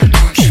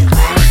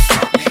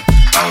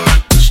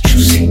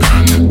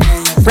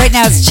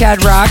has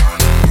Chad Rock.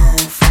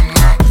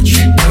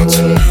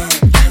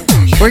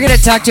 We're going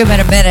to talk to him in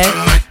a minute.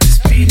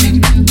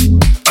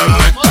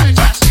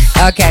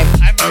 Okay.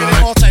 I'm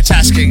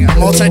multitasking.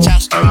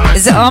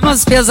 It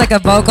almost feels like a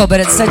vocal, but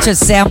it's such a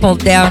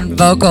sampled down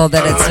vocal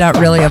that it's not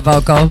really a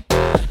vocal.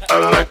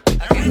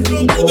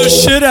 The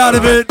shit out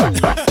of it.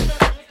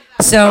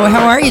 So,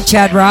 how are you,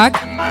 Chad Rock?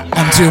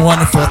 I'm doing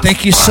wonderful.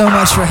 Thank you so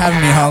much for having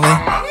me,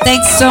 Holly.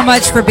 Thanks so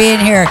much for being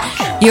here.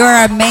 You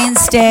are a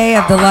mainstay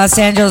of the Los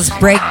Angeles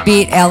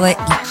Breakbeat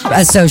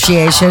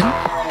Association.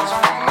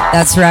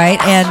 That's right.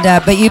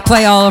 And but you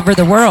play all over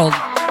the world.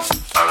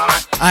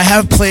 I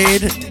have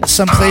played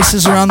some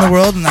places around the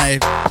world, and I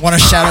want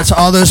to shout out to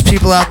all those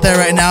people out there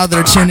right now that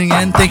are tuning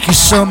in. Thank you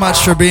so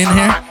much for being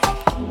here.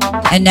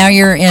 And now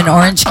you're in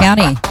Orange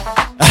County.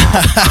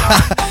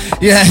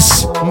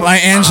 Yes, my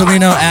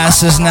Angelino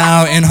ass is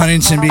now in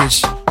Huntington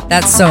Beach.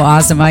 That's so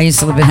awesome. I used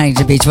to live in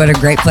Huntington Beach. What a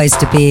great place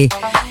to be.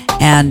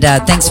 And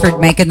thanks for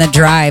making the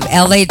drive.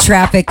 LA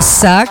traffic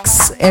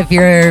sucks if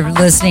you're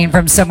listening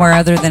from somewhere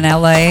other than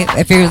LA.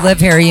 If you live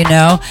here, you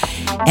know.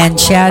 And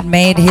Chad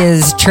made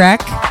his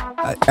trek.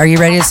 Are you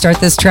ready to start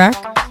this track?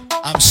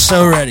 I'm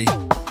so ready.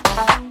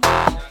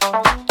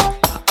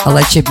 I'll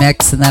let you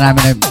mix and then I'm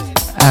going to...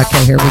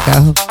 Okay, here we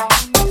go.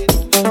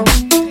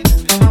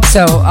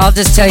 So I'll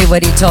just tell you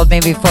what he told me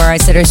before. I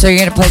said, so you're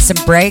going to play some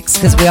breaks?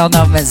 Because we all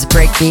know him as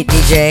breakbeat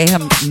DJ.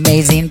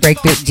 Amazing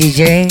breakbeat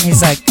DJ.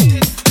 He's like,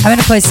 I'm going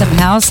to play some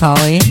house,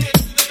 Holly.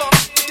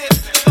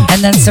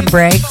 And then some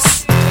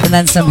breaks. And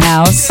then some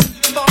house.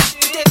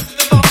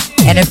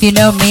 And if you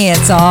know me,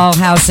 it's all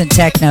house and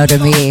techno to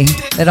me.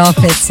 It all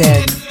fits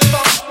in.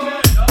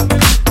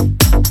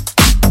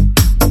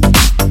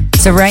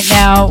 So right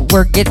now,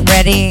 we're getting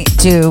ready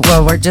to,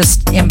 well, we're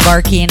just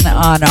embarking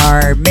on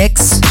our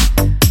mix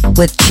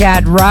with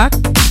Chad Rock.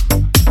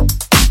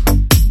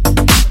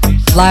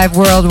 Live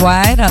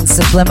worldwide on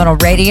Subliminal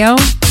Radio.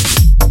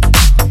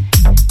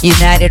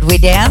 United We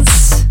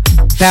Dance.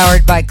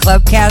 Powered by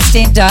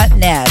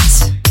clubcasting.net.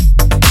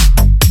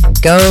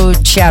 Go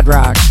Chad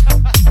Rock.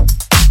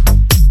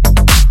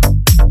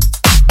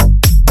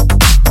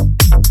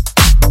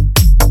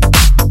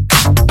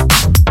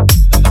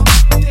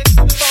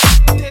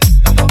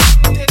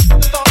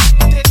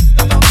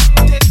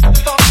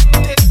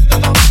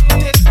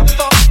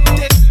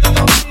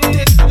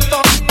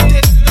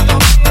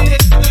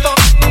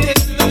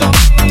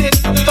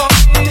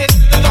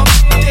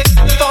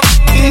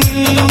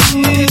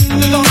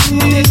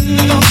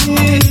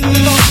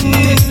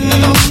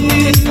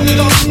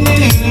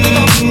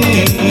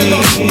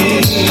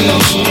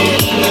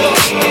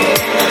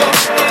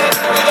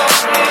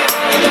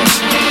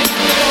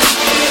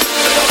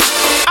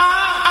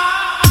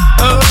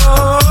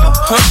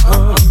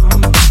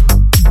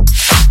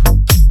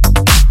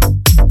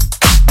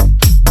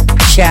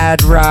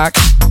 Chad Rock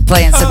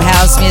playing some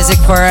house music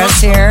for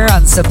us here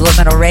on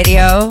Subliminal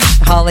Radio,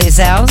 Holly's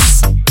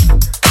house.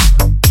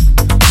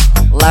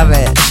 Love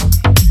it.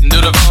 Do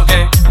the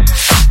funky.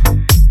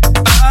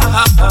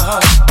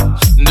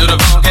 Do the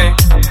funky.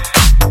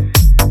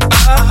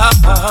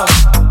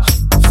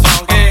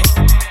 Funky.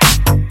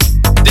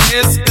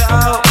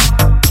 Disco.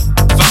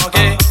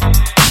 Funky.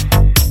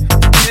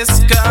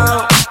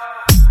 Disco.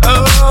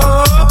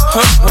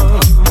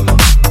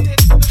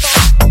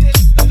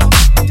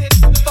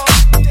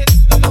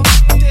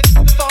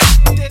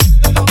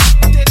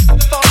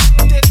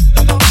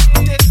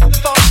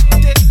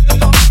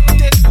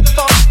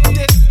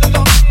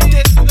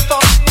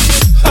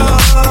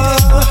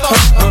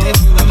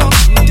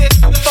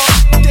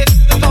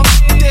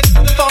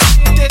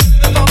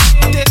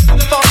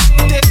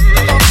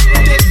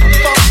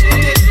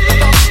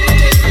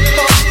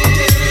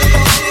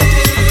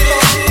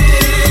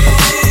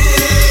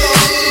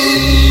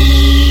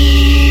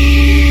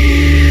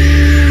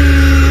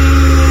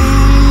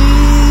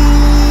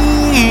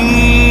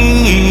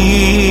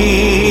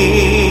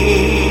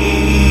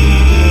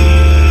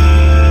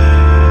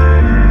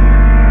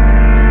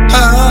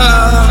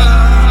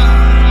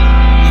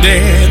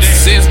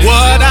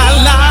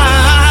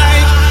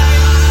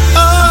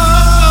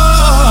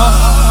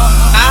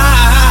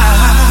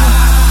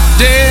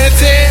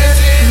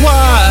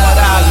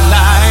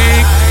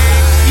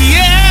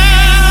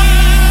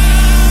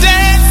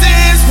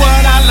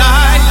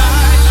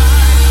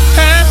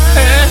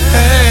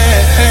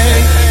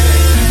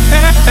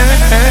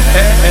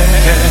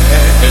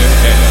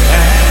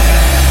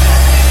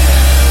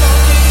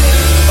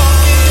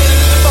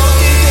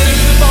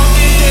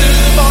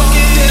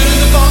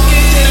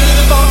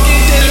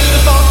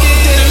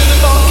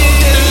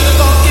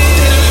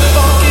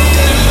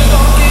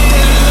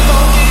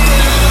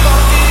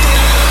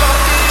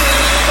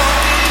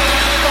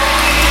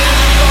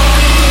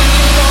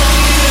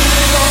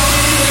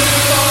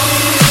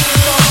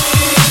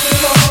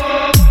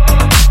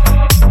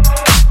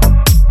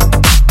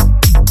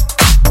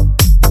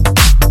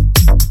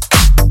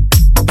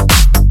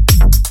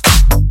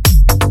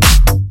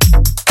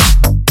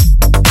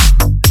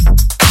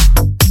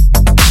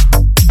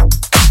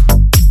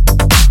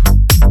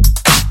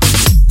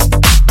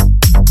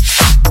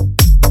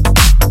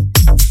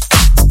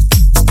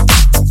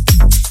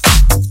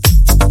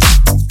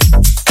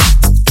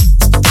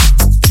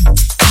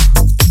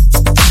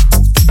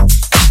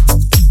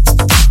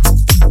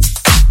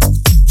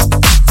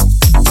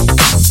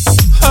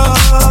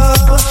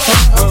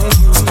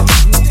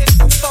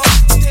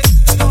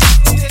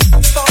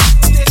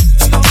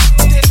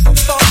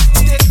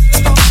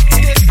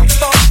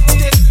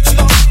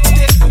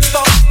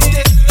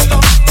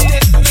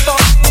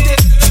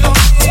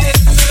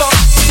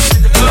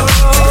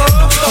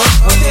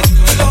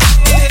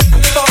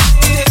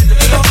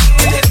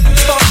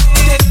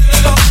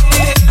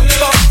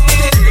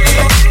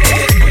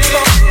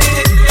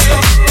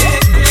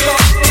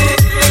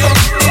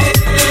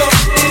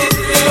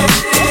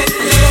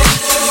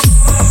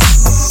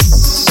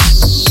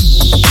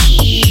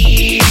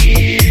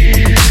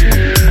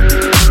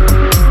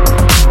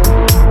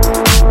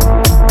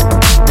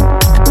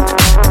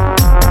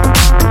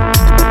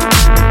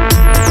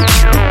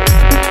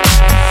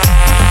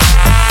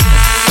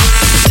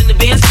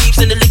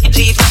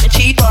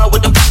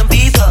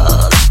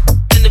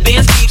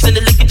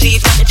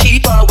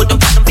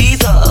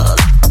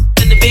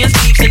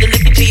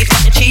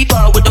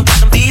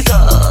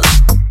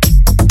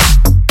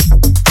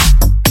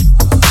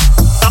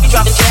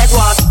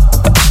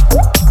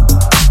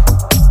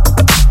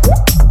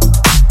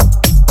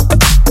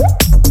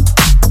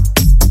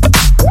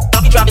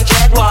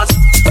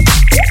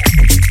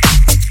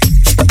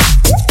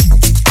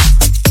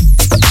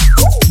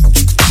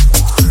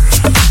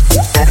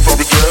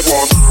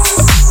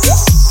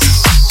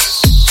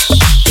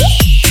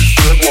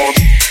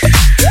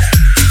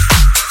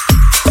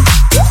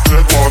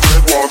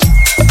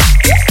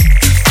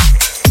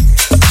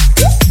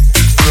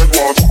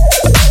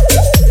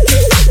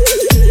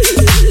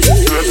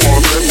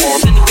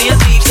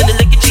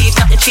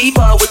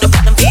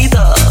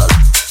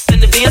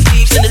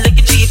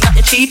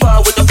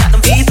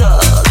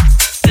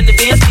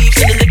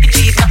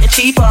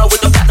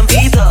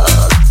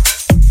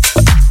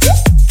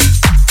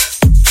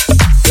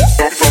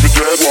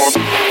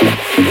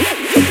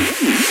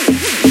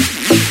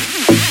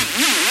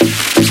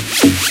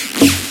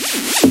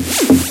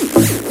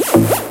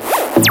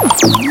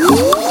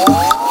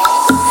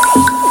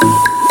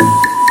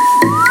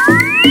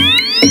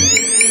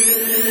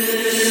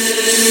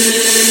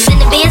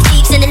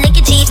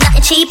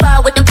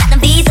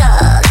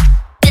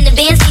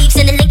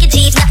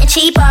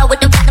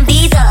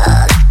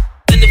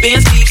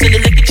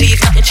 G's,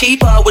 nothing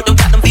cheaper with them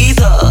platinum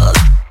visas.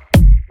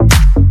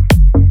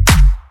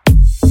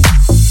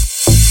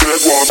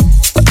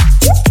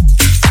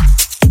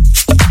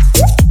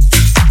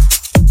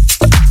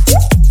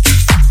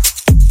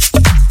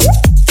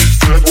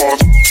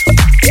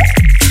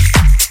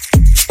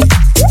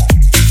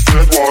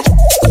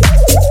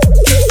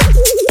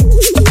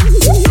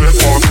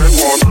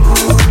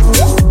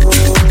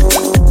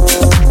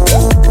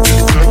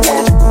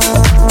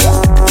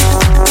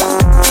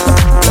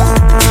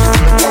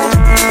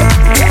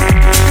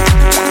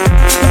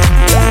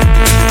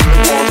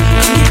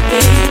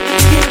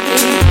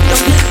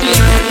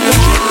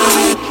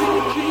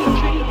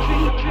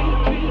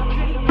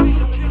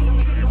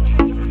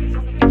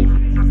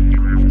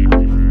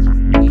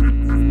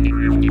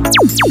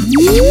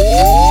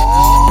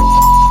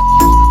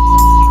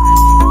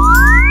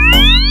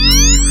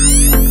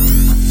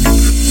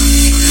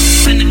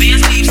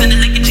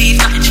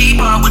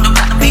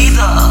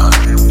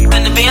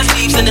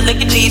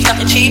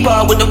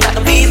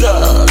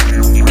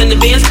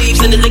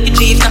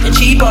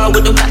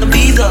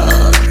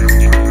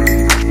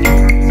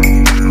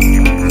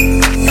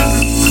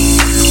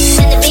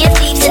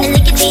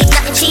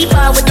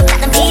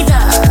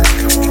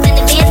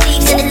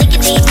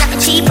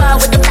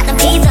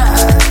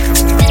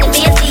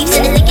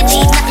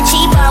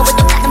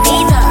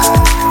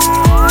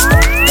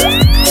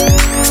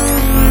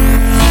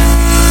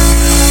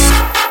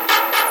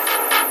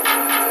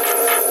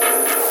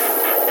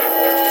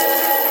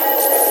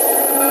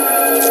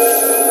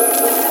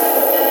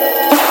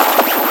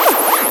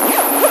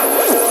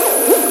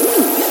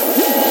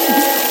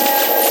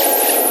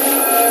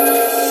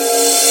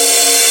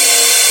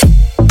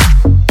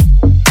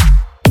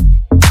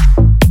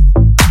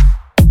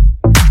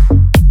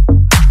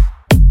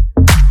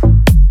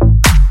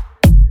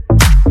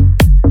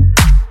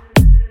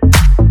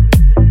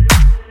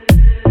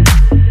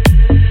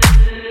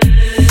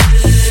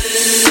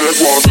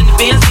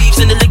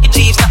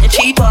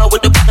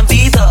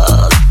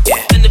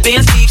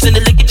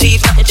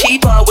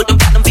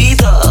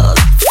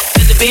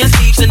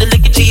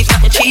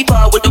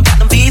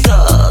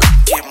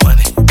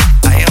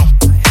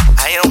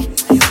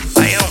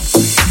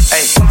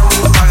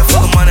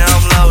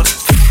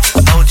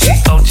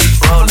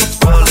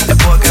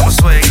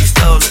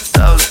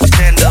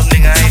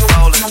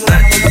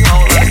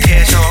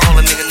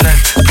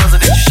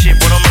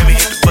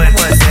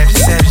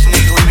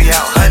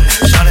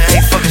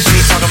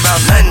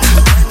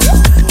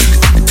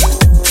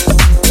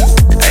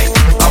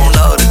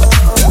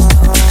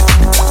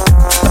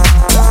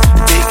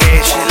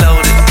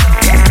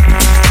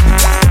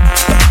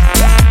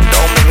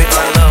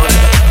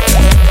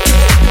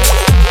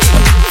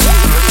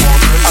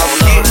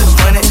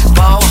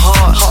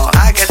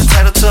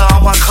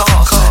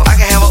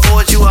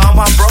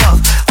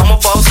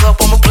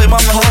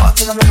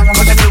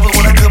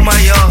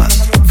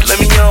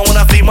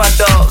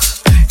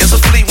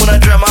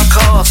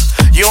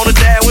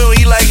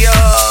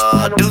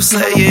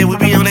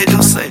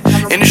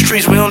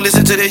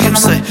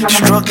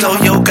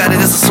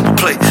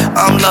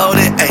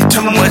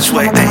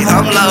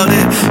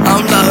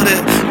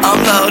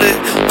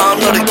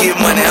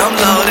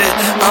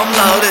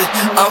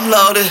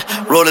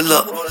 Roll it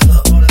up.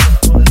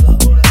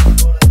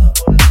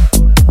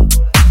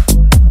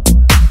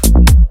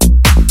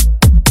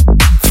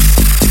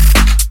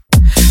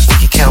 We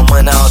can count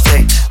money all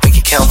day. We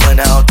can count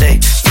money all day.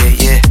 Yeah,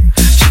 yeah.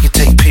 She can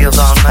take pills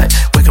all night.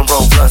 We can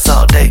roll blunts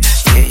all day.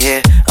 Yeah,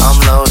 yeah. I'm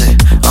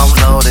loaded. I'm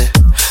loaded.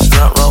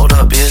 Blunt rolled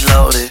up, it's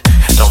loaded.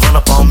 Don't run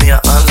up on me, I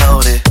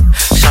unloaded.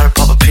 Shot her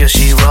pop a pill,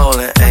 she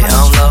rolling. Hey,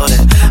 I'm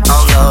loaded.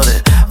 I'm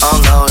loaded.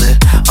 I'm loaded.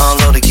 I'm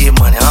loaded. Get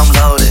money. I'm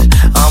loaded.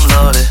 I'm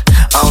loaded.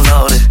 I'm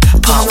loaded.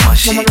 Pop one,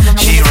 she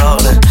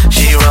rollin',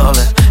 she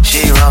rollin',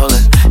 she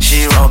rollin',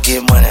 she roll,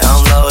 get money.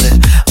 I'm loaded,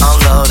 I'm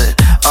loaded,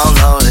 I'm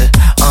loaded,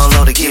 I'm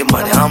loaded, get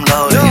money. I'm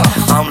loaded,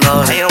 I'm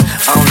loaded,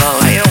 I'm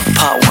loaded.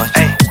 Pop one,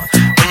 hey.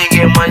 When you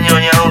get money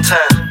on your own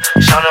time,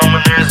 shout on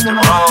my nerves at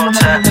the wrong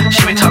time.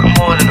 She be talking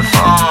more than the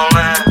phone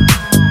line.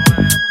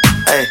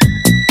 Hey,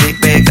 big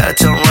bag, gotta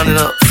tell him run it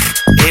up.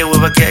 Yeah,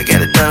 whip I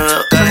got it done it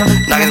up. Got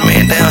it, knock his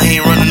man down, he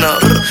ain't running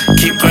up.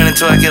 Keep grinding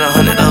till I get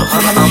 100 up.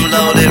 I'm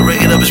loaded,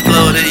 rig it up,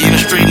 exploded. You the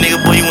street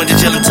nigga, boy, you went to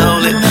jail and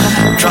told it.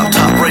 Drop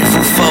top, break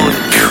fruit folded.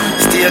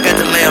 Still got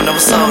the lamb, never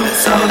sold it.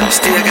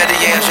 Still got the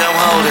yams, yeah, I'm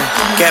holding.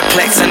 Got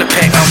plaques in the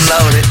pack, I'm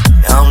loaded.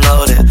 I'm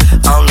loaded,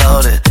 I'm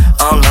loaded,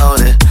 I'm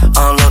loaded,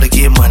 I'm loaded,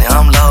 get money.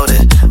 I'm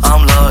loaded,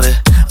 I'm loaded,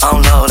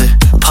 I'm loaded.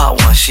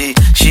 Pop one, she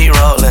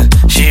rollin',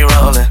 she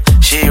rollin',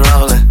 she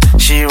rollin',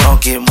 she roll,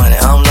 get money.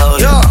 I'm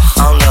loaded,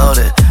 I'm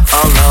loaded,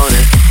 I'm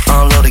loaded,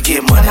 I'm loaded,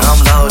 get money. I'm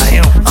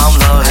loaded, I'm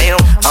loaded,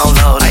 I'm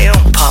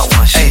loaded. Pop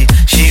one, she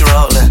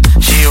rollin',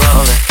 she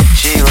rollin',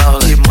 she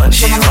rollin', get money.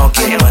 She roll,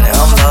 get money.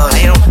 I'm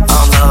loaded,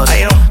 I'm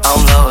loaded,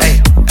 I'm loaded,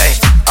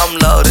 I'm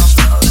loaded.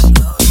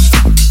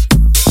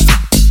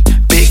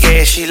 Big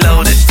ass, she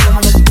loaded.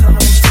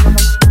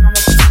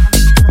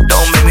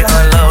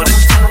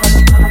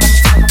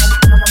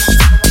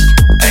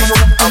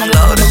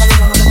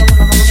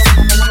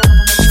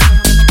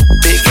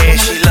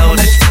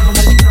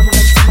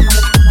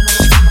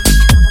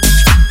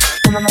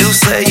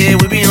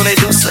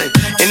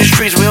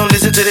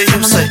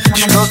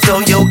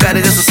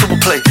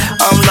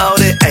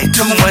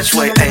 much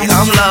weight. Hey,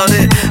 I'm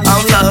loaded,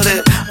 I'm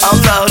loaded,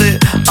 I'm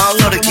loaded, I'm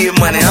loaded, get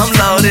money. I'm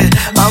loaded,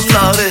 I'm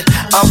loaded,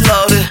 I'm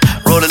loaded.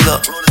 Roll it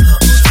up.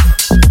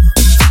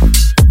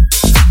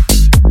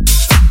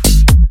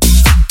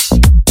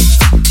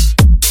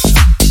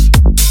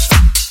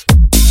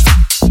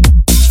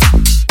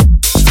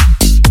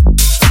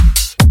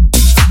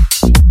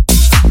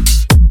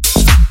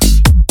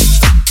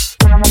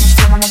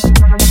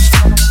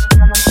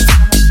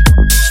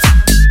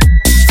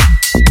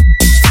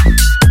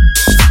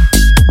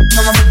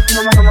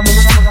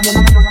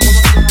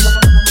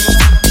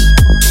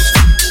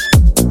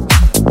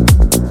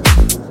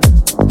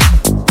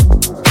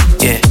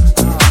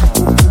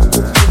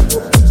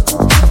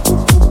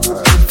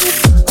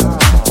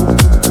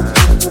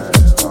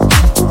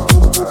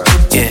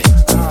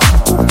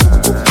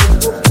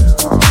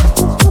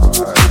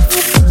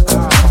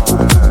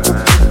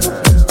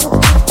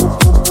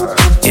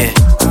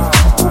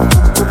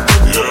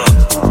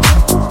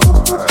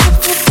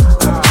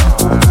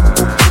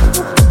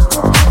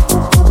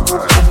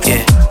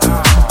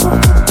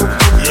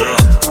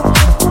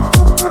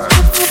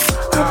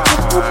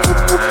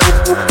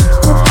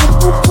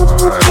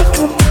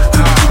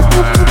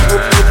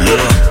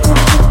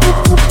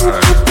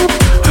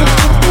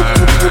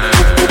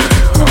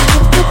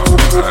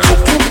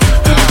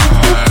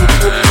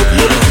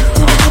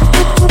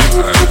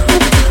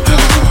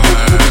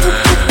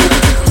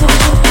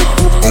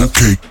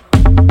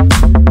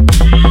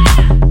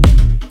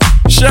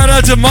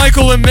 To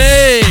Michael and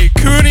May,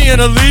 Cooney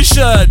and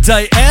Alicia,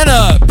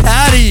 Diana,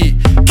 Patty,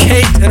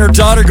 Kate and her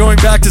daughter going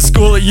back to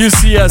school at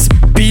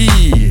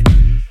UCSB,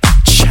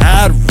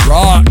 Chad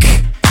Rock,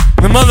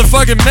 the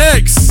motherfucking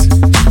mix.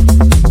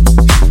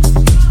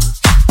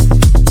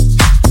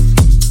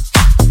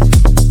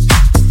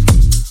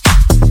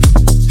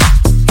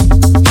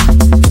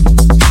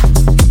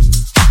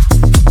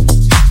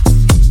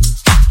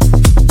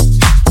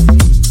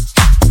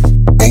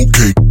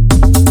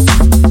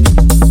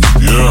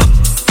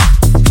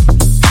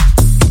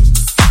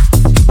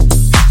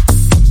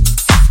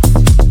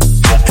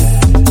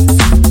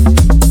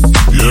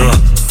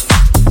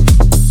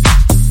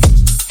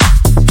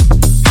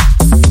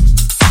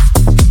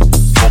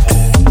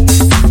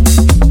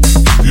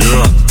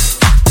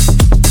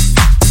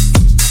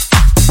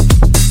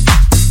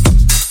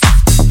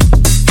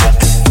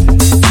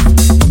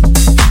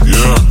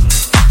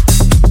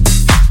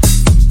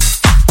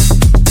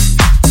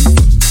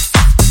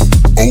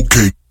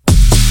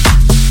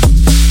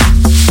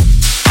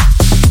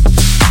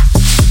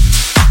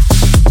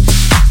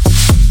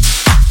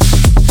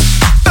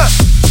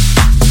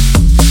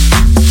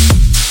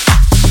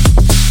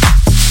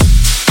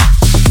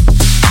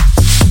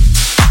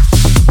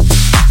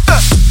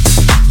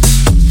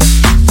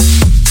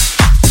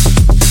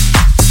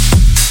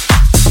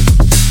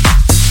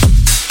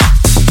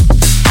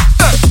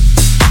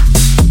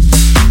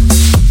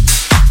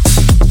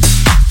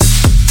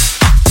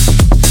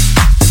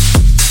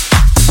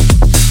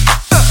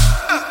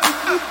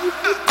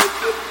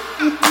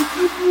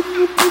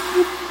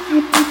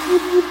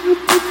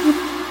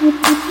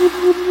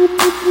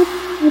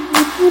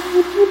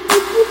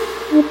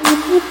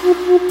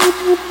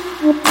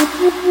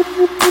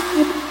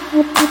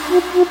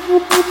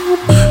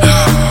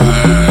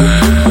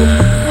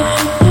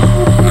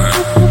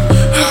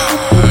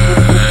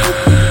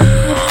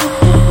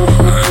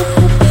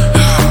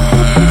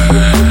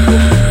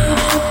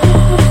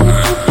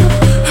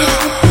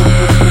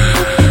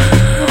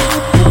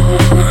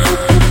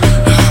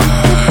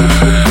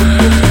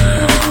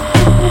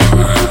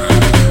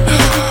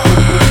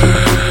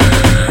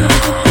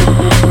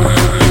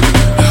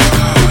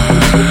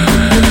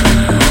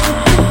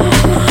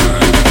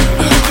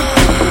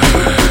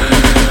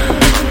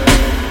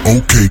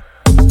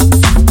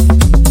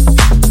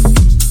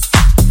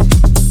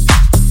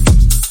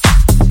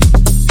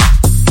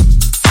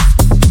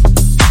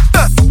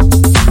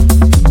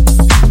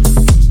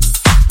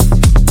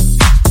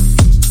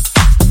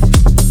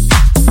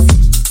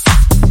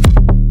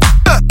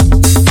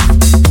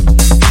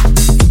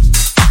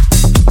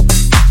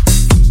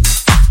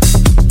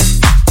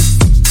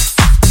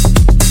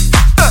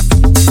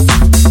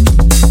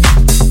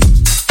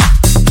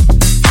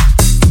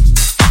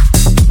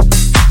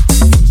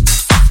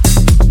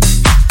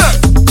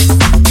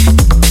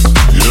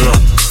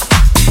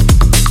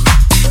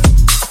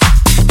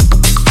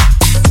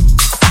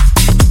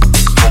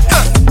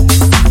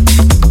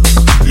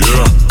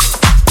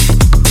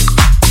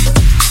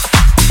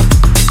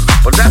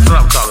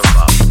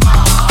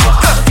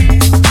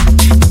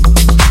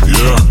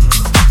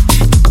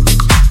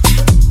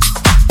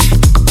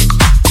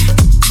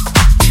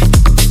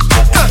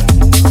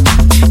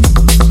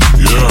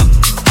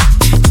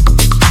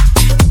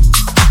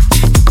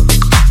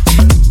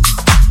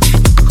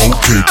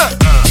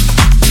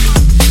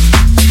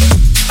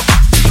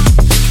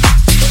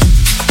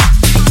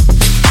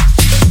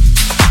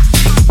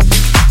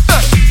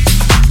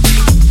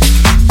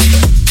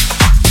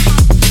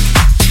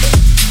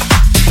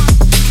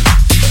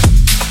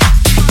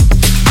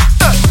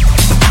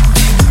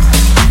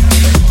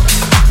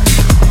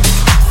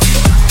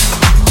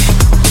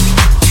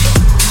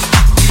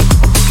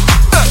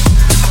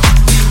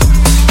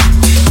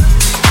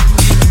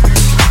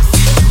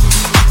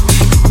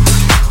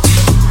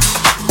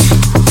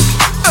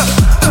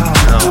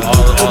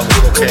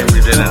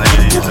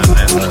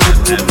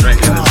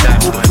 got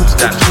twins.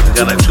 We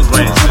got like two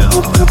brain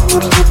cells.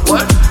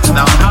 What?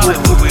 Now in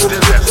Hollywood we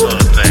did that sort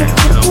of thing.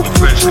 You know, we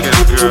French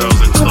kissed girls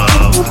in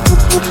clubs.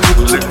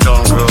 We licked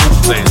on girls'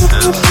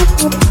 faces.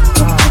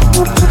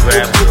 We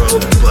grabbed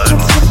girls'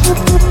 butts.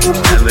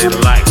 And they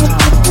liked it.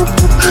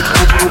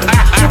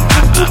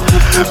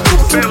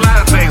 People say a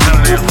lot of things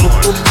under the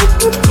influence.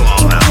 Come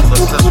on now,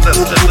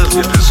 let's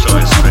get this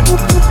story straight.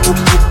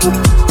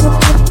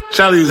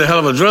 Charlie was a hell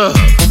of a drug.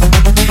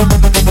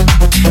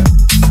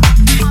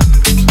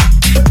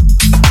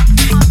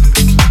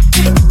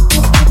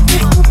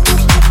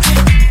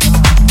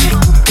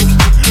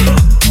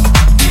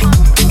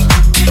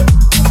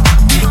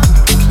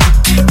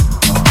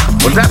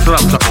 Well, that's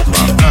what I'm talking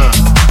about.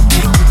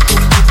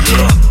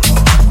 Yeah.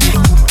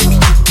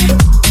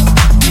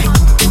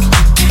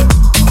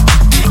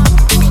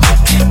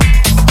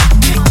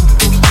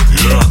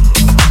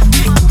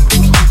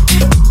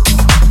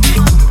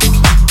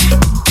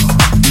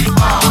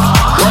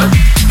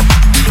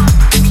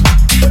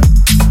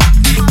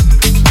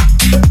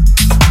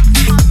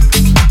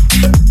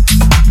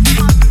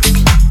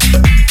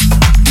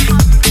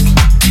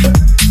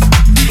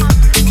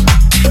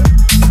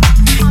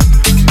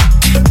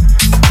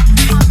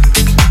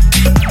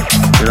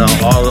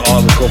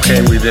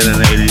 Cocaine we did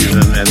in the 80s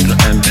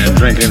and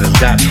drinking has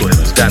got to it.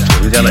 It's got to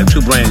it. We got like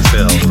two brain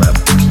cells left.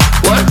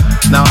 What?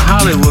 Now in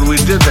Hollywood we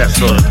did that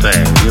sort of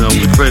thing. You know,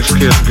 we French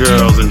kissed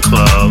girls in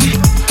clubs.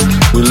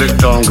 We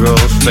licked on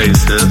girls'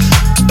 faces.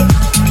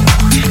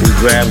 We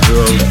grabbed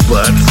girls'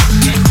 butts.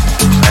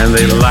 And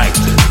they liked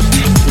it.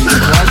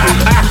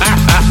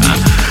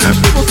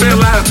 People say a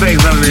lot of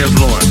things under the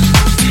influence.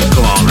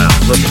 Come on now.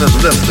 Let's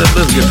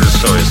get this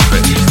story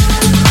straight.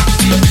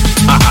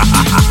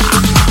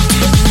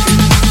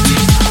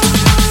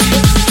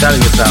 Charlie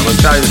gets out, but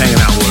Charlie's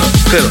hanging out with us.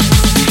 Hit him.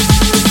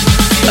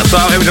 That's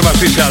all. Every time I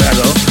see Charlie, I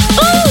go,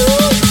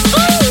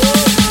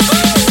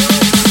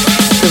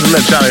 just to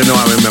let Charlie know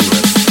I remember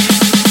it.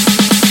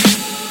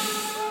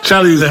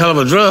 Charlie's a hell of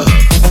a drug.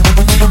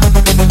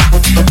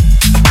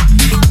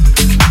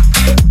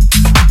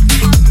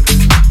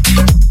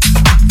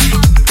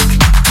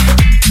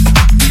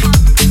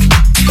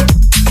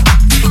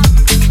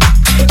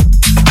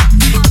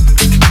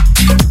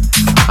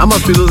 I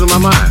must be losing my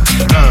mind.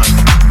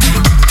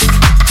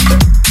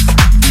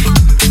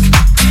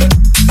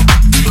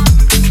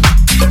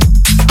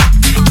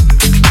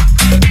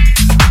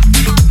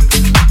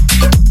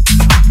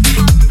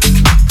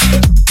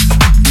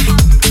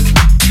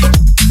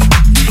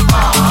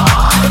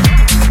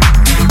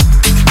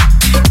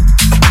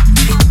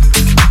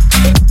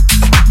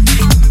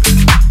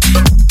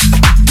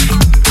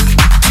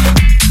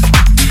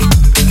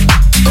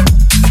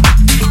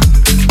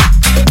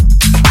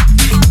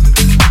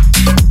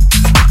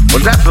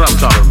 That's what I'm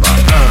talking about.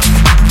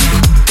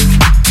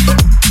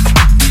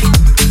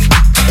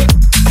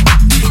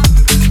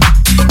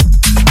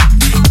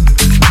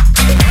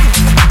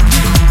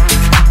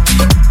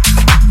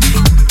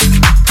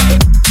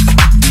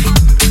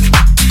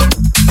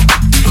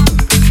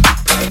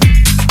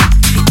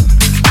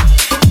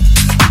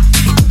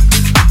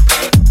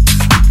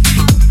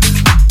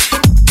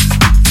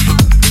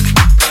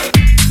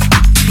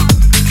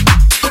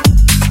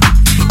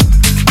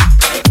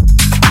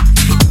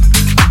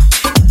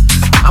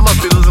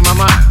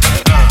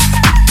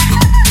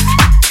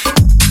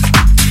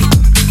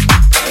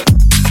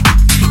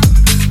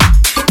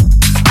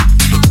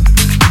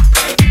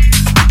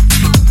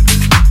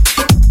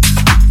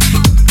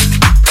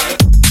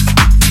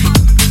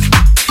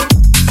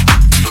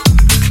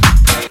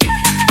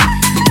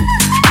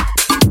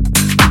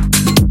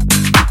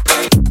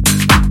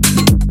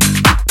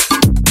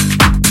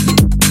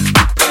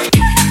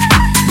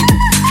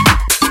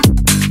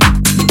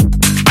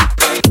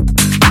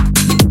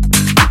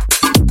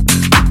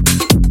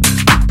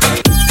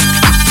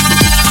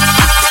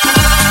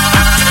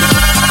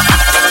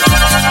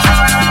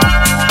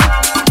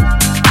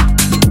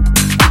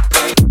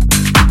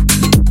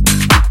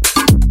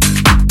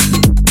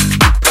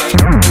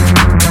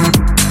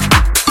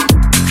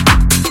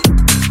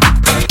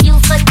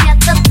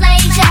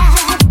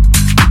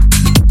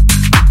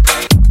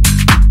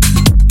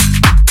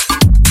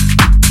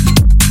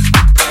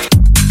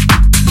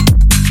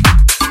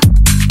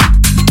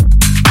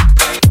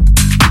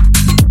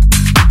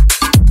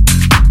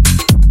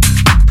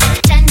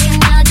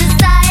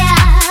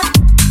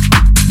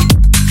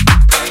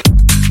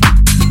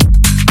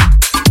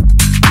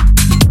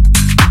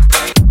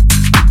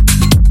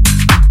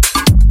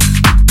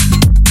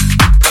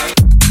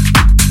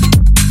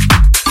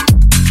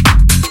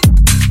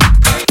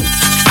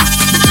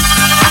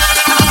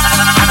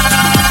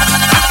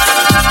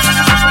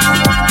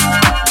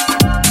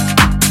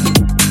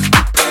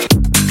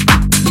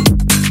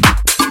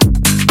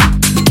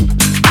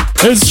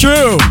 It's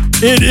true.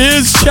 It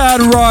is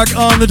Chad Rock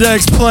on the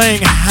decks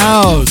playing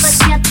house.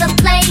 Forget the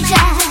pleasure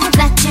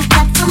that you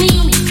got for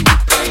me.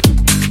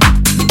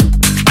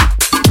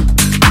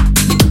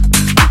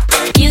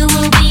 You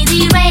will be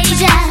the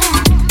rager.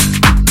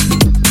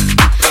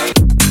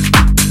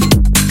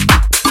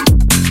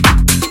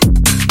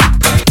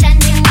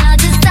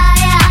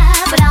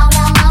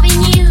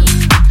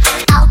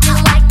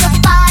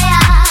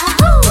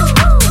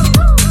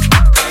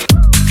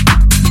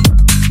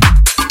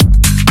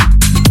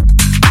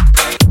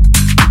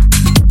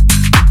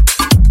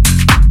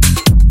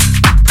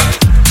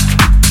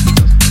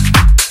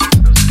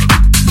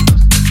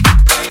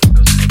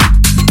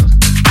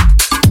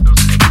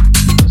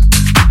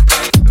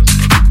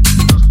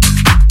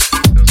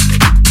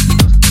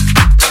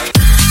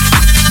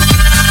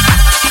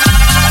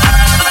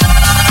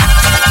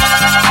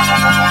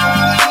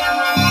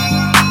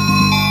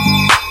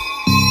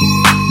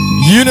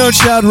 know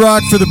Chad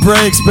Rock for the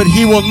breaks, but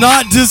he will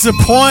not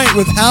disappoint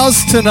with house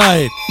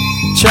tonight.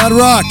 Chad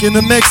Rock in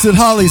the mix at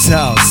Holly's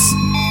house.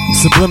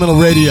 Subliminal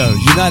Radio.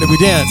 United we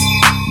dance.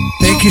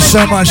 Thank you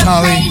so much,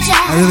 Holly.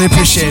 I really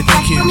appreciate it.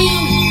 Thank you.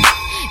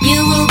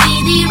 You will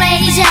be the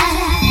rager,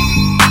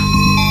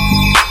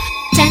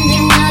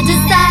 changing your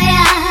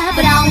desire,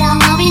 but I won't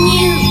love in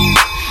you.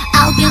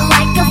 I'll be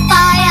like a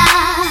fire.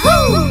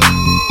 Woo!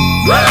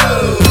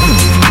 Woo!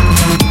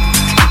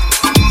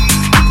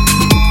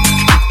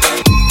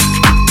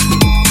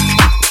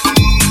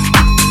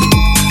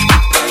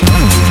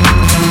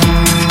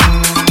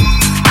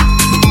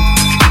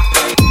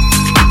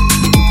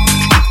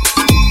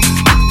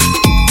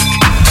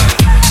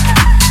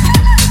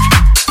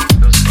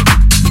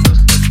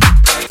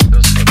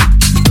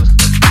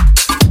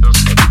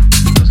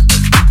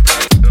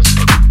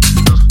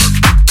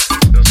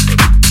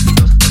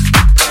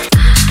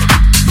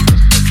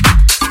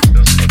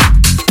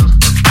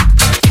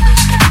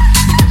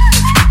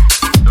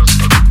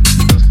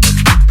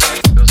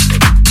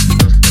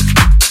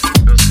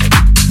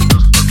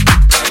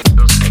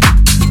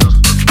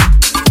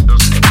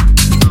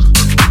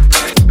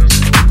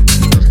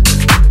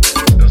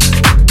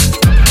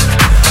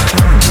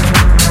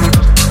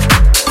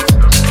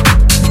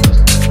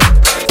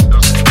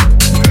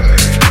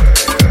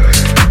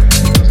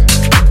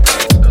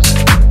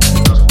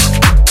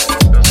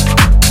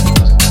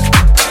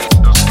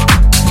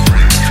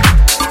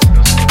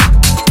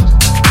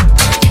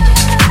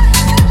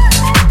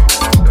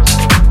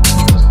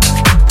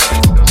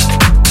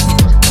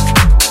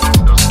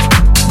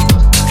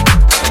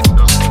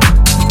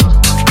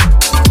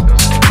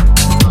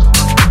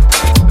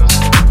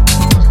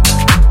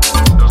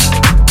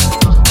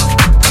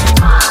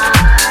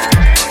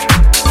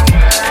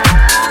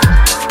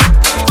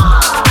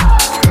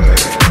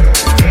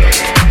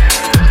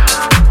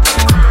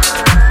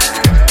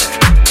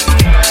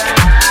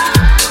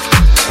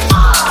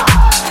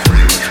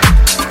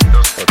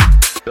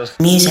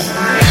 Music.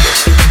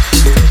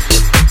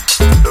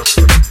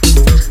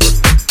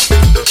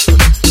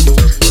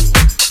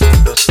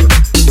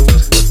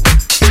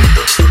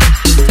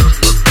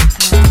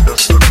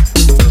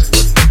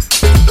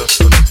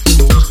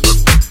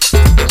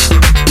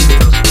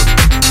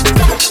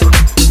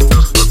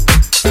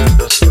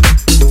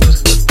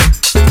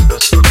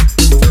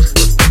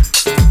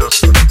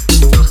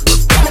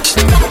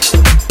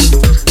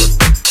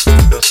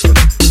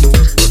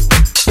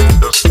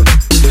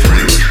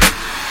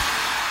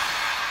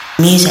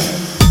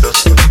 Music.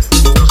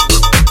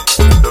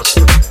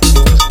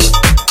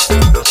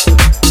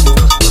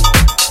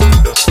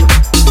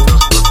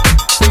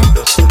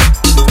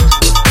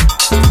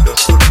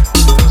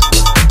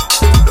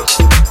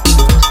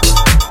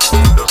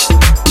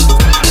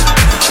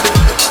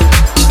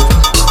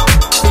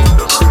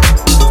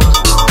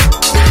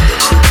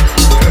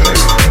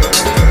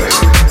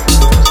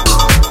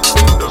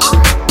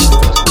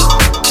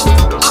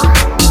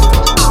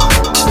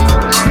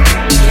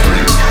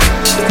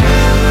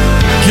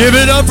 Give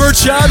it up for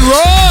Chad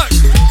Rock!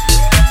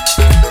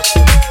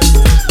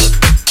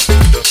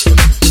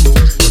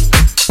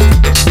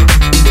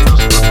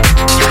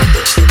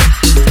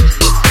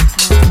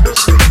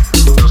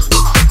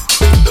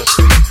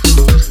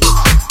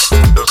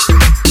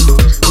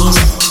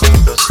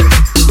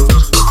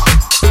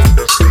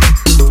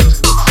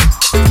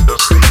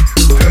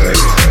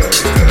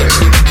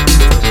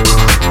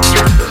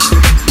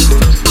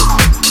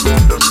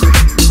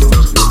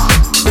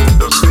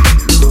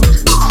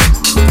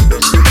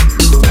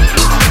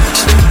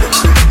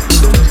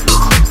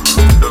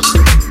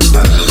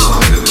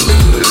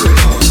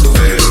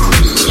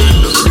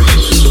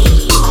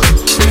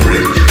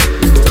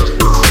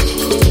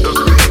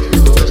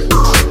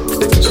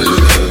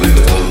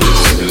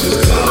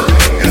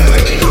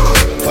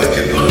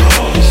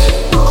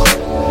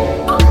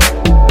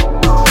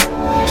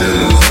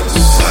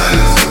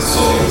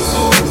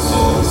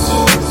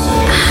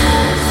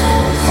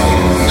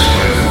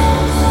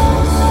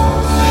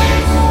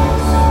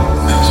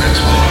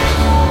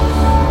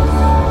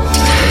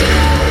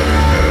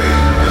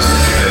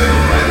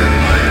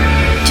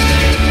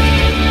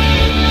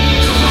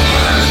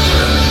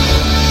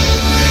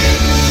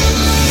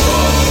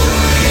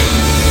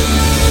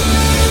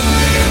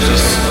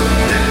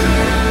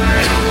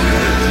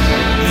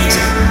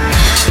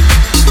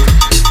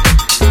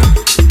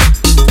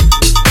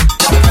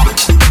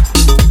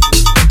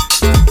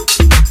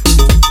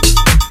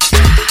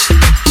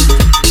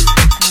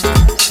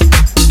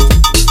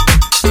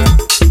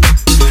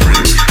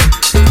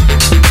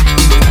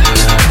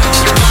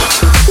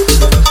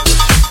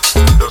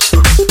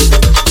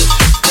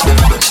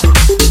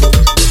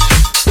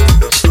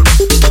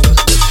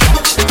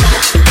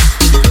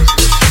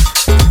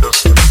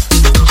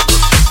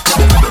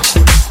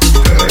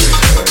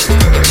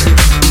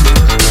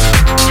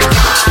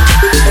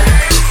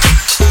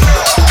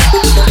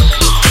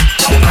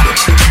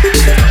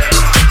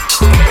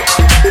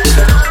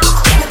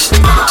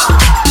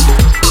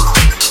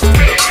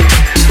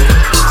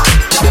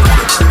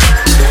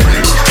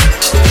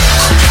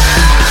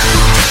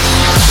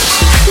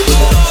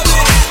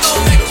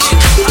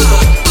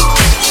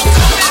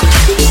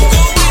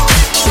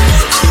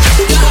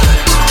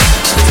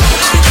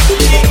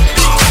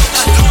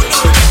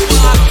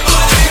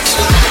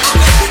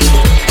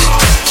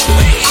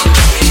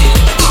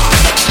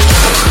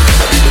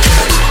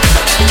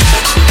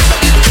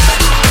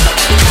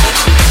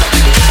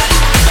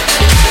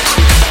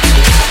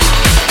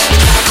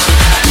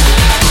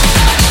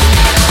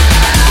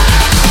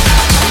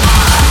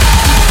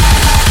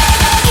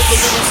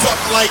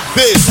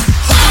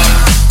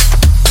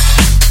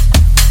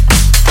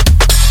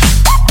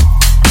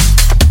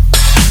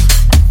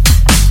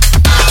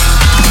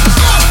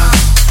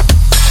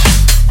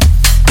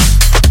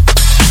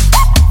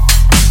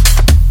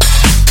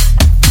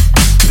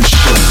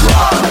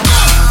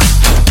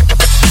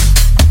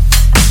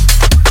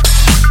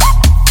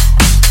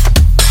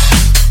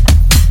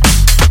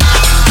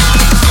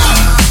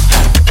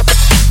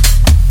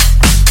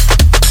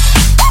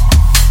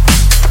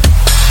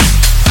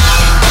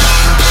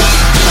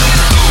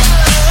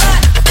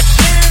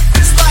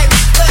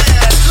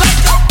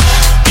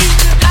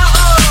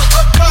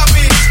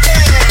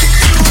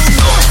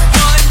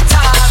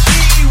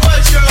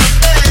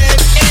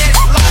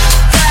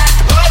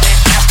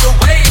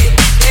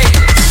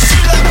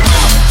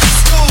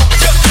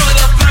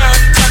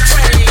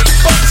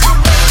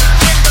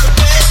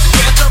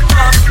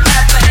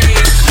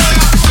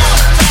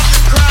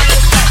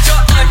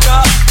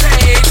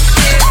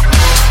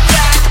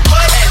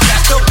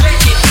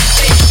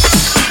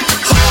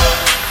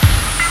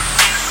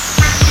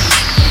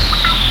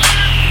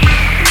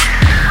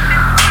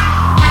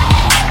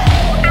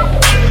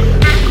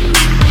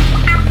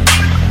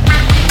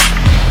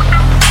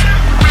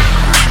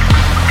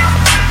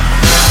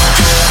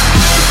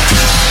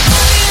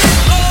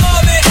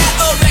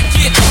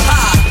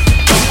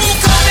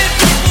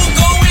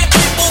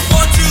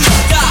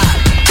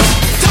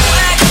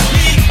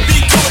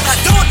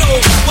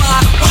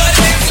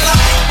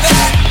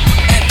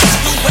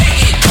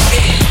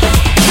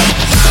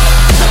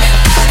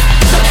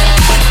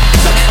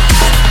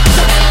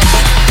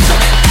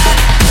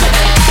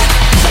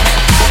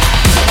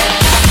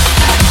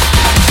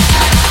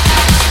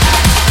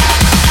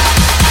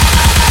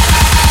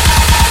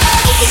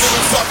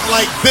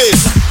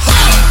 this.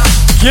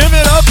 Give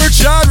it up for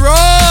Chad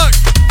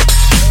Rock.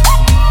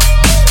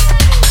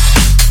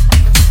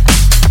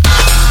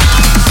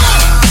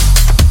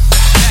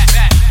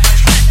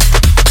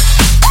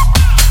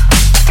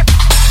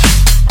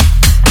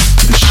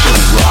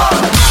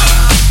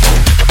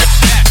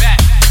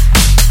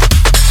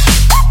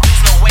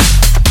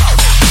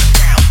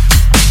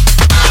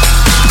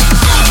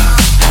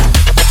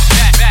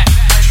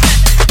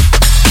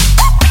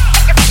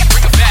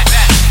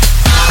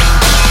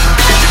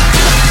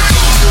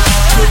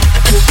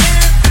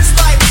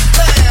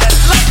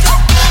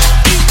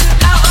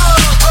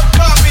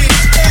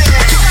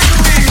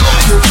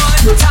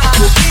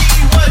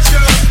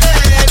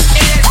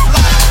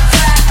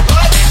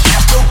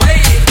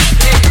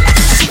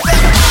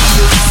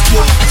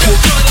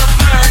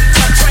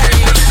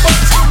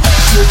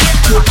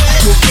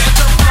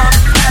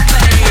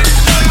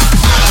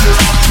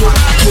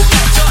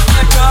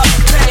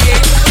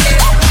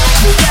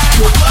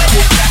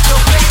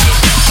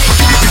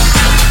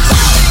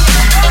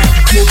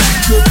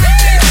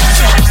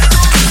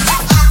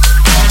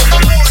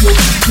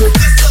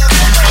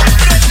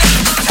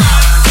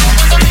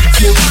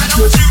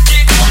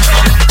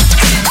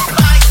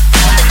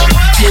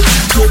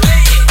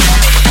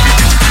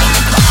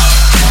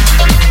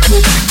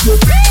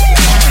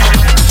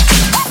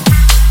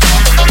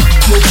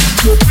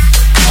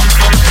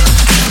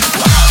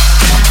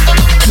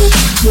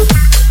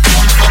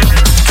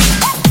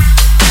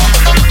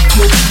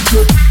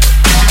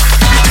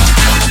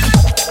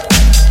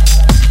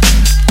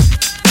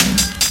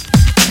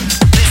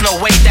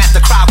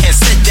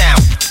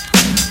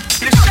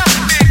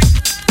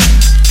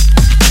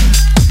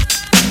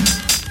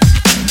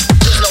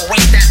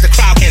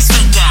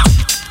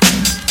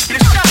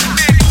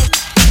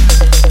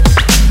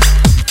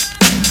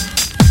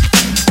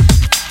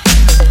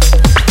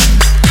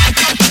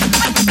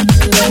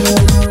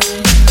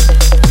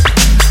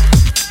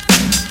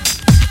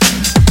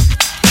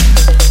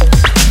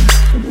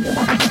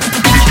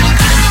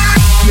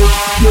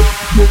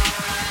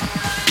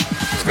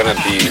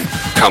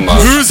 become a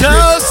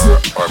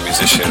or a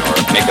musician or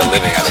make a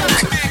living out of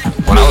music.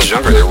 When I was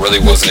younger, there really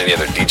wasn't any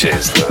other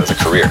DJs as a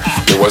career.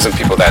 There wasn't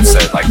people that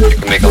said, like, you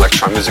can make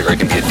electronic music or you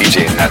can be a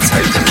DJ and that's how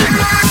you can make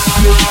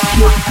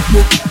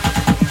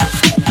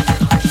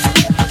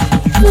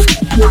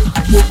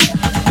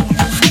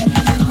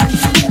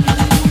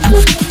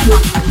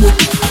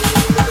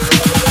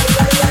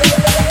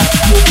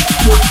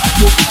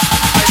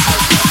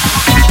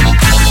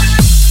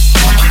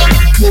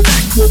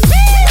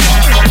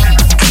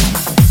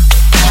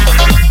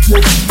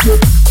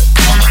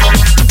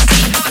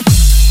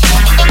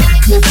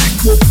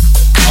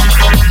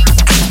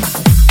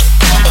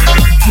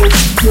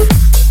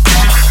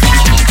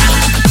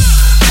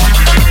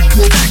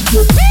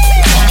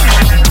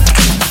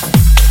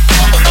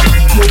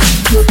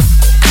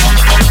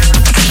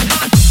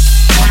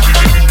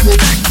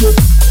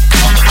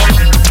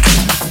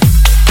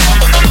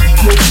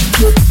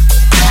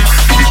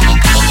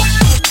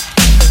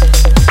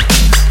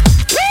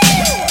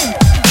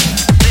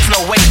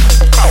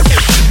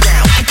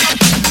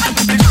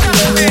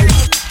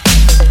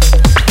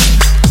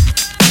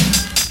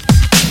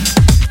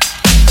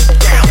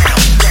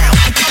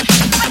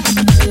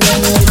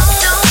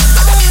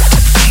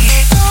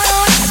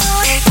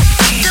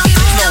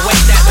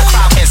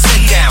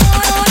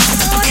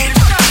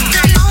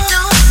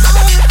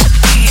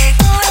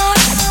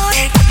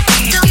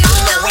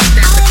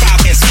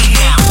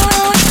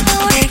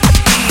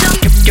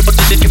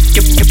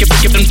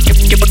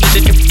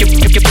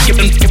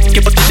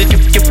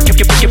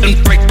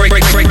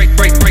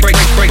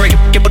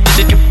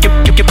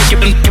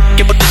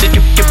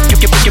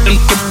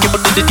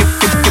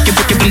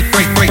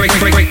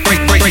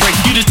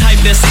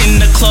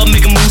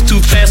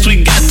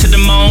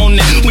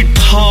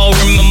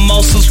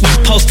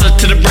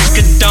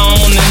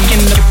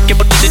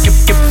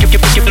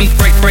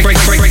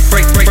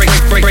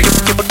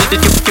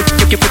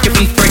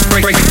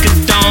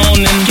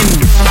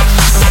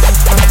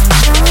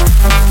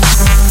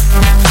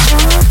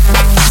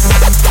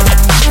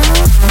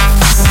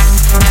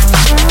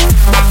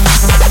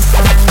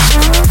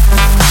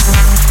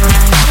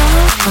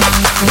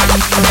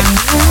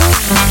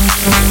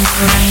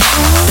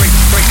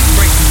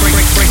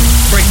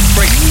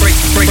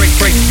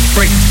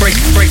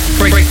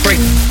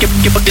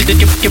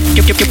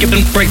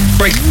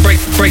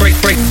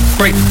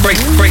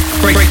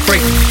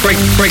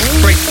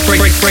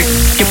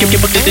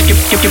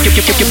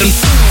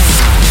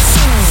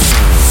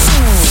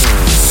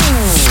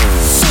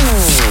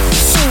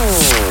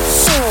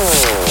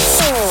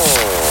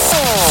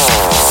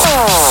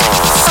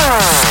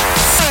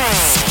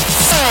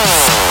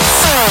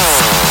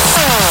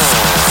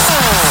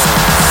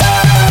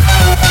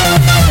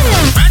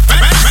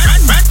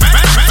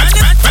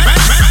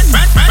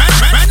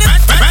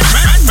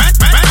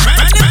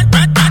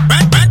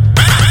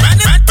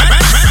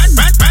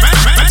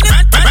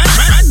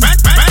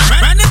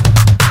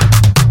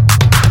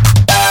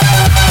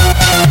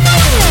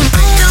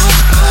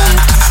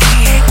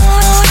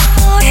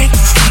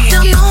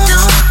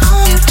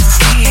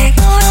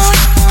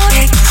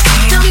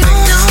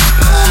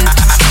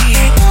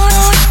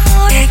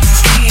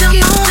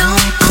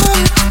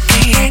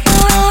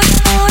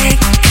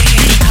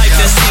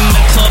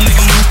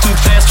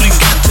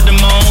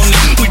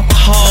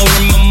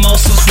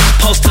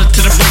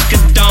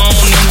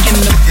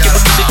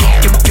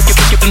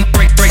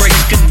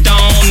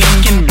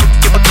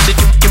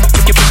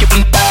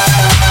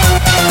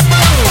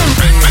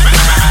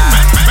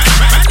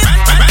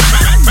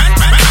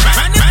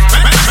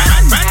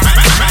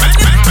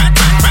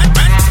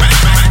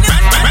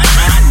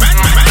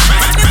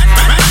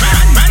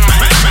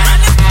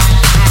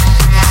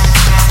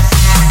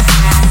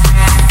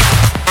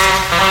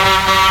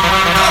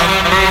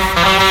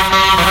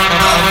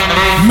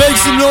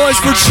noise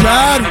for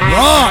Chad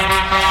Rock.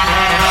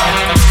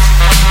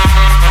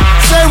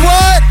 Say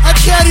what? I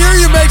can't hear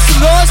you. Make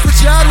some noise for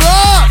Chad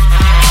Rock.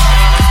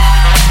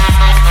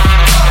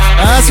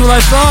 That's what I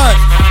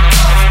thought.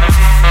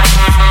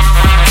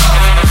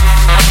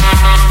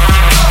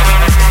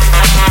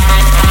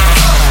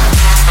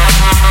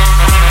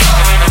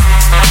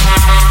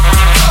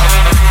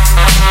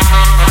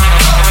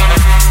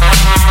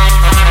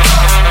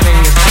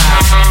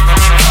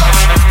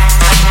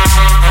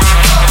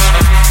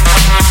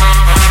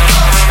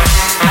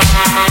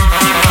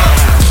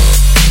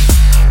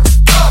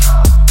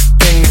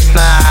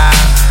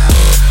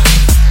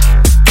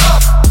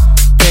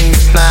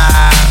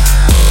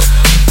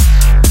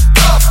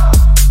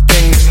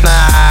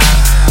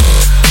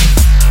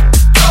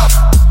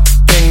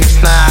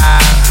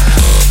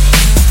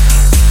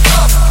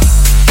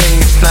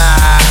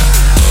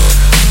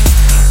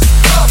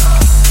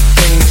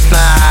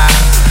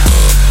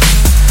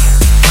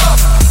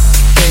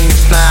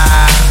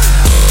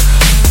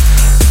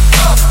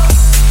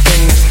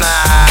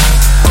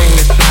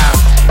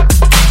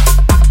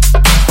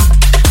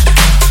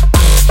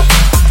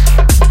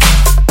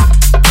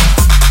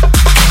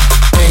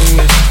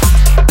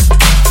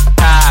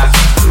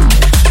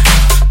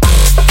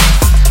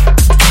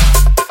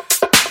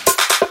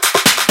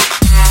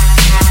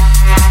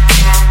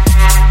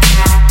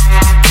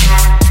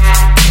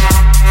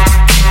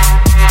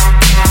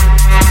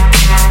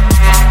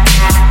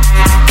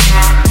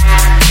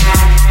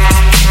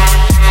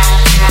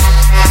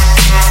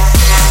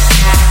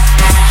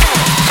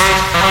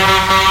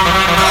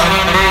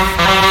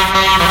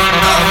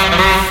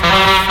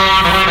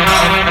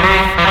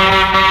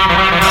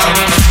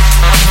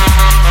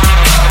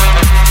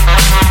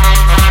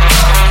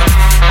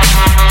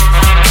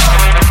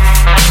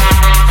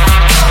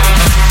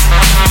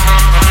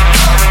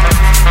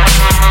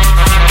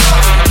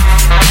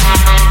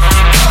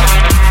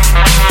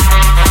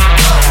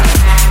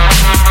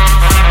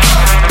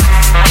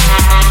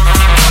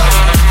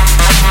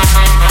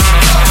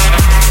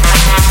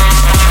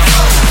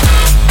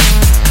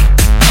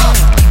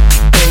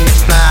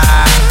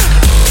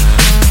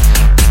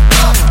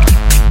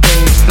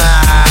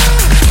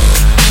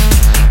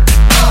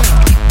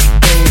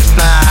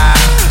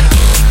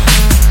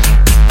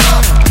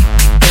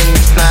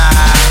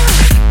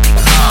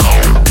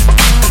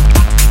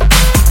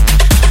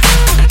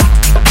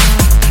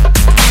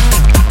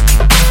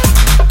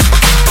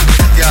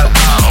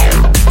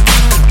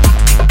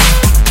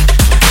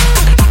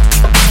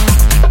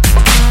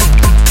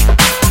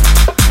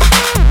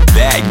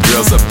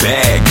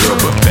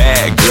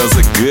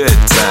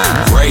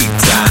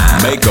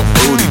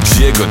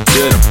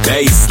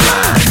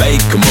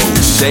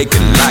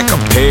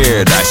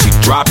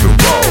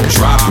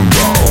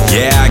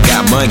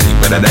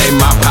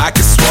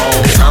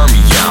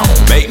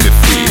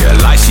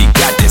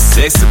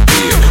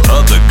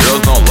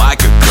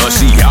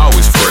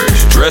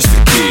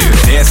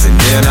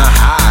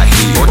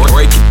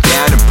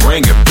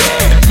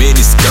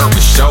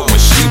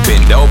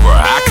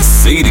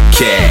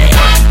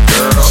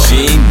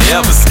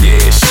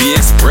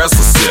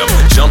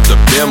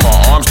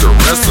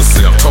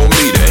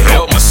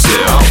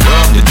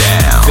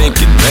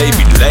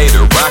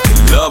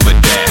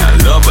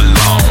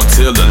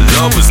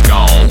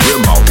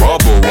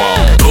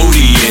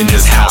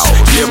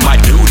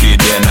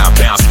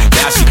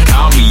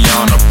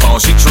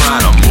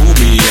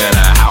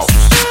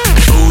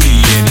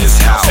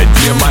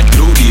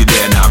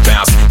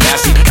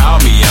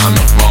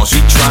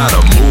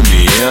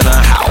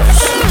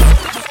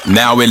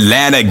 Now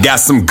Atlanta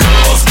got some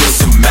girls with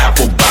some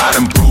apple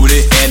bottom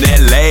booty, and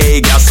LA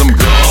got some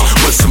girls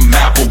with some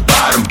apple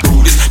bottom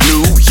booties.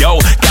 New York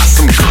got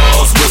some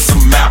girls with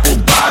some apple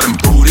bottom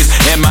booties,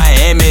 and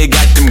Miami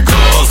got them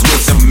girls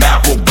with some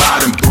apple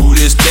bottom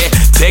booties.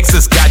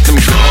 Texas got them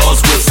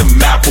girls with some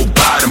apple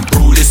bottom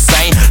booties.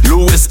 St.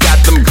 Louis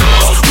got them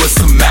girls with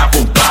some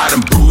apple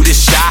bottom booties.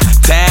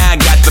 Chi-Town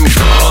got them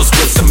girls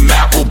with some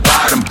apple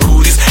bottom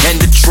booties, and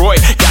Detroit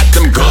got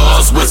them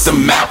girls with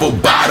some apple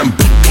bottom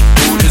booties.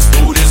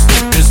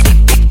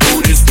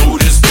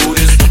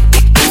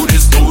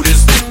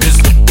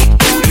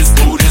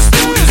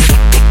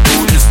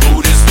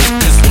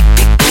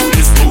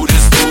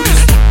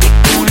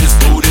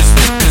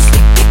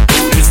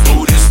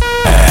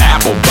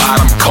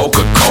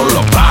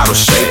 Coca-Cola bottle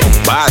shape of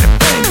body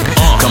banging.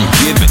 Come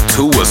give it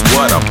to us,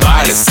 what a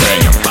body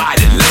saying.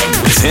 Body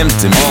language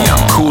tempting me,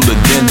 I'm cooler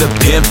than the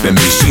pimpin'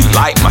 me. She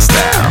like my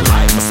style,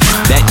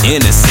 that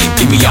innocent,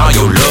 give me all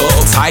your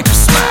love type of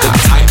smile. The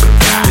type of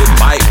guy that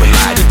might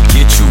rely to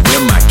get you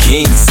in my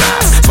king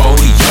size.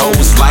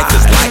 Folios like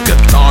a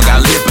thong, I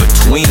live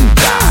between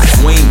thighs.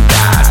 Queen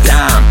thighs,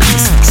 dime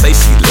piece, say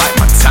she like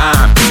my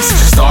timepiece.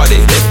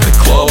 Started at the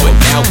club, but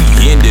now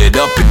we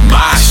ended up in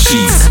my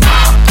sheets.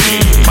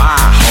 My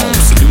home,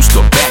 seduced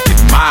her back at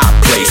my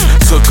place.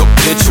 Took a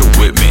picture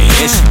with me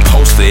and she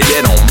posted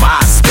it on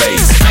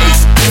MySpace.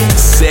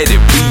 Said it'd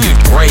be a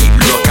great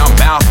look, I'm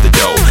out the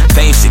door.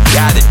 Things you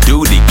gotta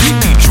do to get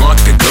me drunk,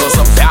 the girls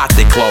about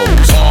their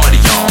clothes. Party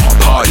on,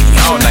 party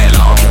all night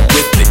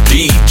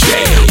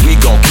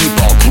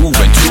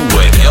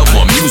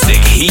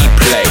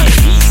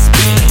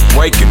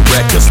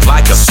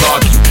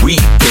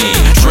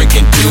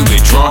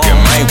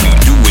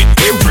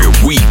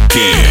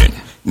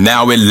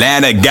Now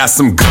Atlanta got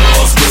some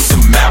girls with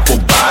some apple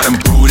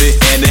bottom booty,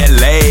 and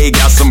LA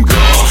got some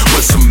girls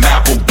with some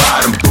apple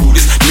bottom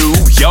booties. New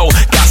York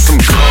got some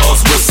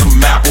girls with some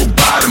apple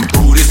bottom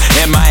booties,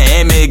 and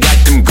Miami got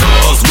them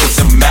girls with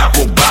some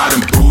apple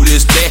bottom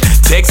booties.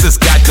 Texas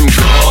got them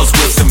girls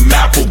with some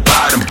apple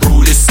bottom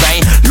booties.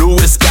 St.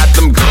 Louis got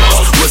them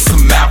girls with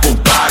some apple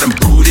bottom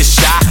booties.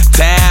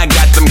 Chi-Town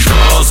got them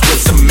girls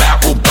with some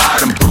apple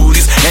bottom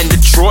booties, and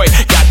Detroit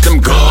got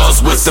them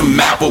girls with some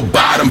apple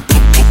bottom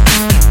booties.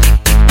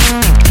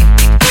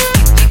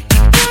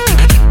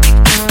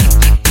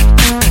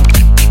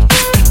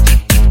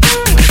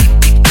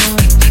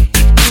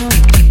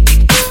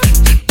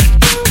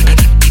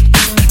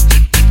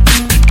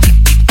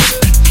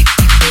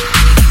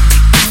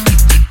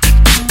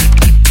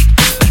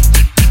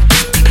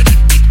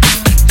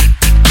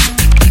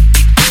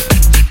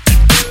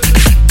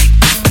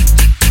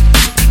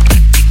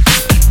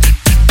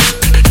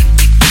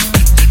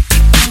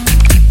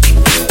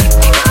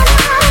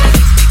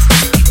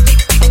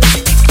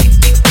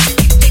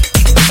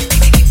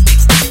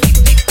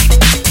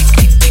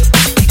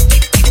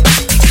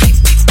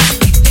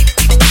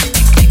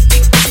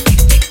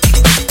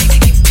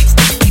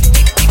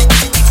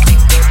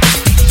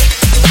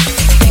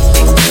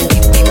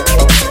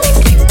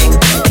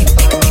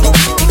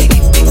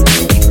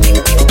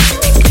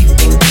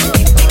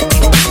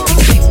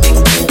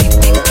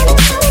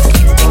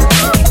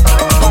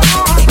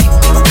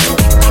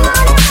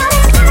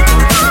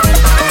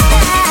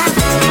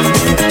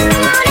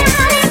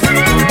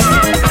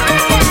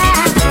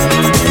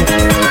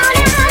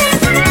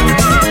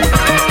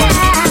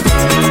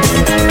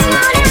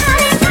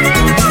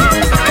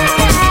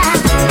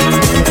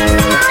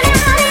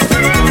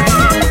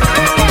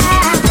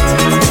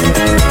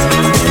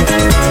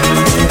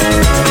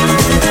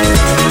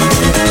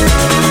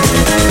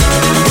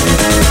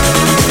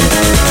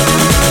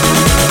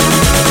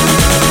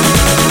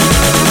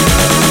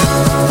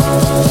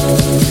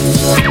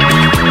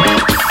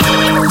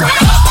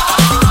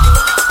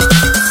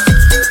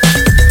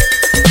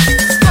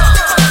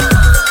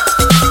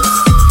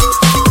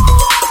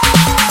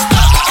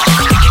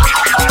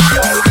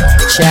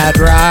 Chad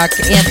Rock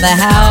in the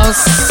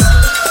house.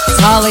 It's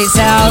Holly's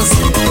house.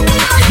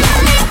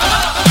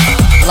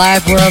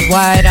 Live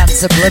worldwide on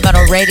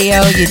Subliminal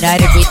Radio,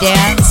 United We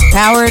Dance,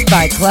 powered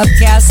by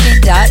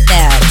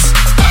clubcasting.net.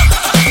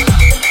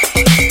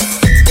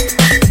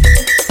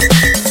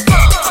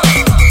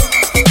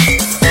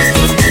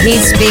 He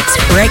speaks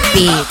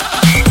breakbeat.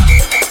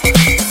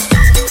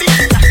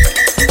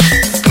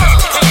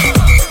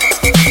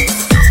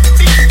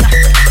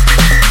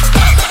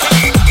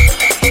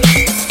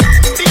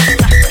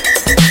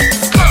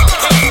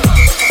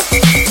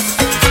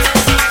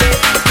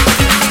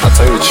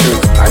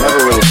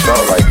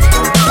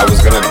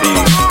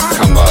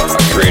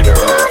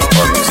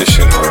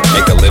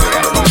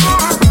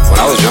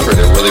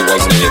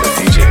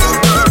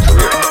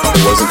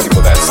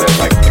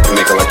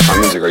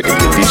 Or you can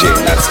be a DJ,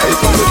 and that's how you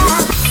can live it.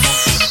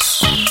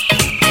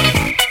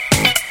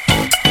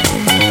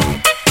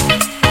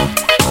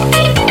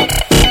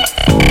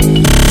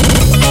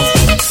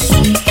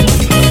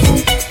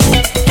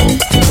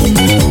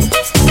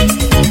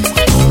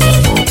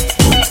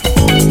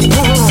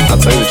 I'll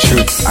tell you the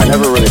truth, I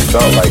never really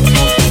felt like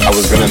I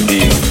was gonna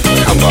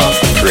become a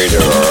creator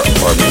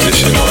or a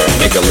musician or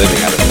make a living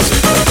out of music.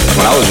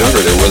 When I was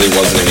younger, there really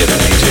wasn't any other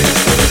DJs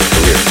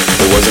career.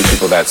 There wasn't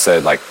people that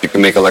said, like, you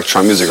can make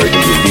electronic music or you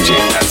can be a DJ,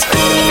 and that's how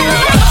you can live your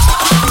life.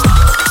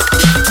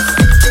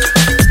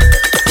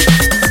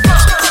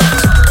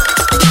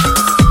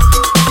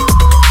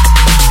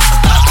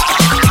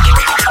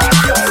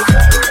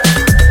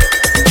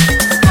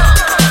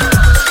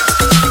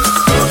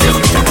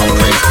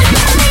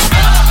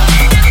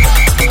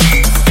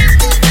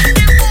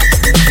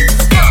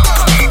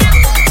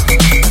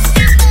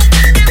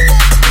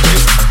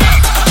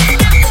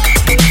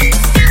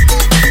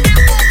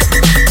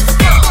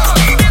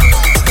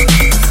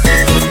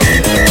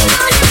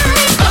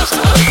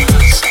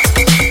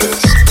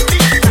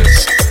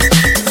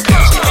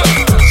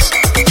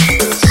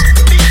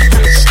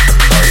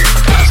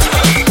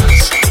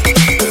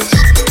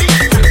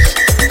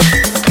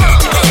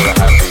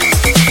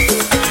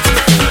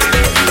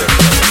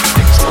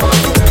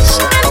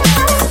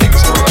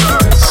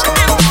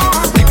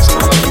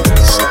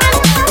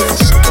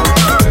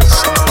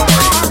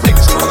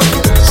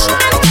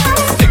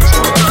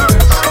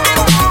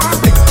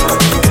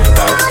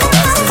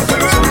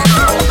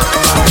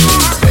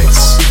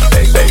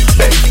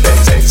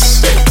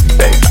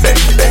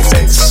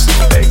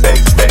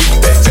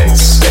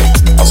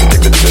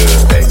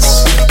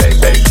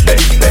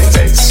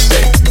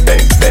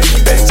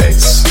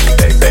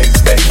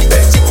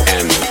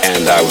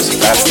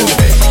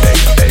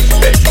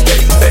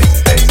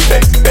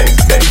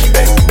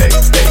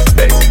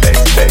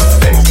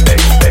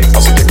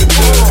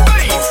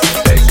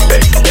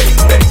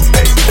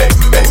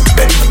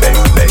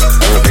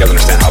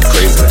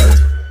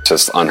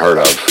 Just unheard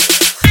of.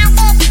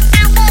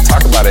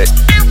 Talk about it.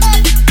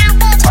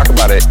 Talk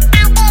about it.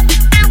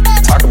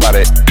 Talk about it.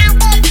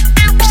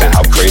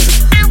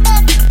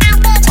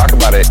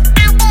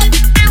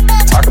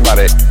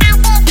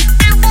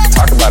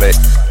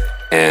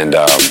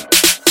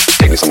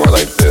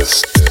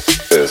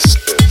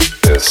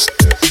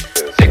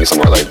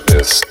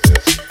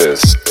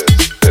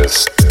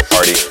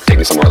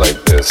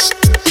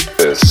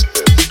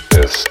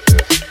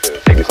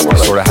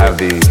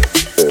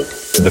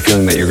 to the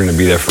feeling that you're gonna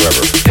be there forever.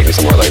 Take me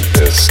somewhere like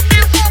this.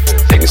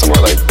 Take me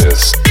somewhere like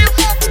this.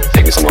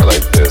 Take me somewhere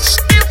like this.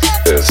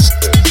 This.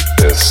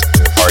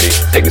 Party.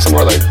 Take me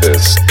somewhere like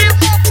this.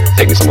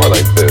 Take me somewhere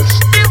like this.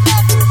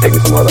 Take me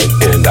somewhere like.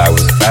 And I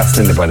was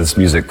fascinated by this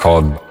music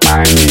called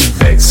Miami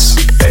bass.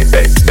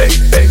 Bass.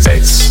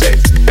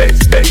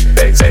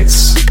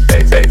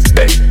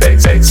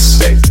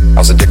 I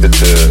was addicted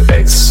to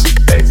bass.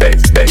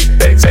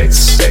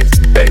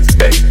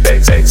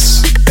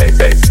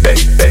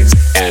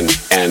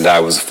 And I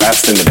was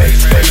fascinated by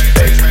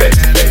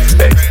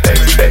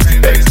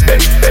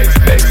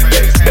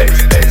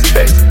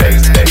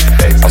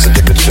I was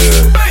addicted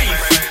to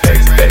I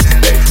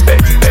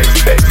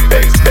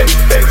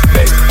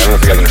don't know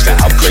if you guys understand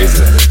how crazy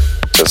that is.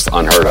 Just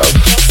unheard of.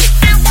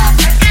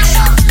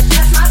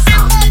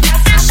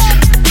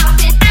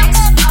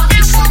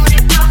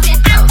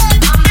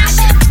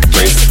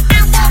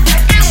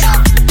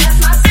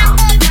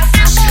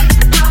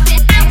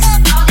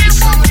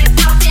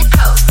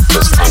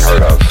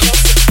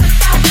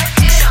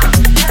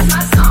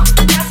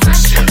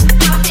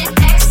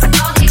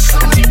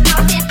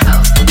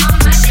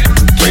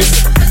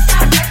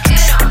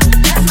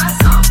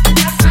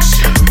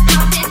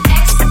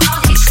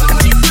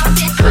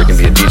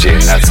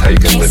 That's how you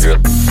can live your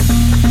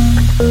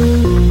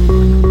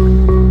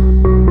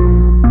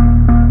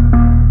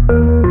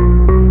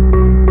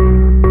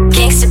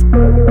Gangsta.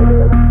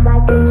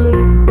 Like a G.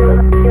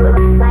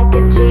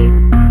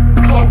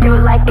 You can't do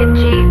it like a G.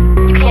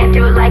 You can't do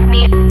it like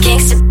me.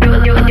 Gangsta. Do it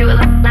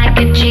like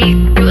a G.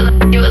 Do it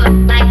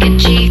like a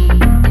G.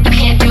 You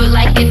can't do it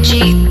like a G.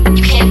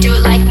 You can't do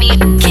it like me.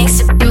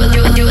 Gangsta. Do it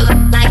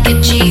like a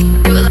G.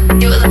 Do it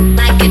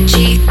like a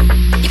G.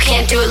 You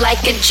can't do it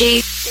like a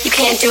G. You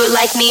can't do it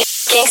like me.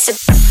 Gangsta.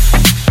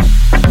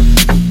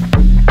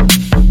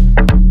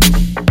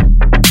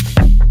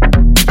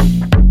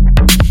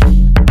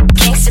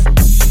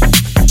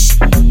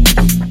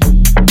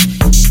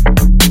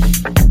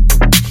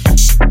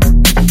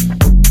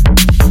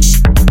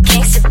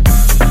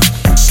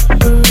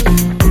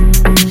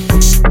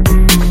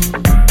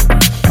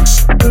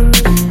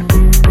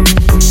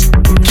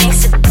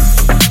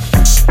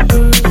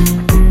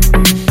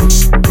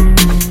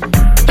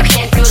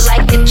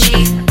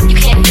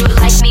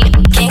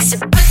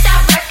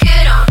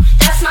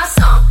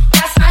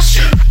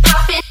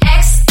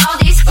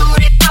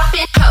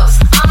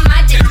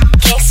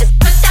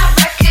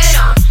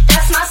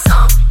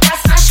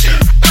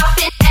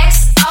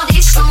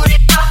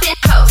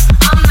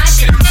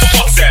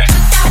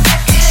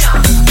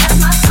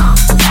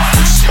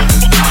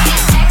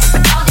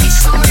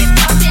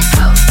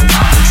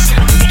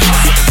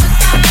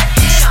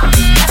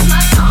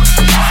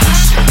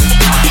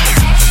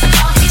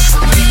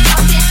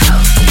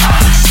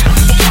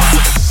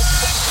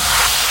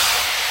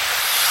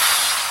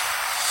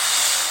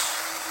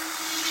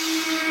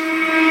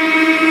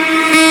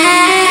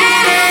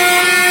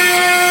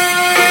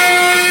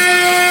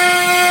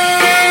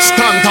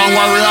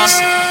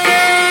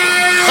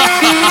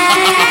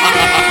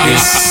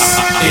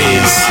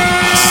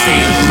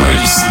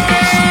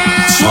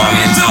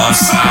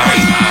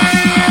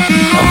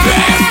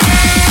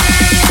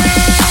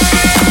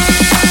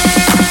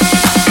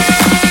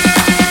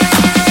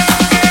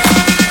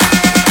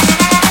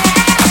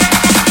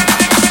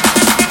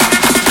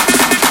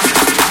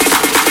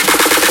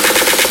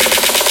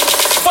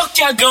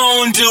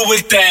 Gonna do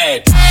with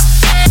that?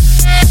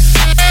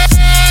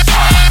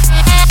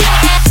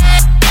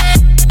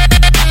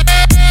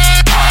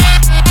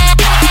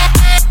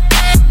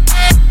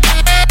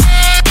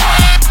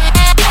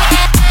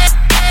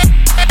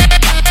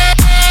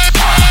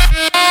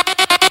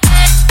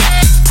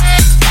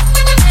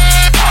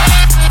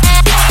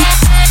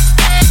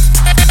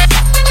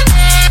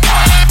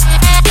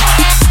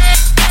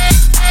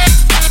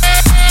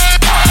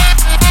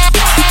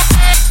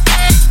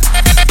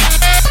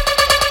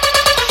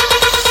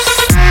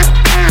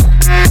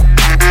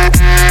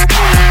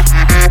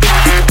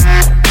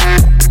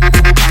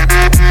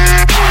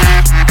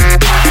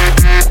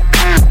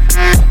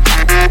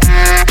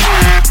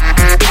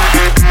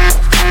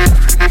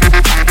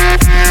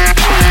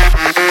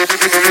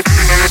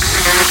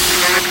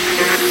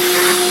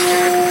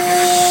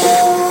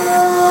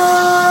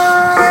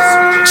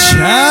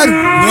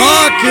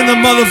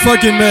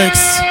 Motherfucking mix.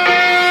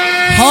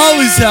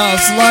 Holly's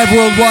House, live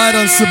worldwide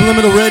on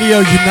Subliminal Radio,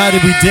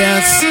 United We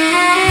Dance,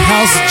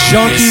 House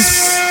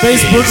Junkies,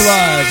 Facebook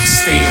Live.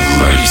 State of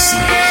emergency.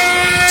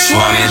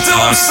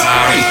 I'm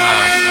sorry.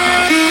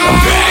 I'm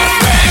back.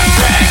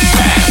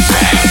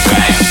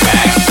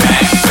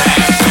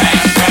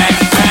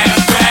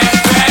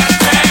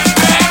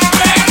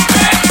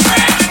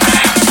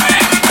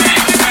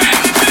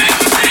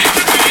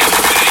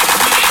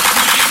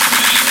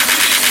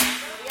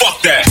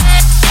 Fuck that.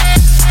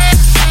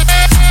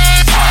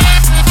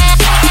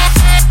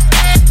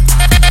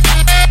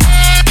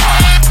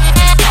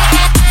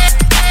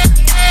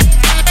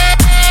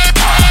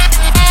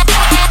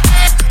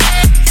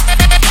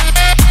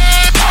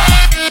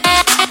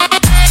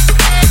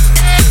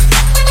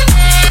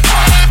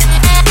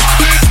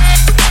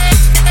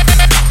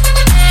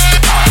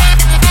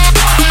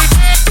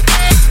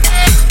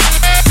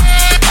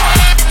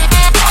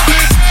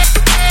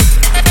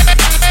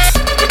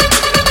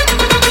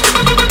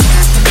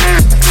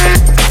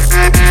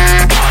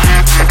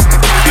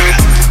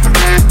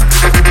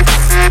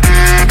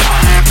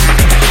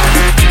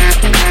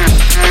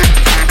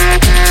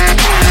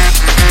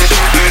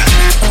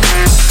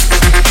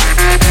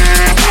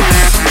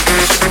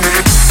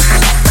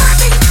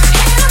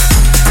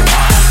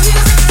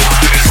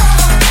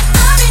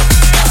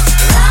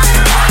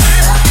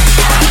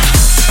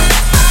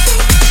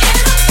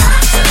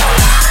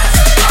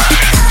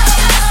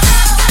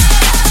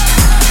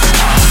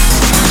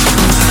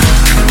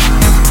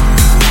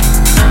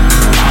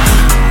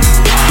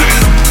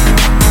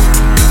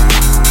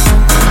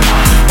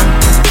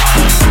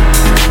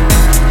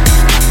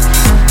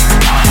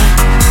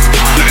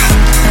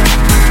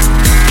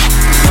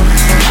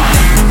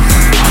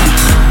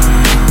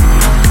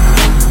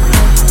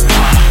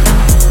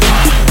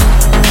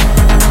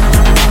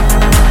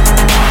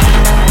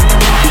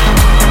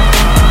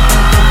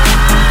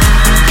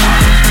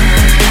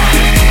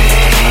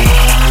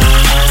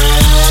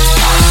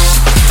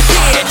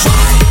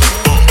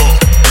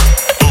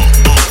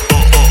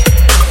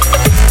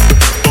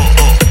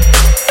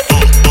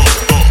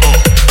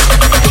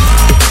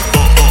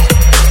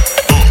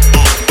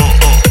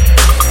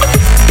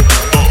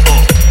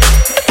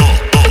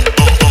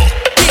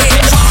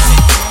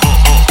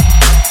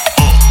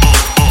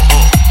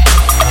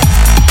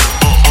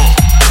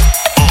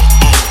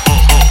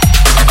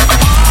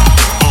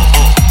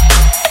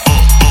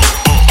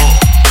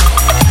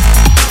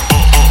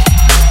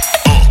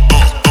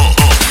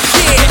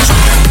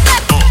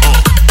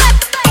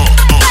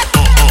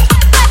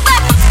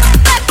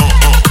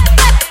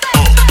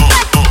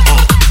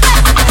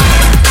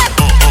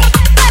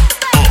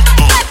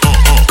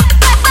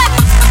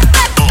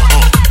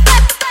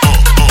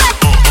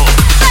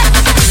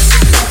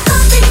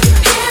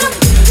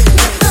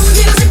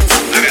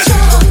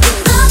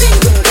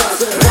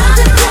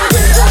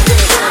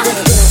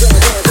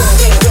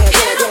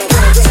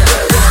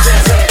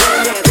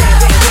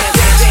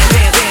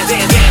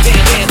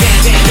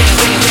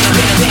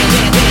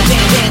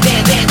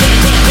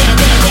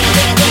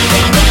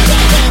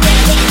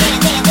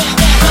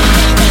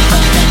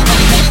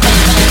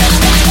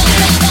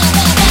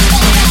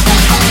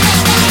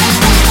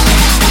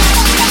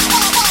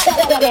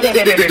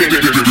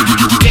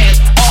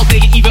 Dance all day,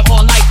 even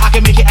all night. I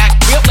can make it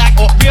act real black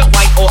or real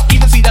white, or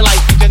even see the light.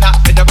 If you're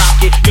not fit to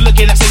rock it, you're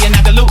looking at saying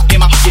that the loot in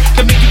my pocket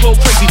can make you go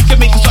crazy, can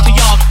make you start to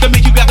yawn, can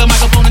make you grab the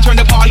microphone and turn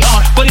the party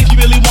on. But if you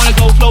really wanna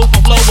go flow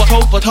for flow, or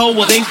toe for toe,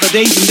 or days for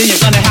days, and then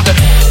you're gonna have to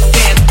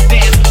dance,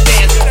 dance,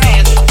 dance,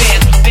 dance,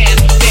 dance, dance,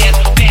 dance,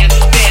 dance, dance,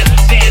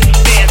 dance,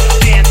 dance,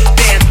 dance,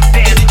 dance,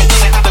 dance. You're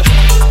gonna have to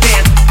dance,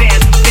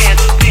 dance,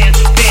 dance,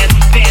 dance, dance,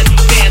 dance,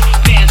 dance,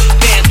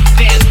 dance, dance,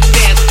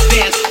 dance,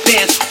 dance,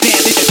 dance,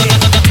 dance.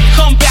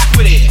 Come back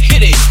with it,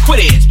 hit it, quit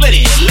it, split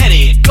it, let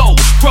it go,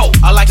 grow.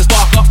 I like to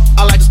spark up,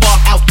 I like to spark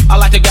out. I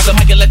like to grab the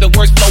mic and let the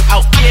words flow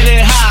out. I get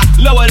it high,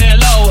 lower than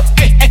low.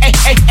 Hey, hey, hey,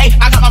 hey, hey,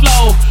 I got my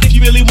flow. If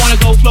you really wanna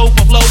go flow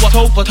for flow, or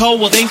toe for toe,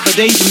 or days for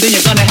days, and then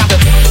you're gonna have to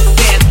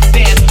dance,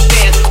 dance,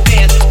 dance,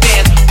 dance,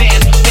 dance, dance,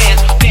 dance,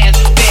 dance, dance,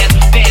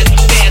 dance, dance,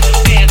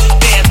 dance,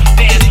 dance,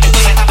 dance. You're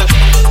gonna have to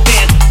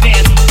dance,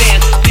 dance,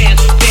 dance,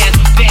 dance,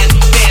 dance, dance,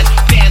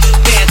 dance,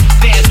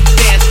 dance,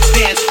 dance,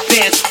 dance,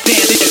 dance,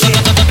 dance.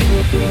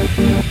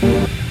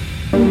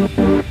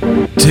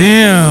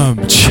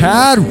 Damn,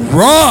 Chad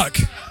Rock.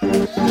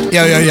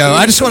 Yo, yo, yo.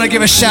 I just want to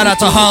give a shout out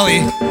to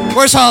Holly.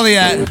 Where's Holly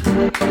at?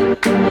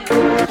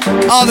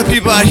 All the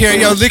people out here.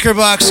 Yo, Liquor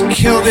Box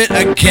killed it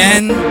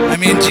again. I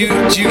mean, do you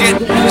get...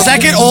 Does that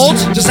get old?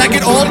 Does that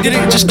get old?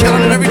 Just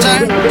killing it every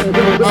time?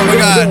 Oh my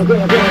God.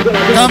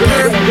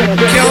 Thumper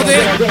killed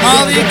it.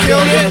 Holly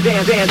killed it.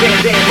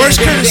 Where's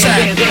Curtis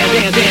at?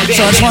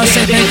 So I just want to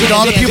say thank you to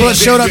all the people that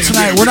showed up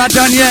tonight. We're not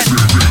done yet.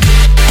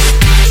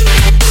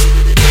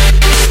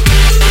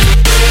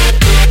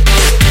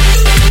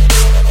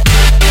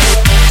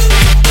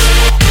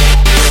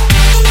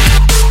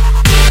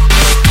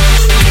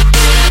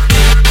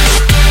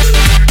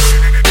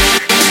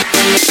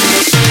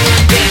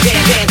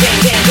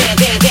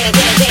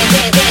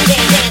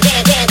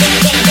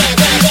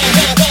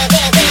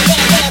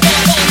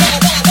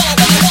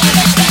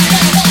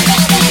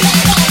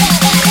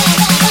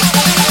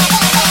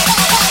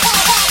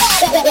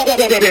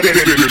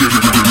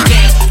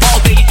 Dance all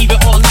day, even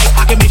all night.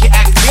 I can make it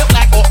act real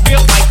black or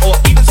real white, or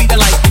even see the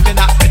light. If you're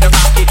not fit to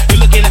rock it, you're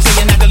looking at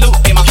saying that the loot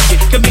in my pocket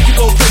can make you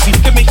go crazy,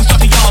 can make you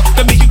start to yawn,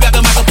 can make you grab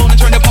the microphone and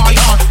turn the party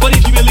on. But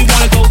if you really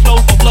wanna go flow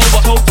for flow,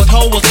 or toe for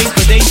toe, or days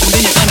for days, and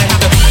then you're gonna have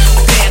to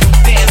dance,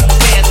 dance,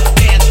 dance,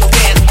 dance, dance,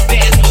 dance,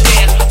 dance,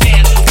 dance, dance,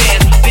 dance,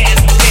 dance,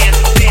 dance,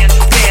 dance, dance.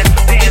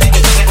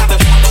 You're gonna have to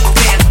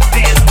dance, dance,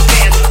 dance,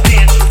 dance,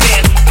 dance,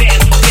 dance, dance,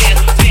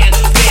 dance,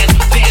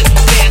 dance,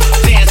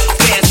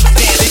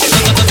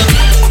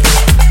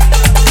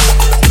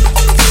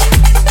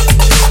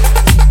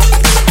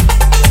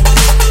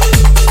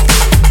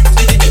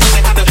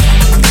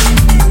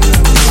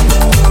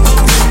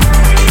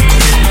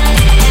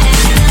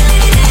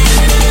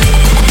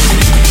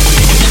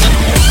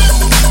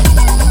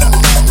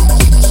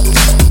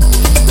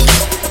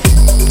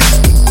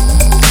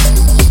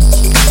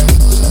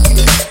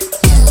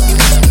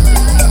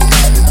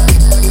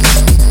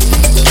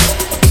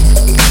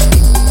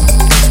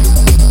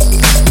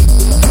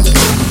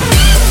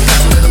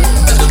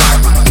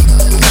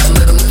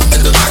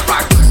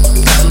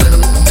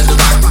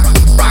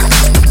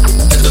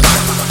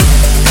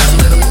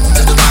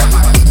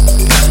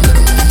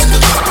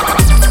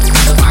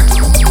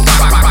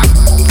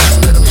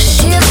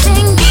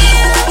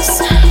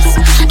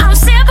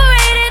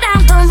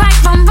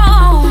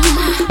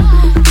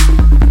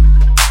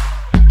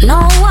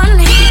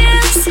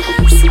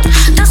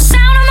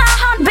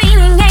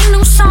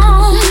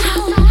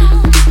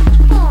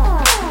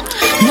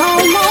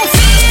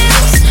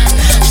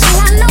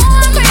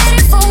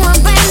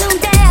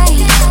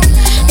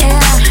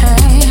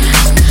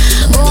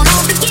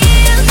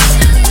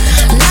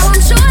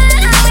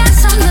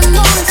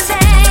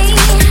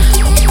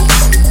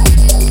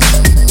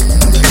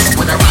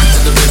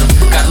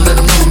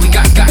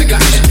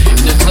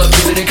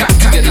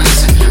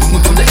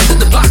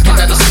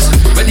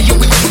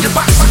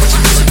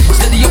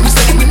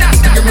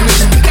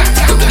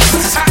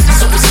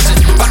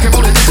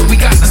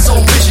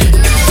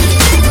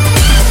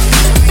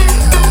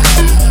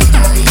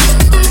 dance.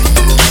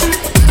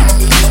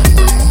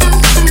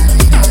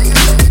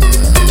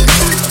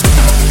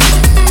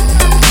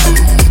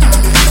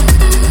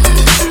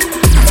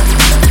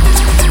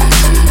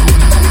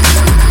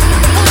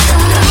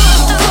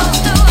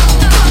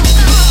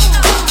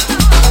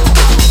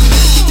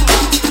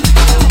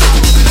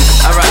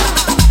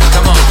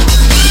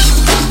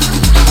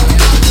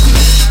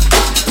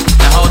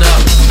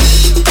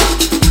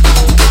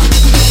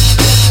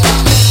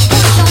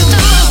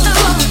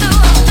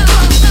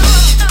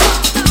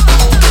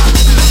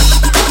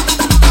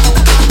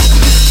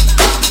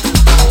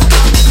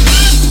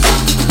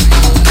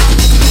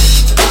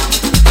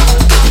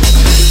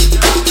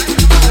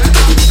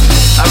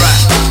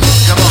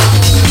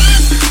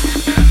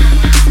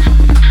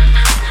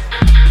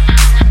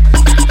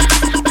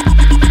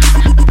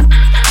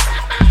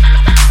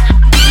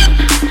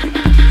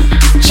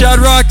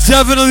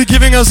 Definitely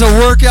giving us a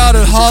workout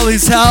at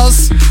Holly's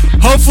house.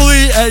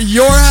 Hopefully at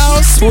your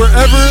house,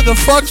 wherever the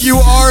fuck you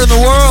are in the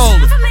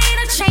world.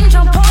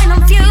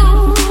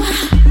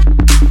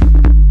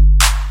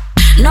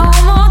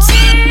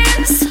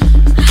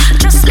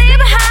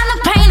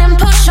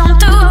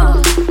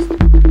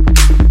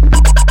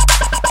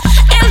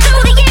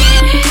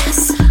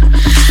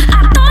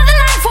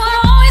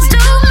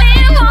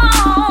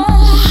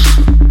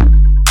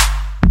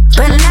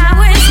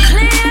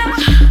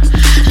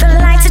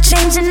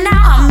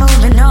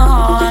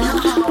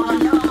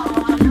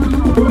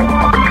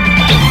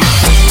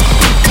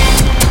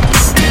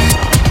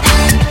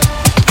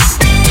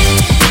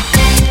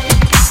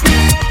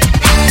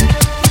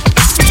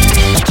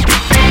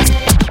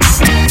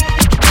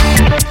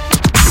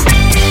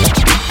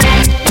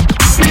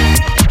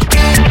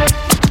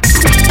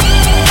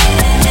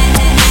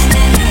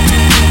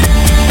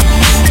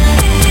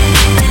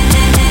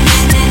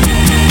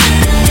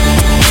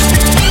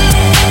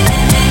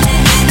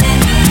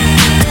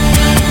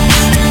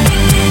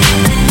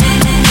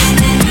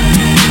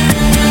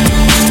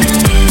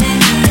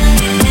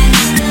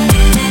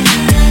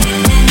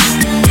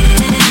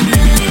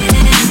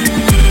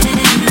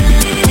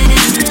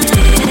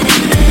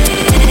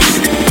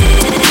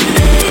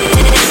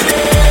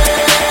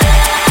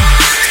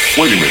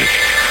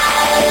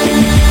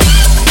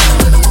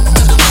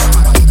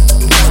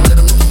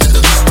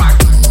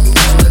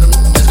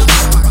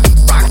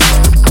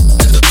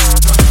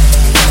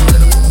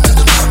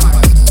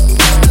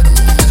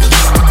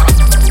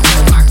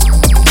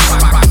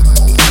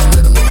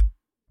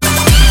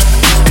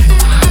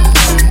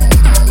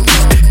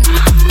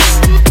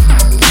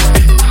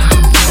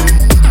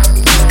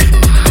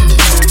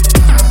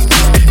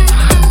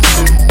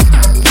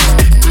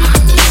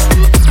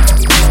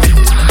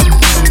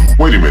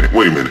 Wait a minute.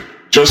 Wait a minute.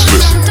 Just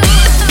listen.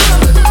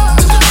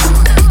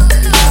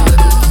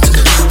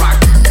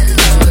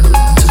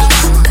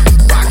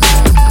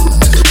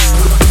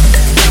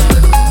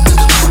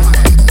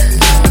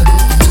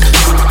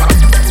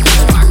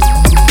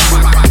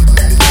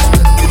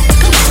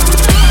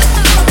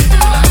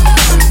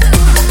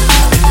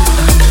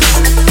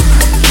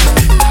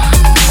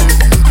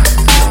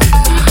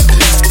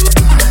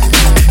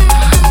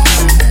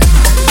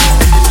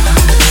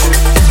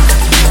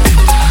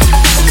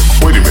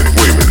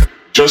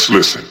 Just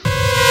listen.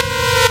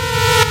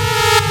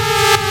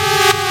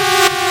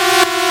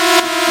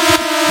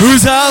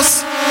 Whose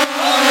house?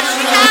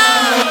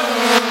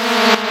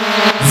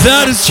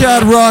 That is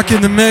Chad Rock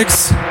in the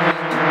mix.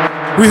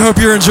 We hope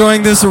you're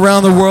enjoying this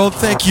around the world.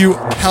 Thank you,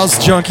 House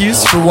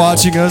Junkies, for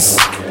watching us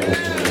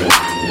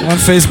on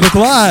Facebook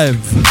Live.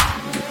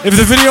 If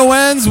the video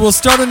ends, we'll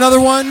start another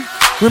one.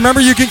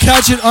 Remember, you can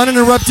catch it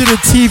uninterrupted at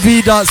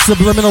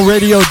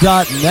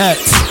tv.subliminalradio.net.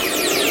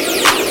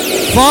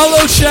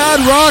 Follow Chad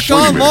Rock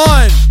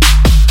online.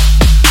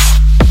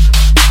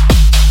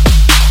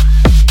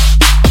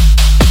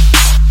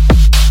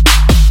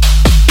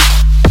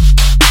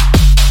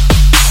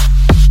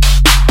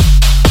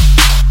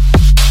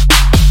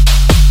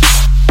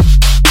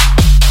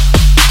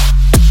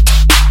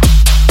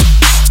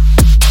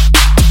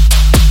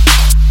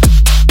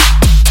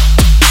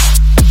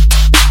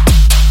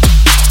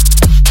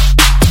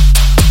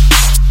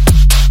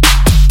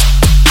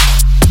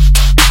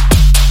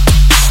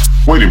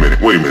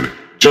 Wait a minute.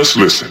 Just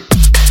listen.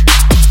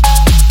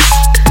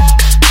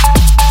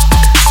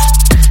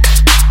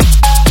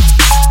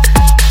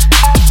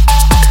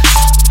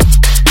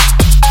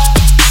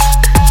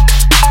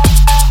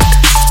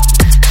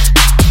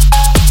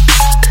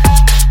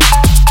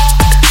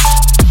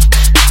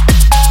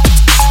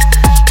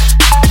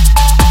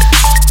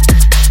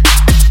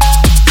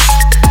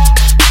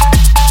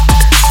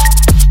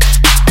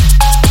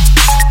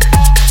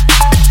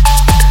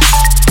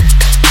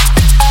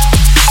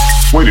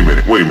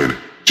 Wait a minute.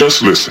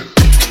 Just listen.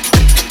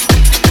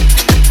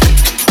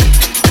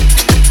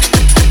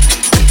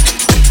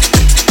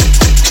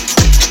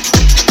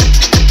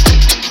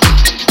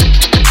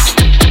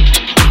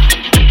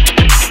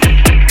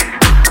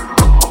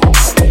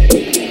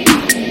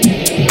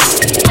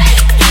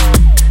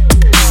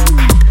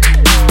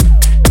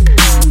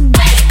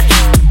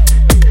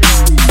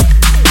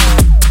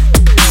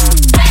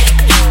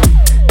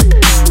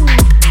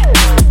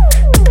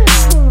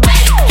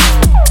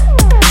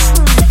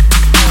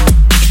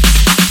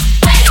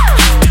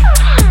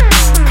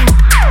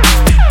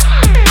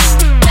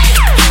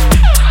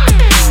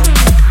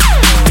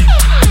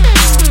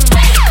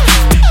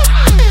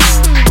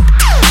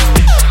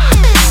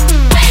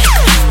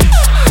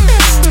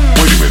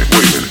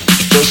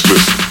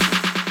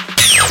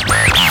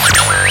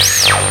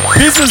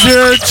 Pizza's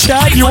here.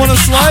 Chad, you want a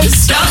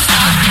slice?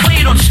 Play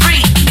it on the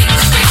street.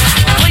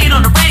 Play it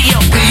on the radio.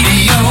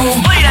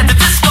 Play it at the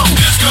disco.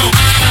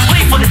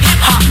 Play for the hip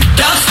hop.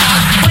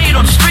 Play it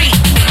on the street.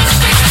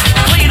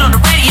 Play it on the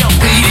radio.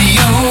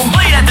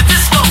 Play it at the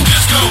disco.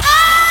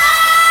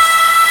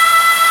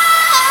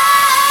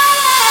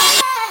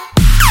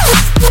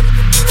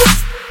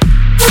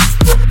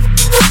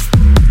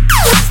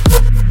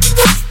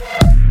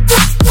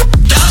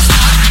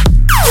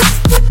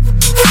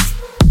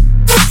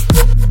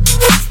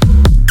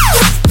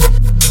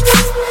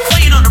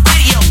 Play it on the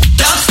radio.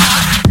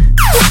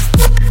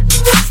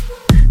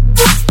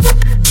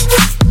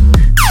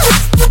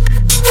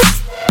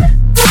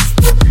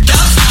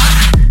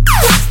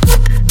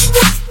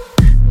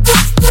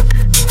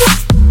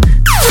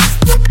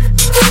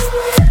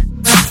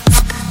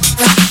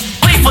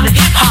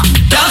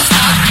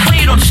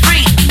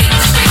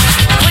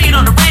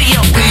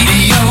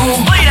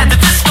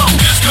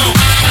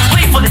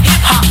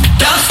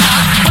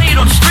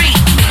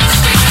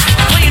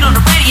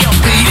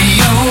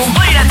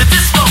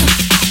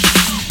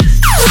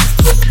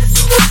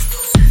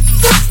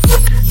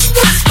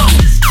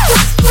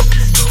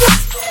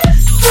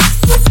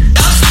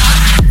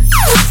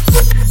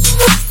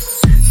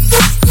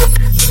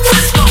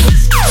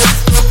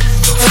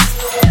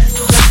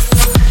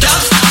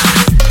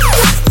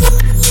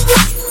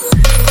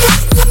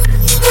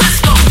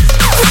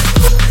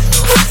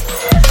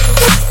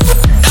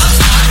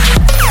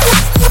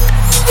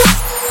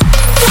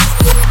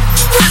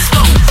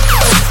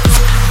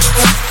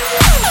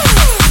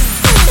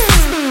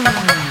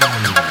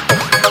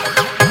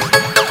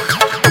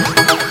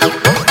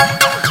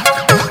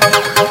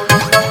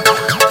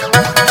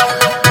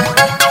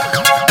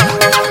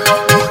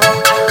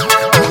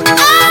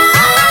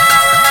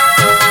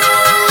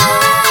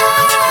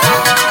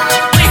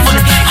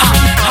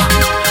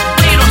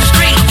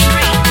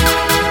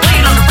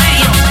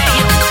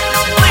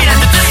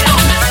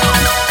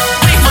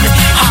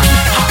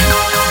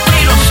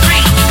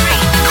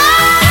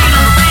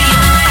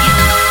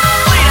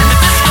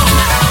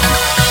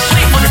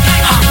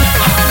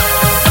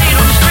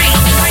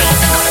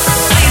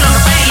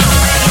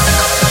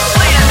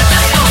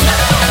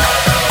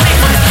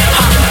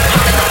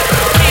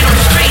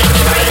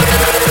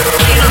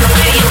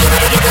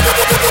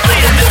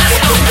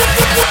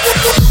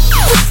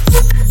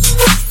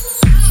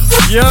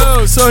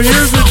 So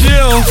here's the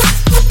deal.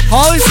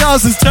 Holly's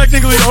house is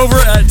technically over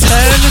at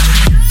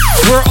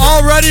 10. We're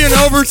already in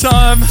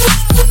overtime.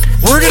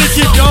 We're going to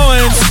keep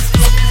going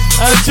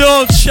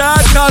until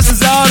Chad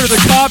passes out or the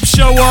cops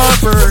show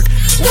up or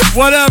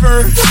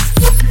whatever.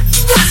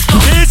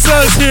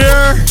 Pizza's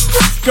here.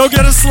 Go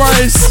get a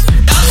slice.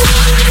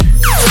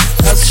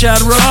 That's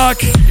Chad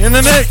Rock in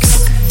the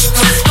mix.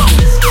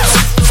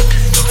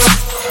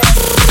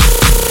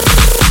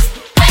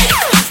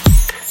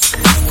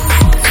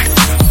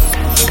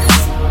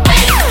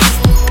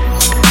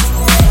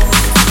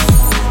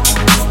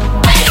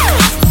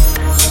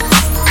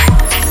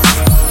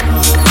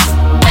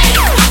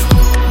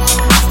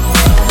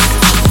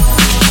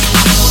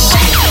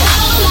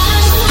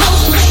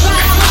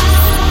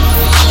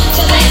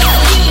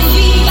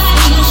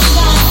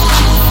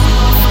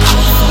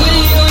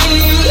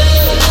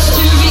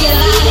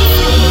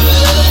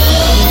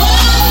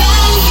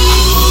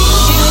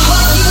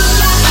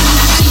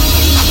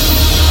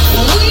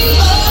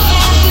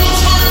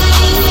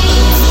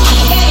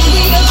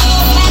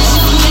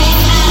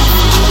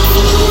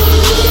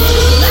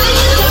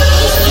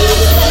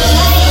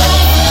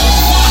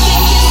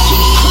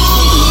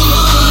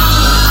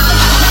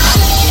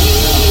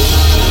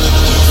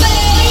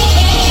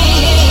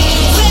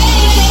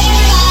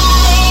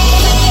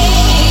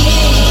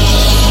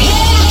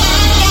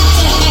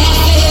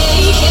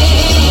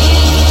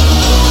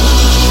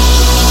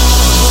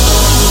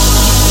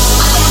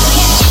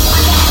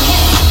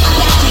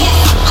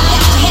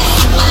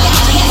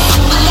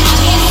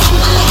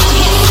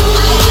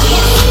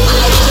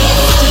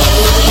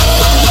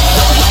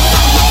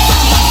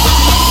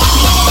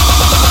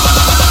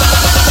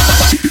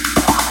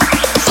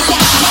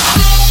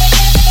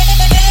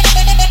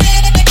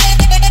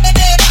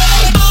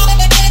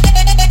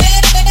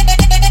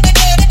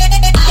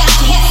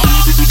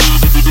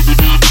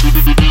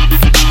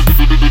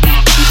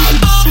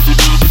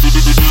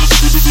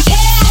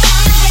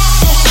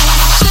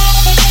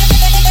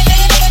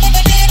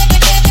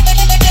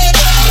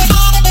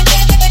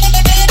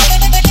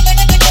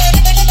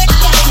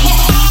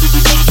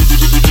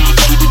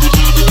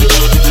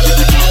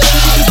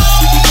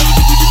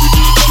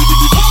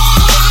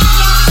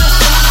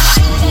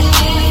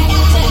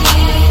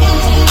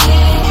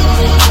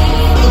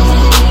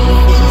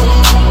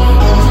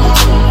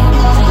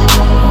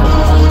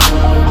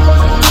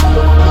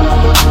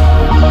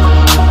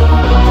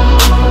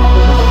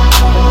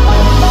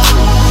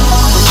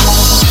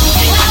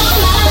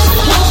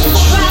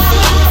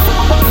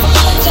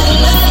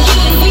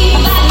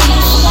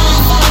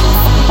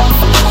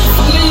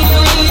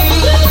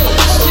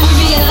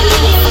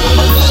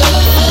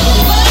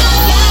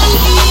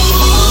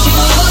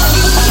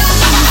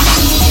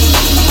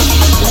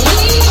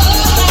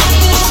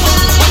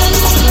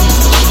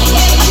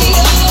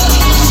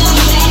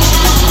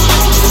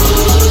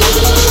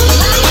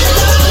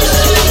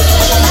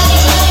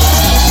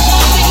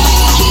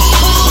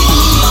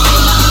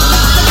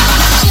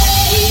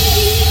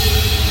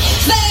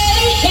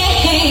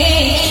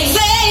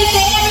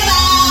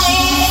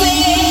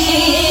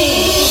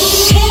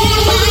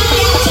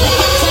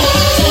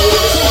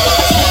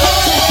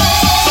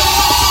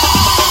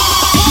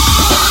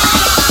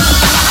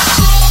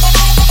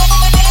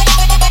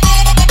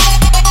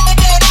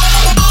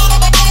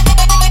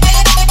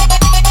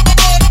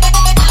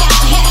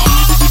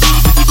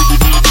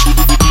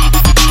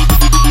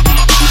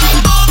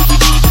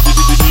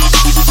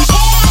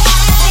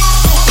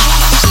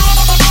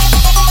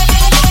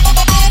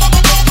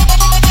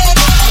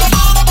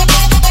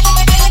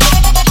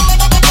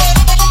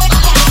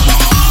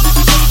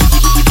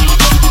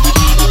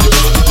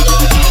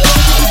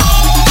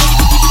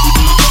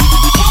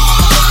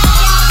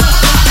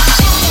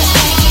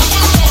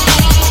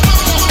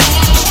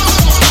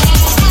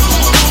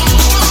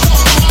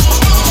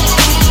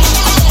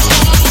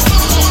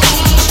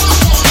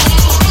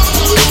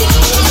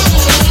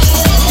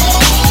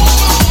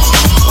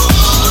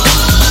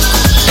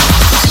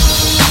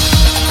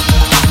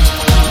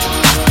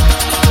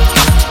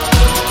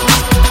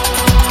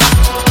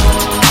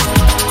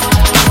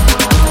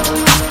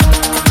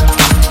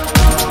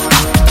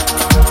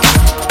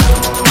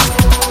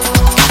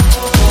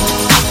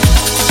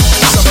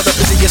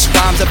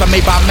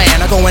 made by man.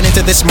 I'm going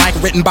into this mic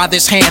written by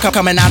this hand,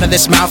 coming out of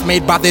this mouth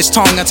made by this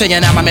tongue. I tell you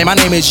now, my man, my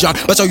name is Young.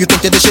 But so you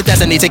think that this shit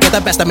destiny to get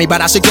the best of me?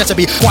 But I suggest to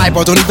be quiet,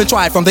 bro. Don't even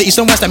try it from the east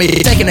and west of me.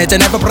 Taking it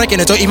and never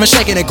breaking it, or even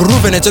shaking it,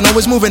 grooving it, and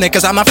always moving it,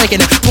 cause I'm not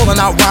faking it. Pulling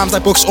out rhymes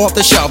like books off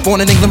the shelf.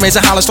 Born in England, raised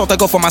in Hollis, thought I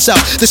go for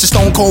myself. This is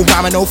stone cold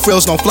rhyming, no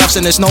frills, no fluffs,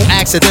 and there's no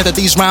accident that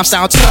these rhymes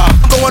sound tough.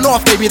 I'm going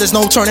off, baby, there's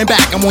no turning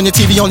back. I'm on your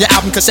TV, on your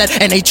album cassette,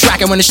 and they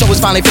track. And when the show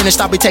is finally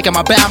finished, I'll be taking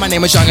my bow. My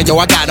name is Young, and yo,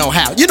 I got no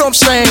how. You know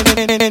what I'm saying?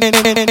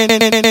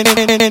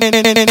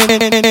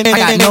 I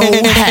got no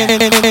how.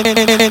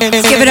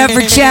 Let's give it up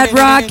for Chad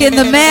Rock in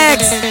the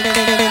mix.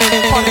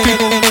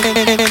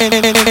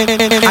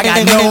 I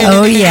got no.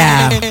 Oh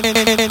yeah.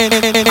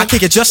 I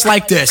kick it just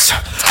like this.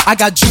 I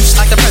got juice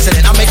like the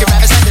president. I make it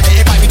rappers ending it.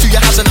 Invite me to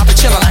your house and I'll be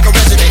chilling like a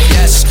resident.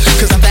 Yes,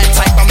 cause I'm that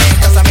type of man.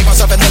 Cause I make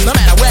myself at home no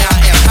matter where I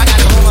am. I got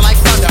it rolling like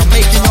thunder.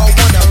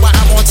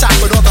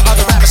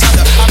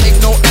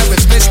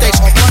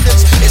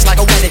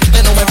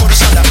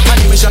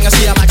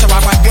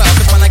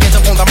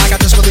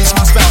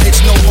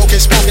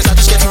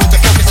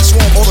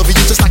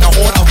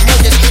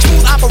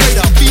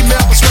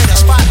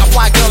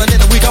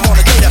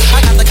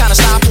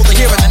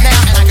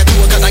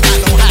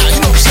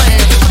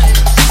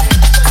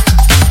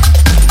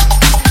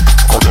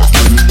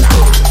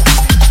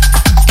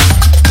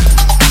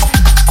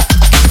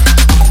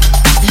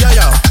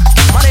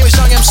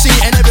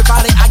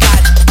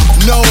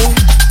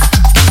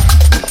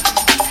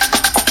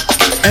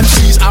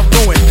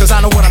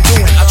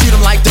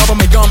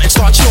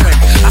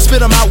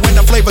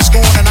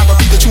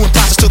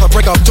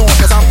 break of dawn,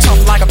 cause I'm tough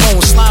like a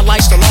bone, slide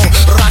like Stallone,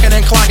 rocking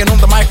and clocking on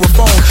the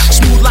microphone,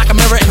 smooth like a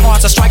mirror and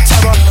hard to strike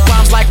terror,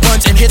 rhymes like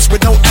runs and hits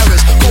with no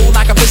errors, cold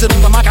like a visit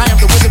on the mic, I am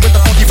the wizard with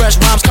the funky fresh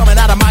rhymes coming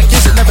out of my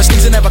gizzard, never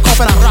sneezing, never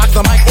coughing, I rock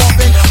the mic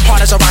often,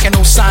 hard as a rock and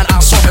no sign,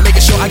 I'll soften,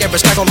 making sure I get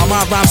respect on my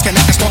rhymes,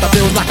 connect and start to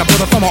build like a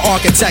builder from an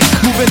architect,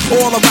 moving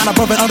all around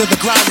above and under the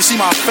ground, you see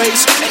my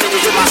face, and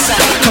you hear my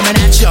sound, coming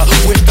at ya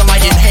with the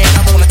mic in hand,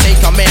 I wanna take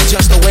a man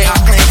just the way I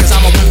plan, cause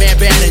I'm a one-man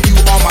band and you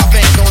are my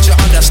fan, don't you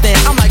understand,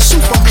 I'm like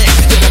Superman,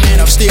 you're the man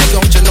of steel,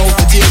 don't you know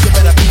the deal, you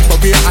better be for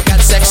real, I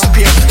got sex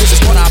appeal, this is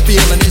what I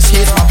feel, and this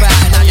here's my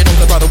vibe, and now you know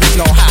the brother with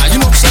no high, you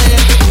know what I'm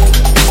saying?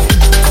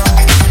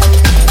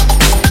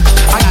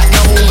 I got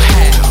no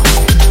how,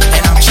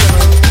 and I'm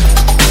chillin',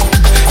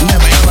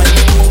 never illin',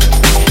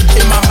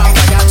 in my mouth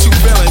I got two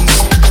villains,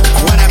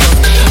 whatever,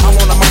 I'm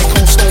on the mic,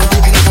 cold stone,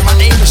 getting over my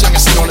name, as I can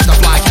see on the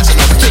fly, catching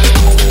over kick.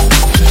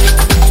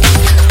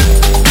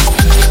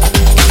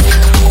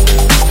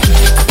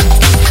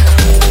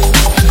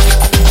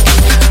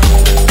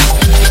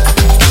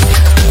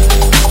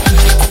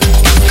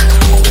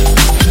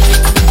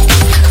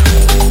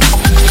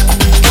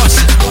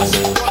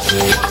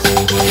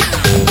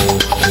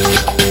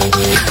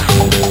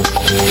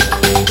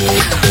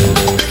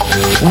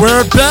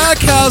 We're back,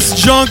 house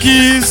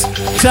junkies.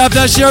 Tap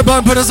that share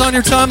button, put us on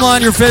your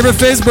timeline, your favorite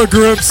Facebook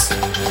groups.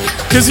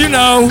 Cause you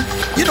know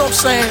what I'm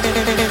saying.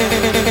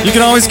 You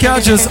can always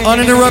catch us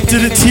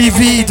uninterrupted at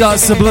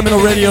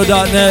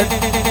tv.subliminalradio.net.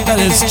 That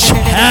is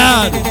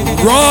Chad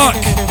Rock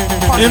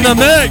in the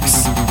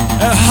mix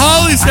at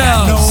Holly's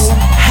house.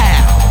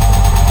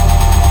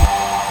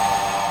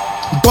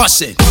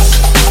 Bust it.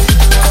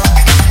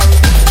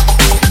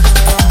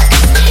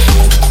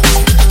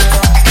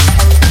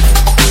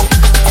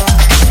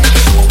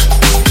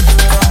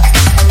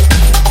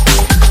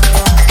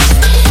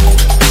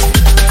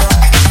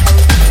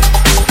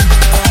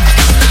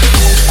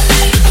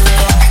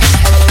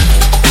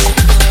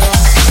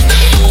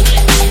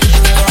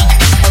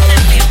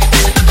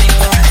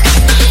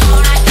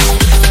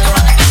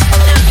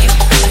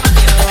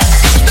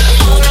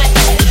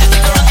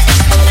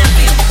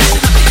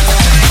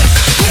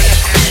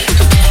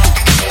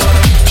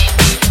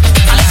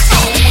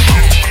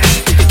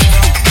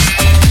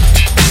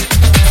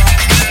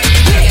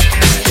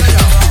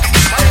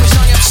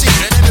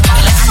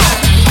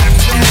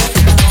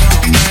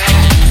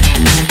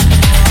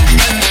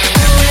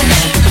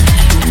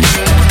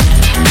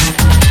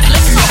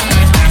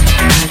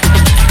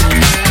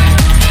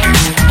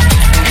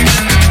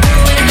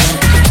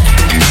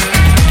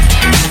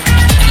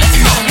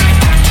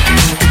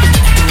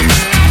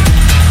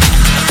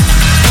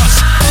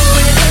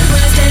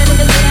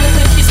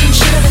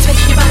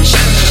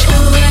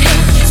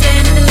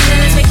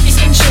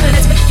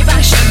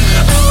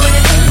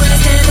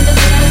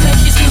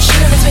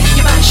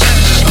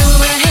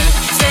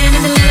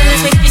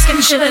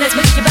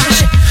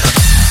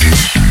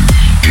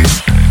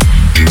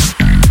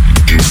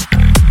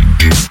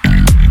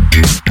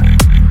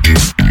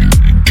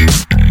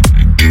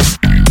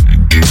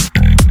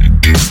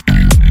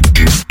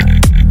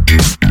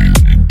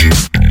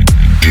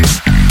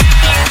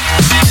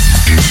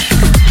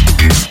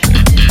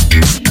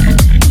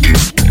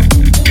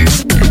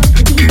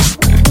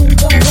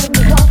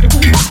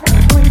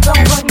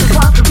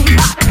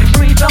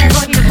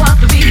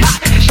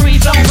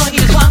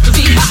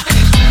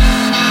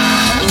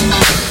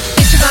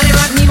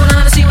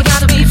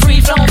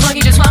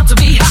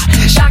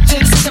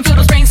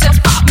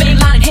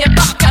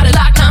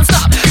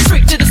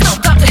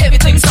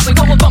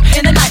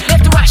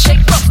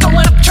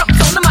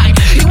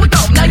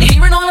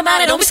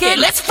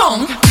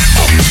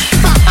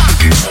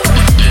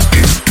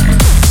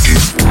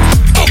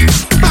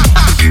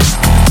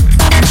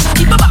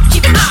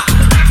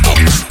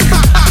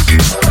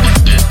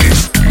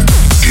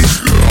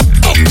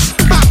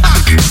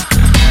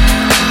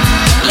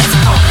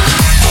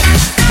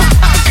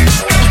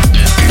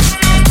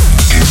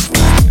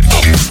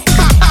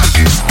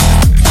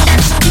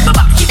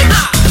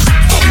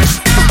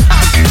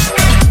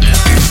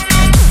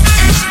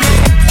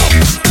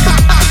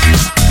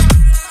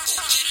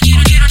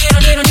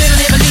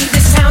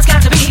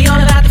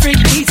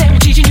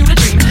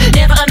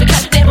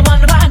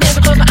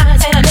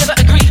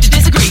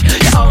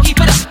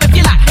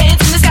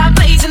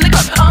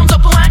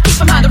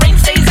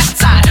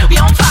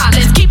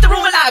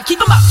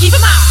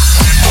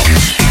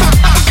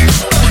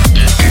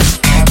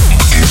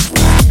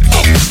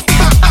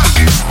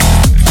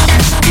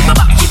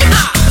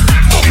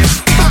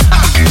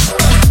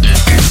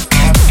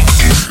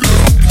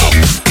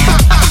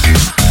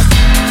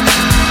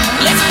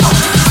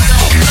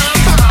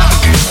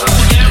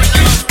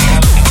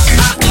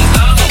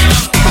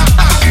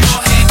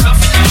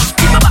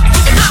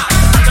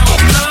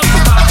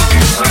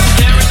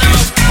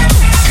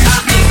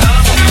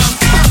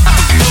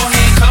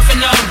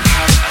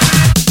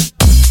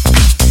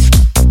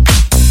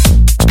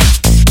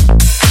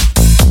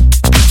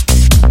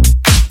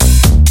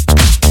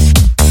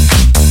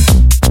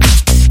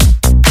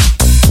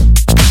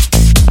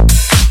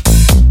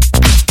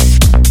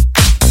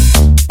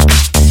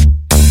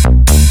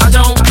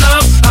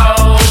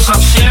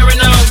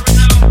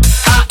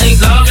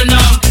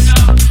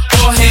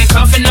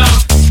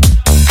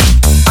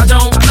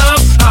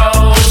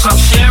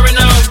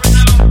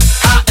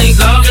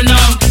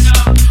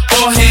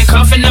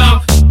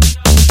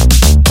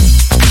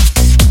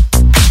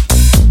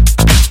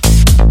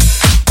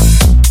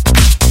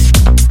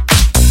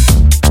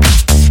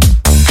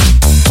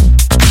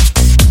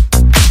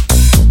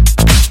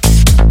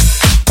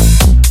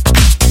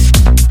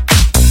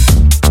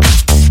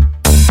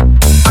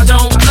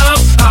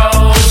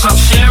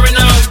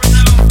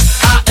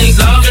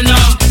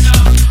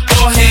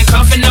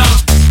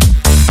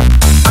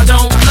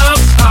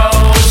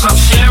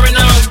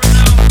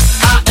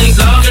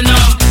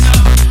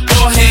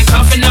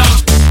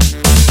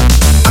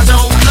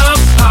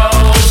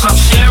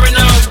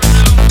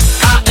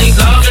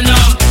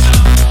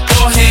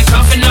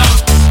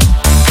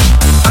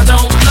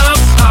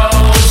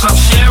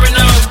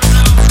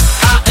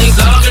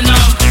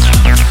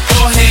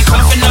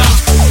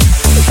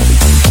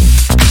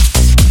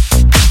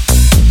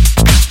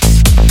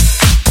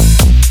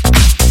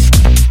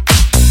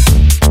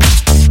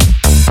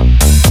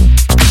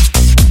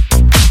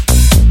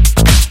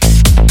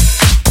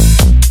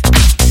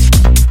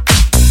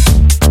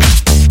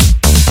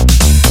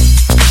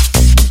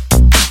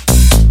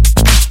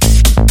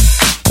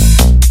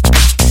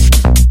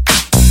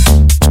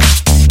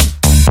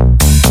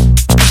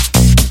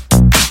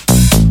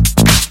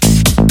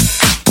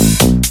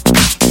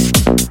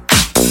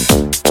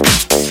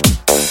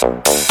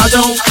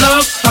 don't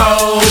love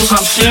hoes,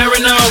 I'm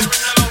sharing them.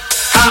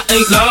 I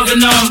ain't loving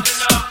them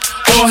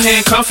or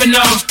handcuffing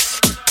them.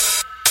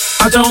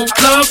 I don't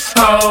love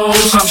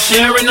hoes, I'm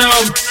sharing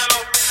them.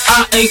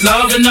 I ain't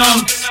loving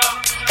them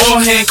or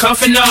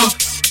handcuffing them.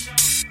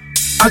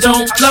 I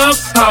don't love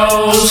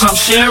hoes, I'm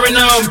sharing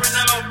them.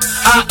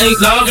 I ain't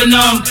loving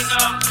them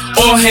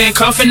or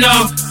handcuffing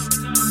them.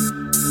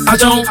 I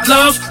don't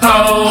love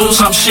hoes,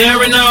 I'm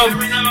sharing them.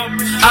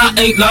 I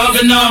ain't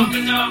loving them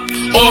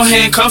or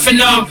handcuffing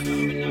them.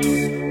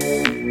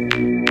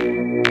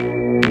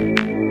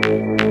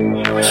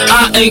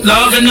 I ain't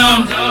loving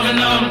them.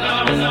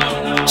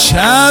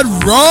 Chad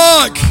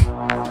Rock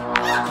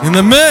in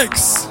the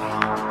mix.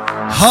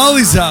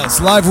 Holly's House,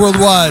 live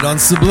worldwide on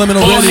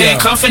Subliminal Radio.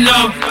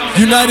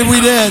 United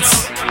We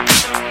Dance.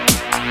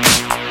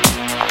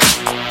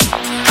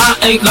 I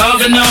ain't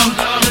loving them.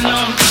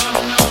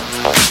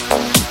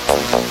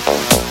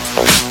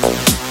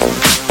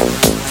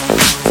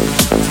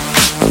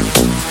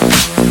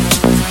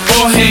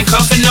 Or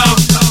handcuffing them.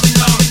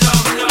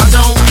 I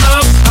don't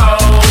love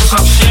hoes,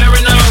 I'm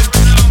sharing them.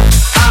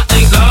 I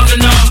ain't loving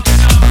them.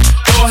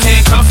 Or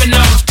handcuffing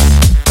them.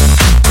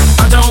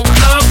 I don't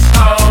love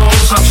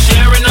hoes, I'm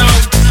sharing them.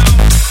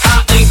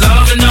 I ain't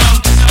loving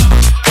them.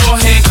 Or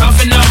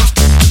handcuffing them.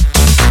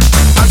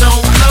 I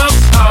don't love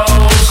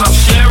hoes, I'm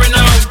sharing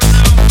them.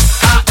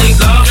 I ain't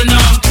loving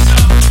them.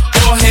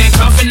 Or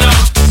handcuffing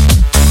them.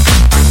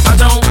 I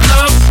don't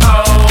love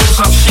hoes,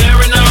 I'm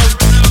sharing them.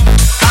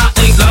 I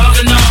ain't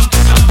loving them.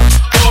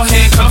 Or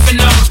handcuffing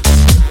them.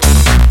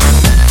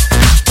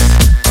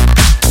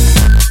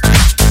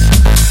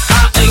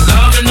 I ain't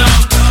loving them.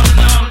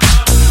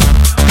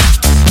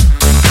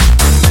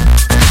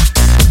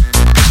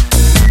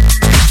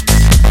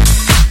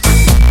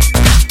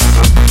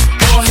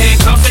 Or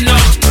handcuffing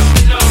them.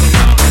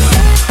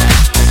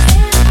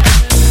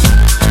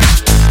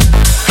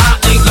 I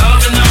ain't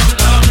loving them.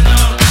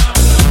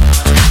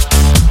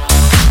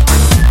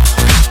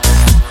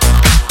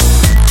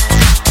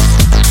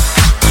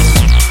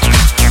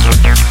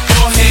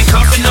 Or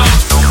handcuffing them.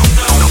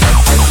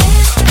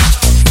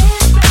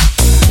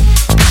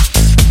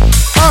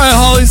 Alright,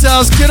 Holly's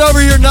House, get over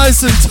here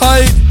nice and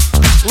tight.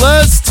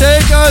 Let's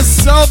take a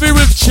selfie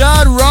with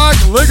Chad Rock,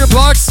 Liquor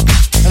Box,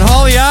 and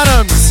Holly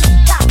Adams.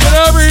 Get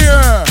over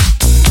here.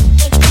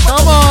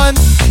 Come on.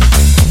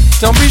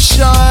 Don't be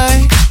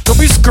shy. Don't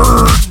be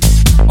scared.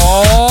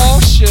 Oh,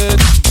 shit.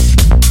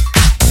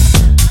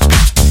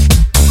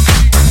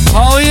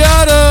 Holly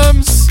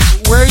Adams,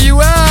 where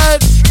you at?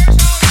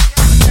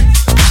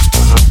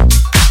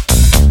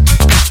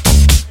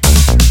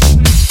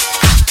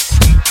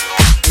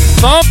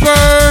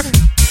 Bumper.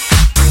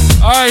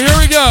 All right, here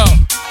we go.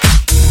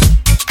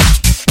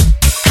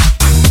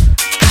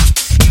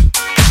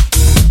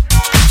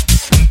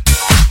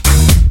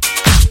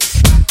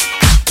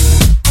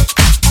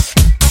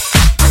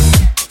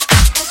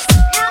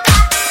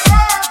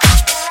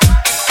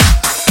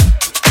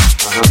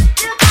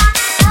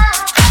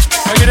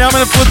 Okay, now I'm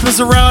gonna flip this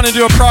around and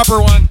do a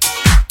proper one.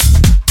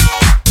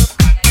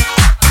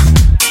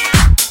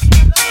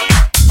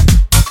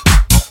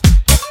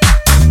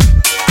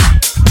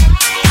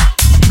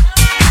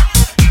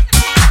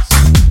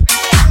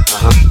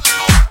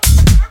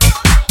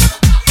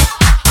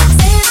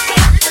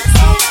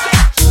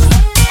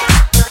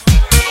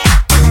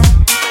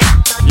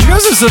 You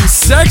guys are some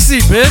sexy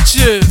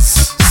bitches.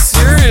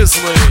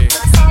 Seriously.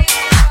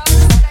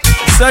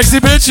 Sexy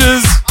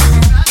bitches.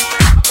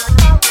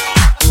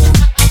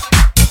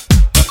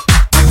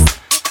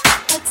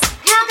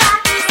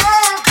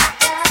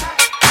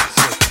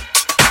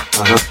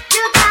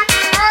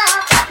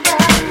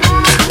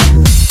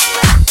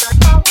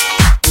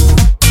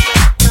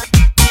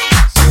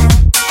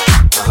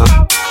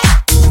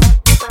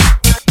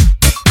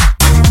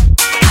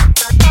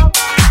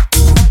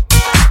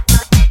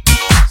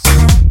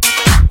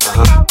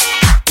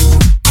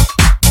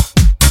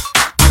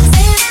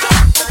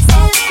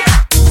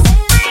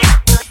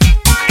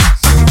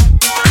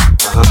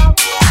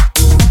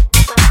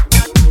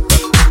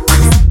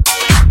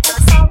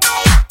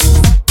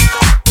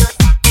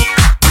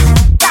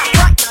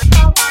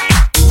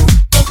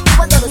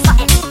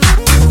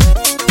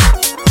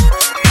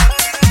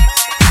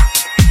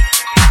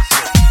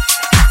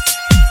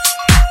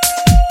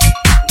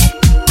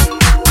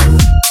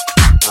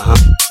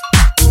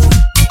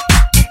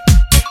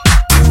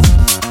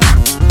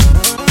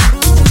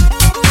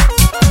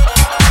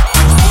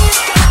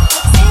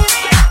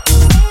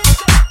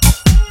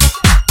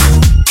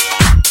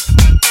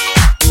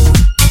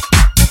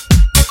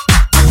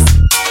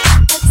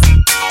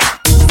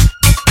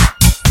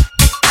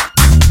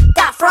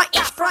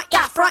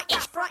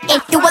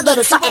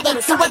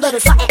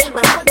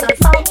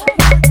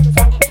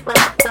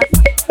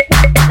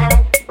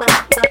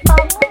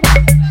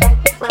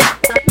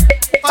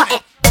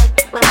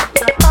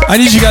 I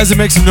need you guys to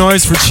make some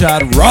noise for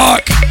Chad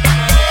Rock.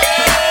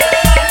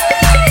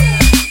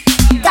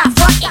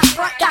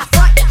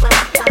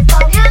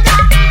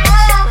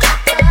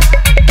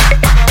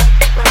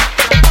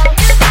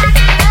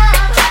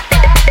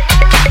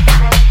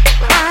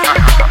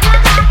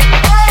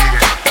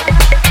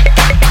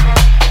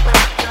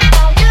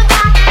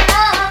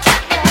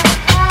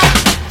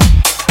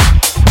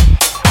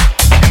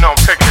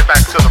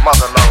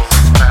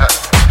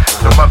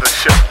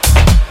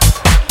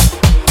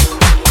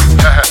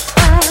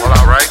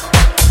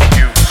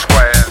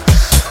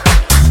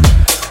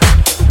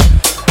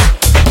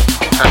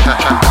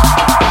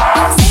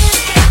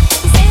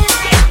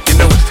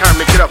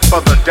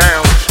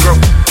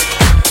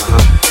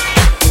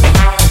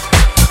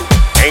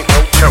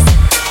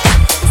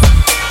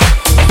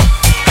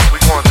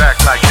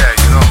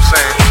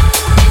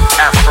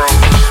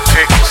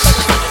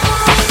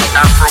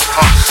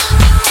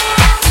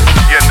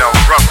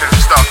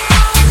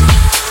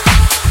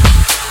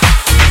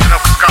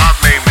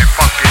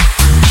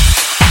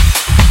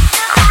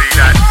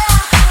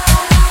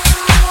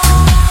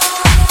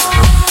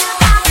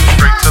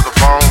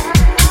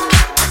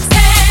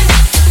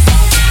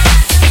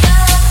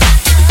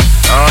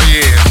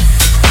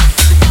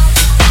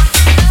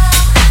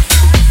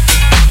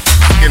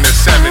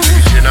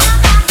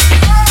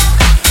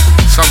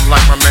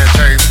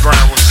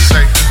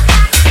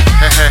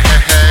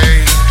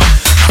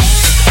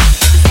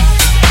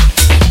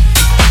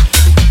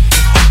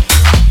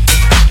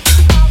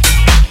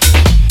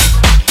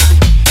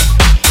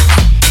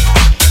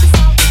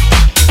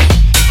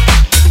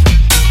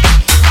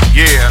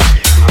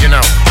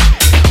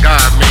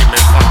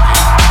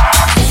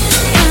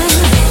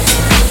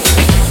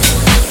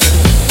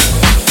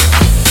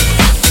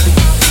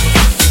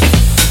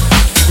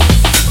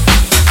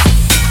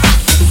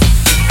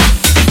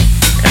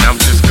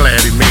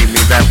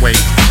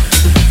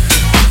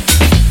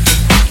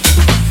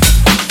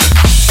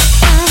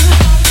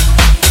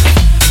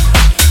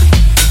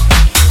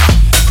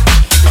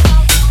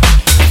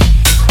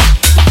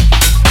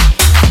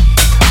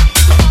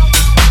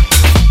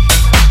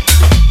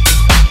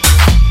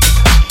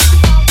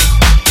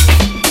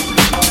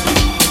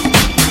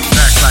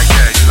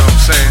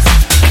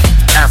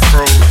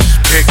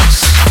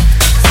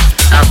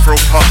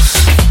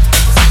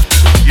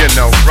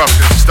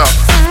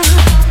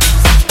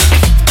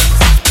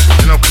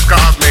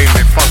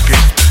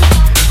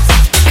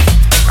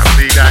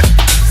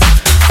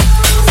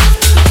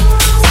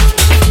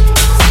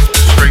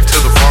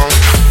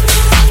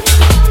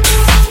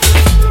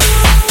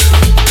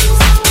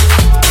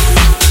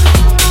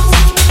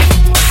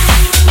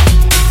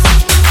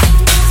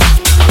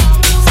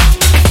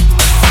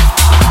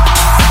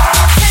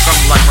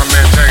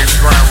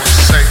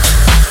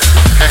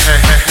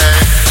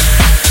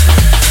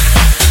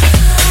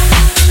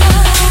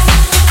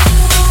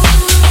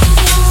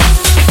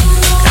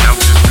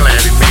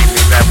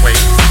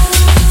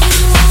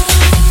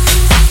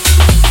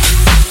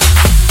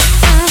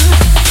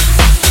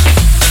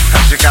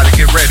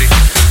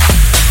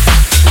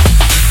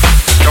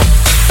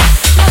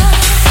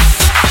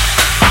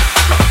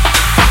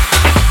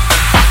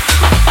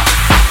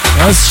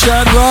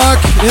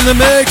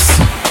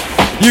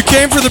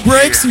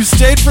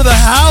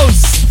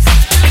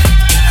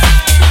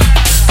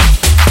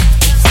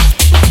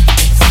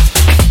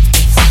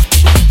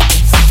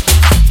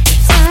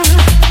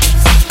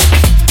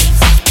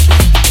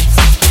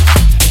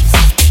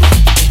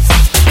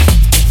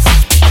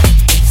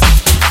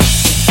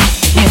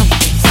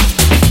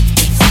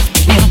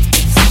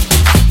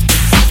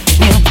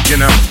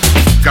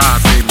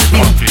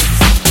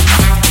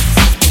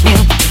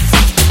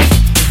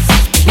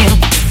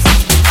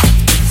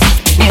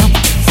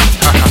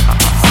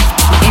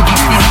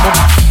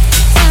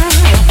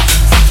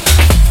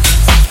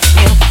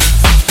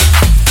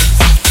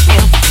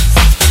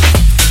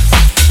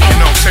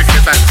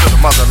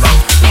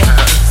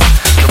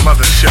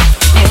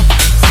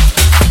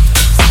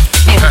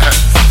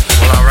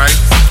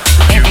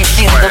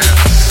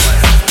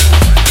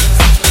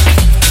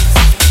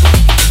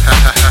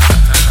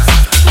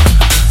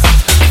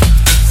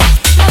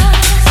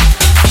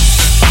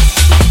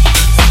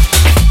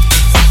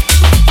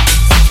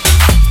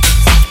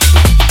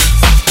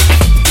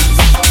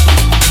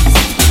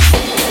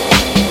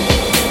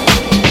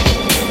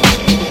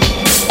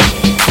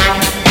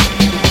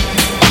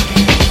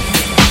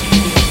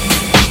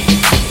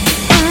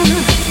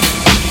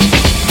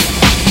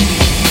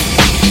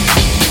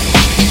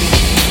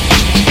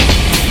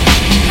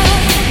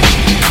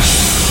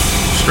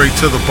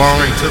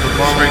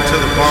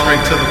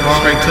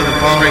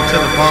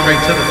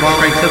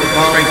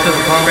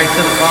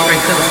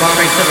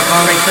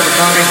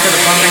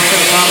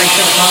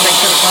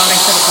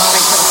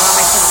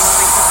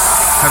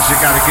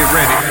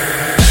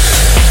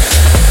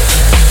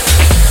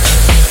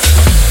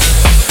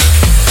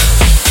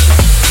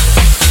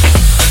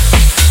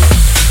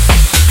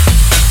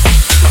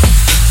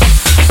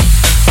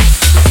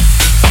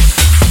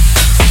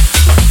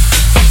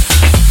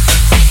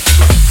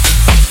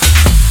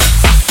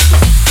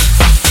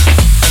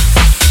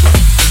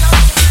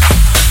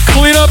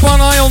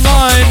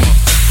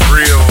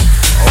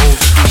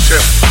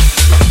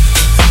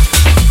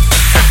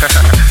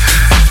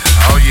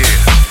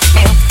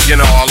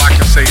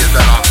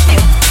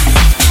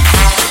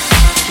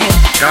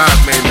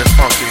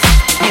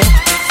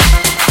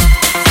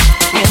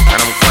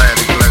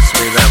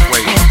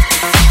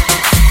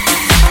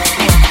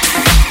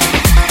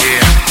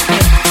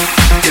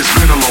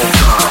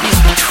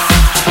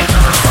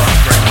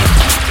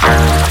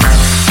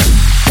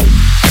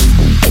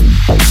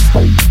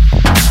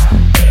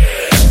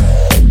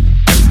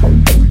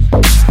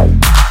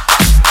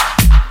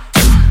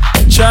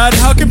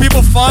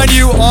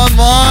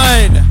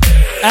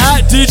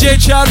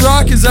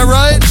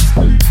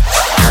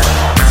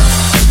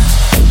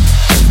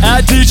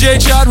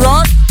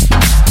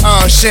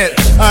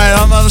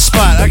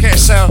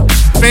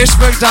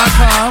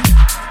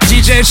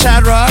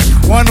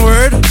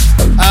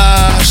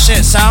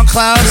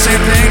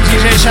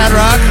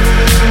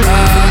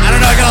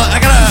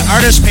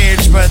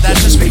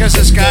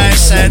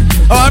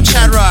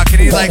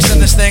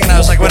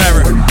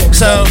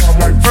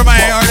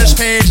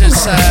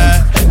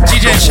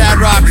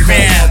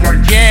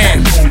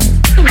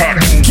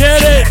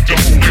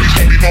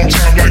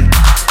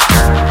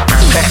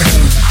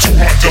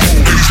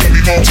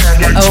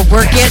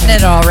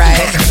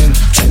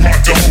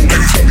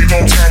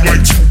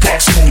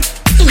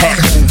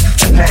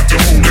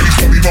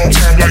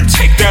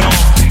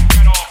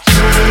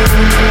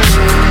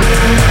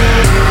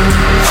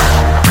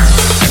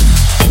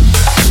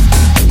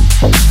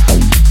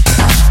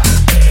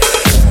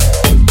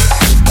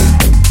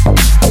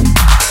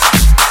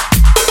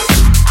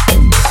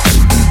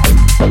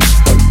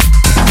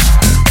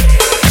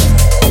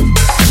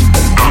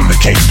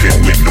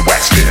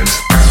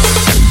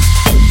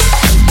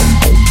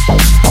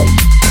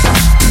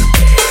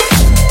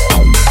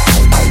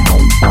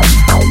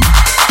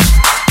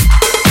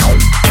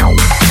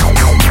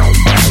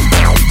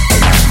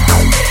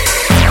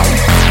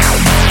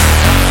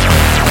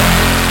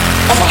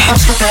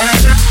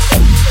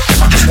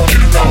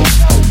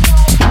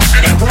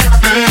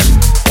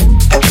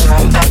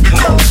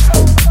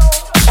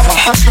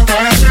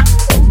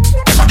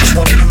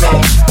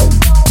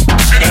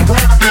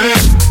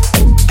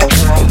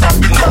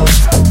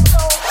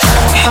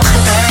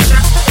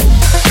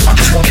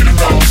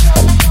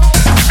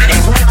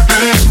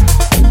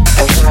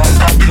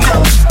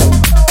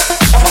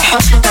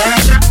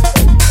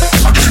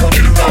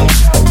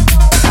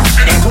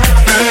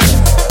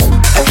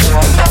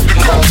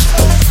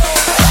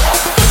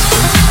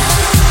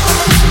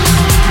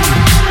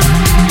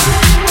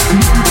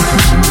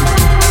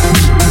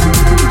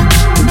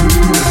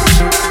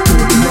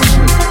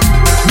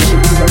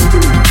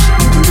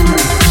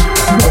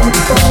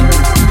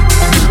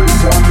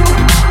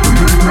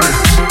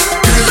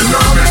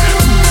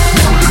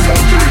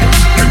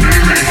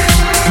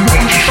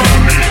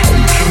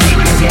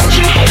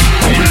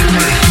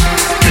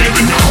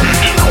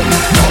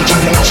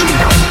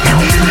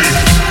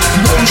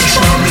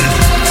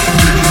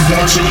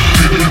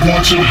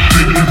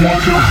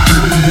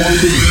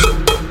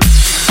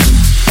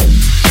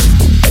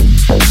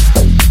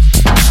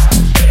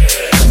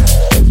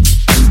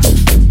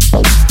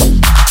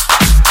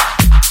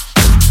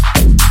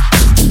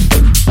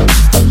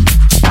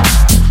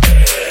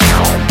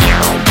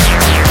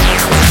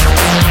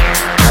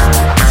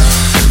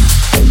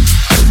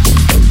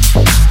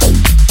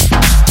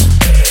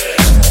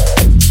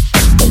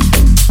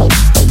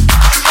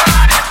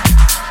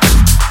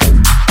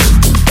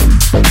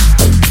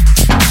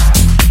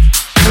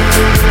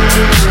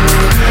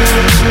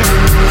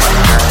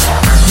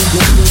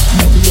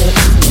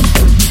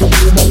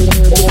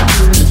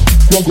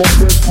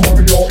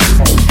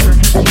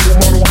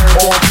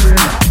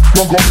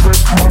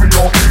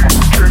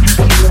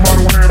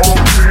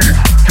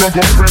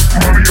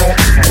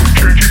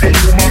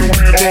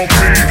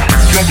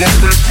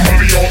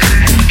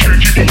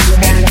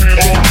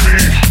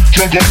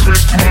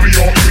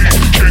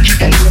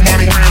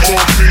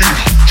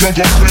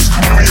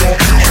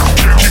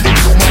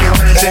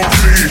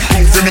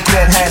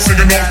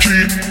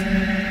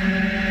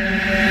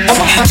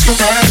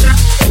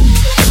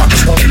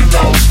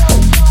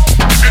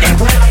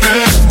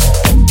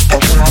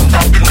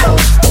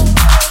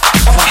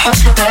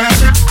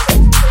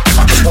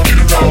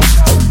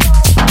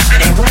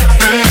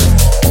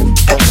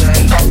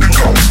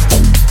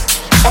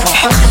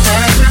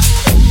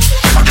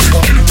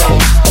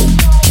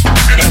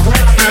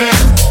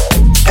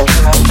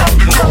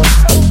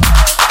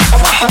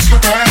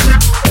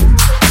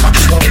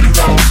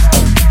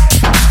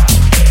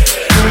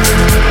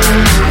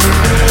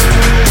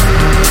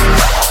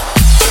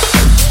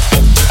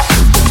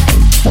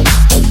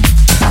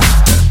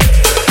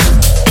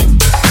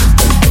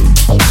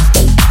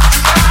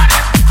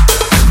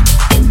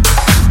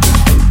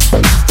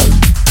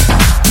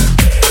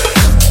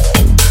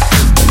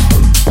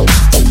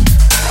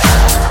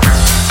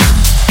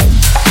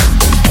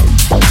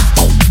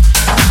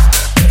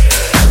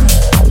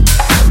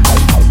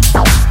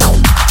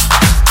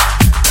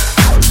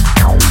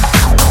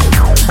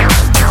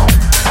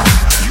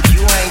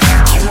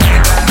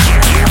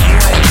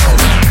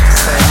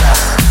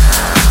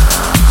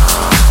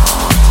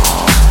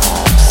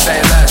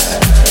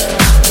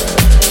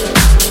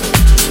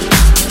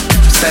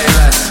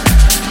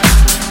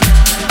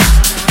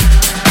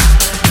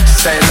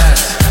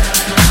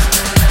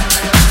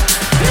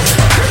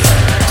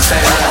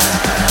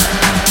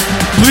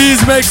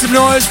 Make some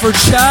noise for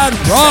Chad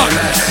Rock.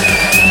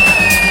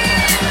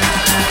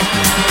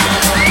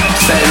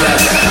 Say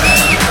less.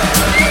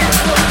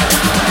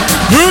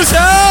 Whose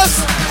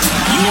house?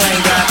 You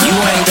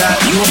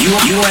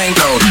ain't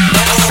go.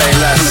 Say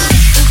less.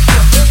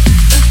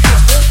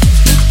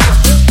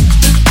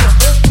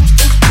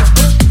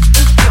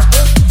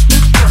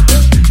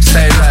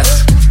 Say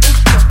less.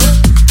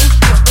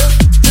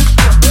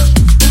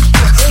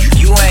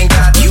 You ain't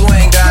got. You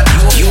ain't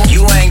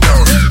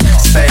go.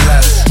 Say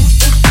less.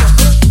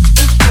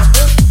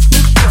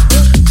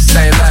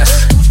 Say less.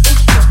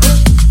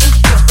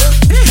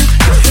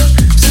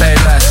 Say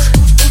less.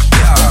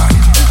 Yeah.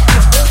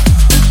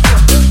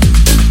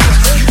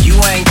 You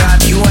ain't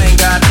got.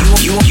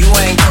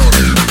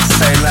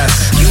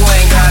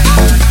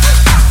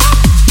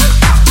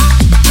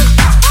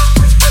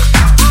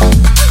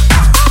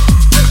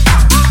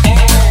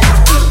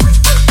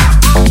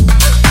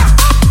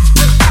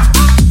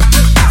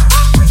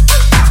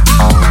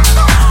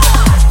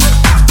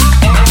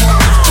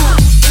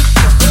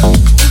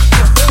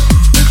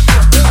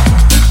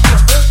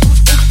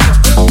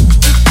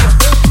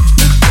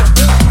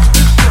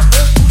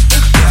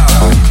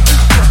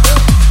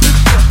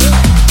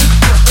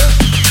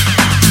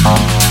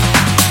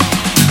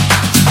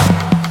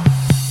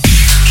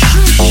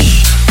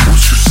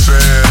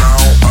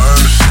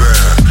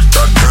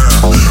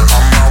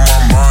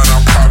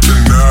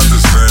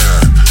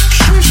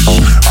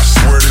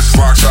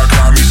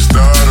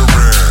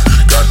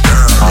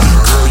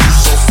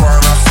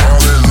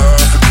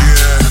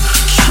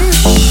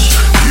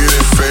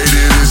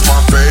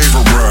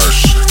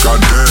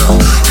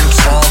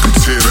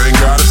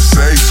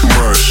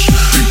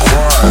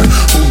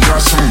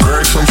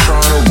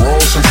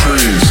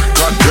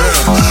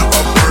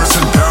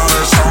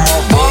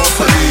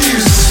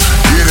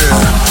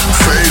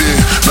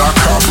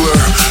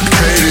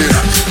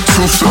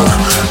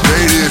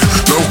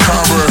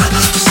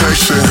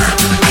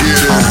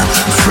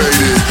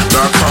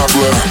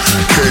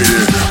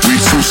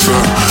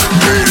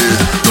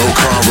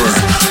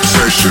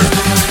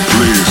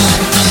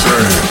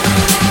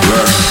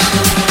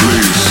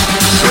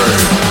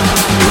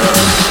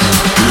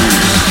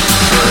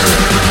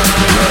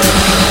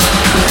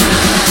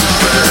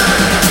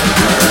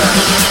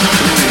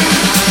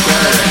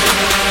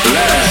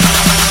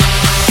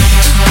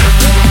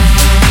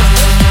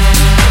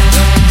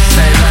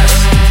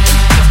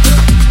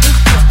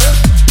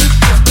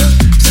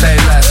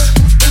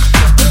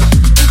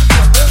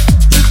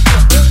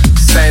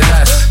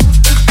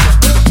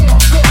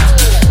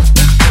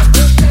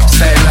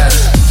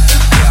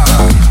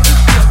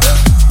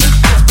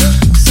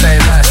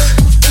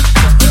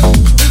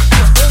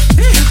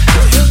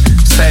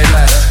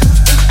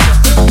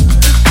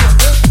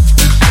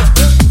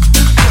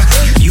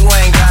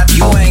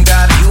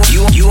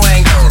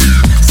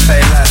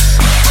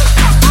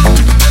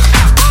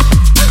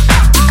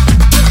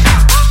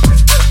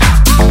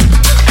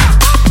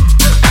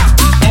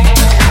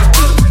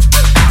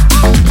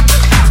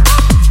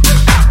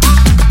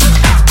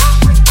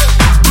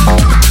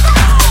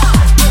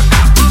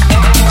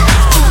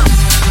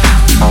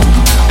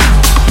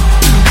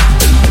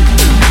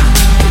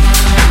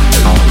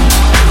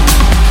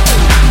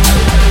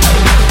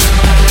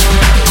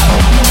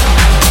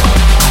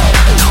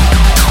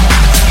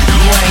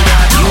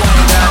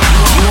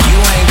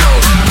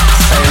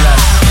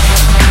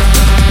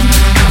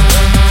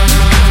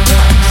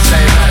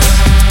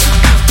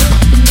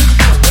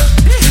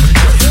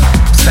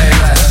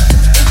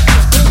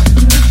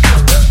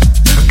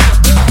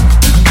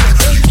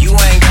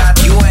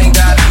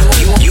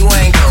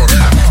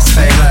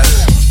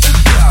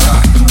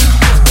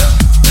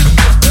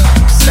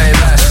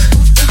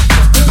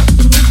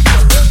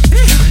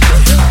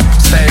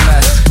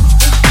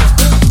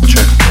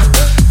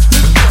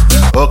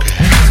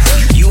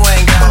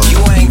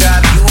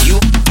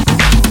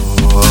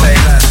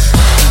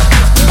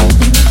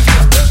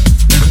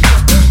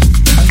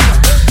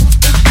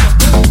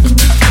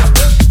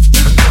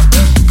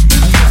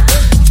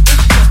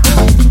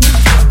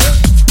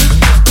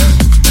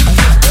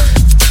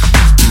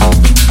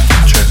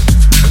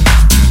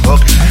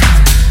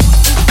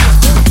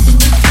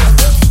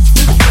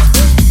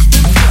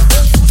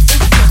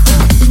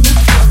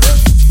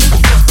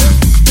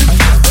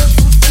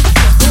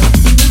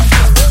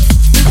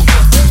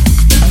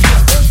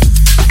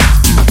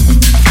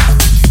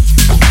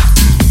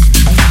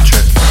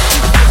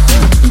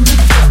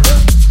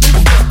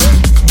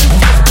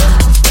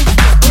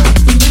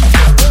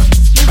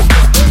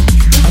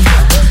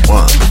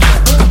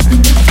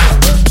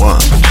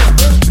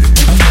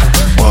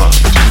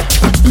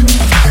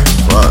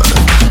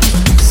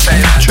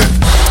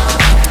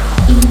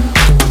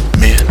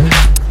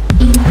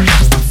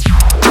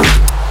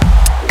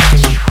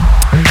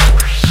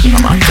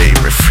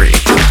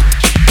 freak.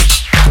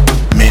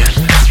 Men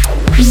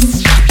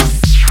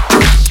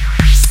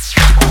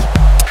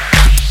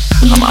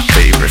are my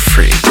favorite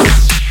freak.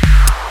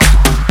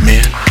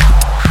 Men,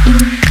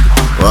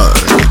 what?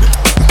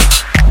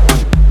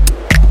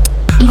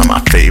 Are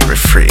my favorite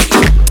freak.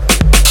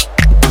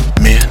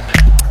 Men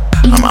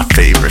are my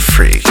favorite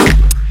freak.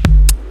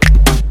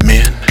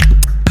 Men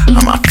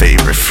are my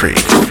favorite freak.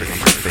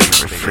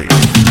 Favorite freak.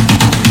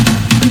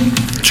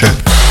 Check.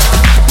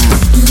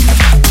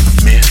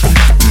 Men.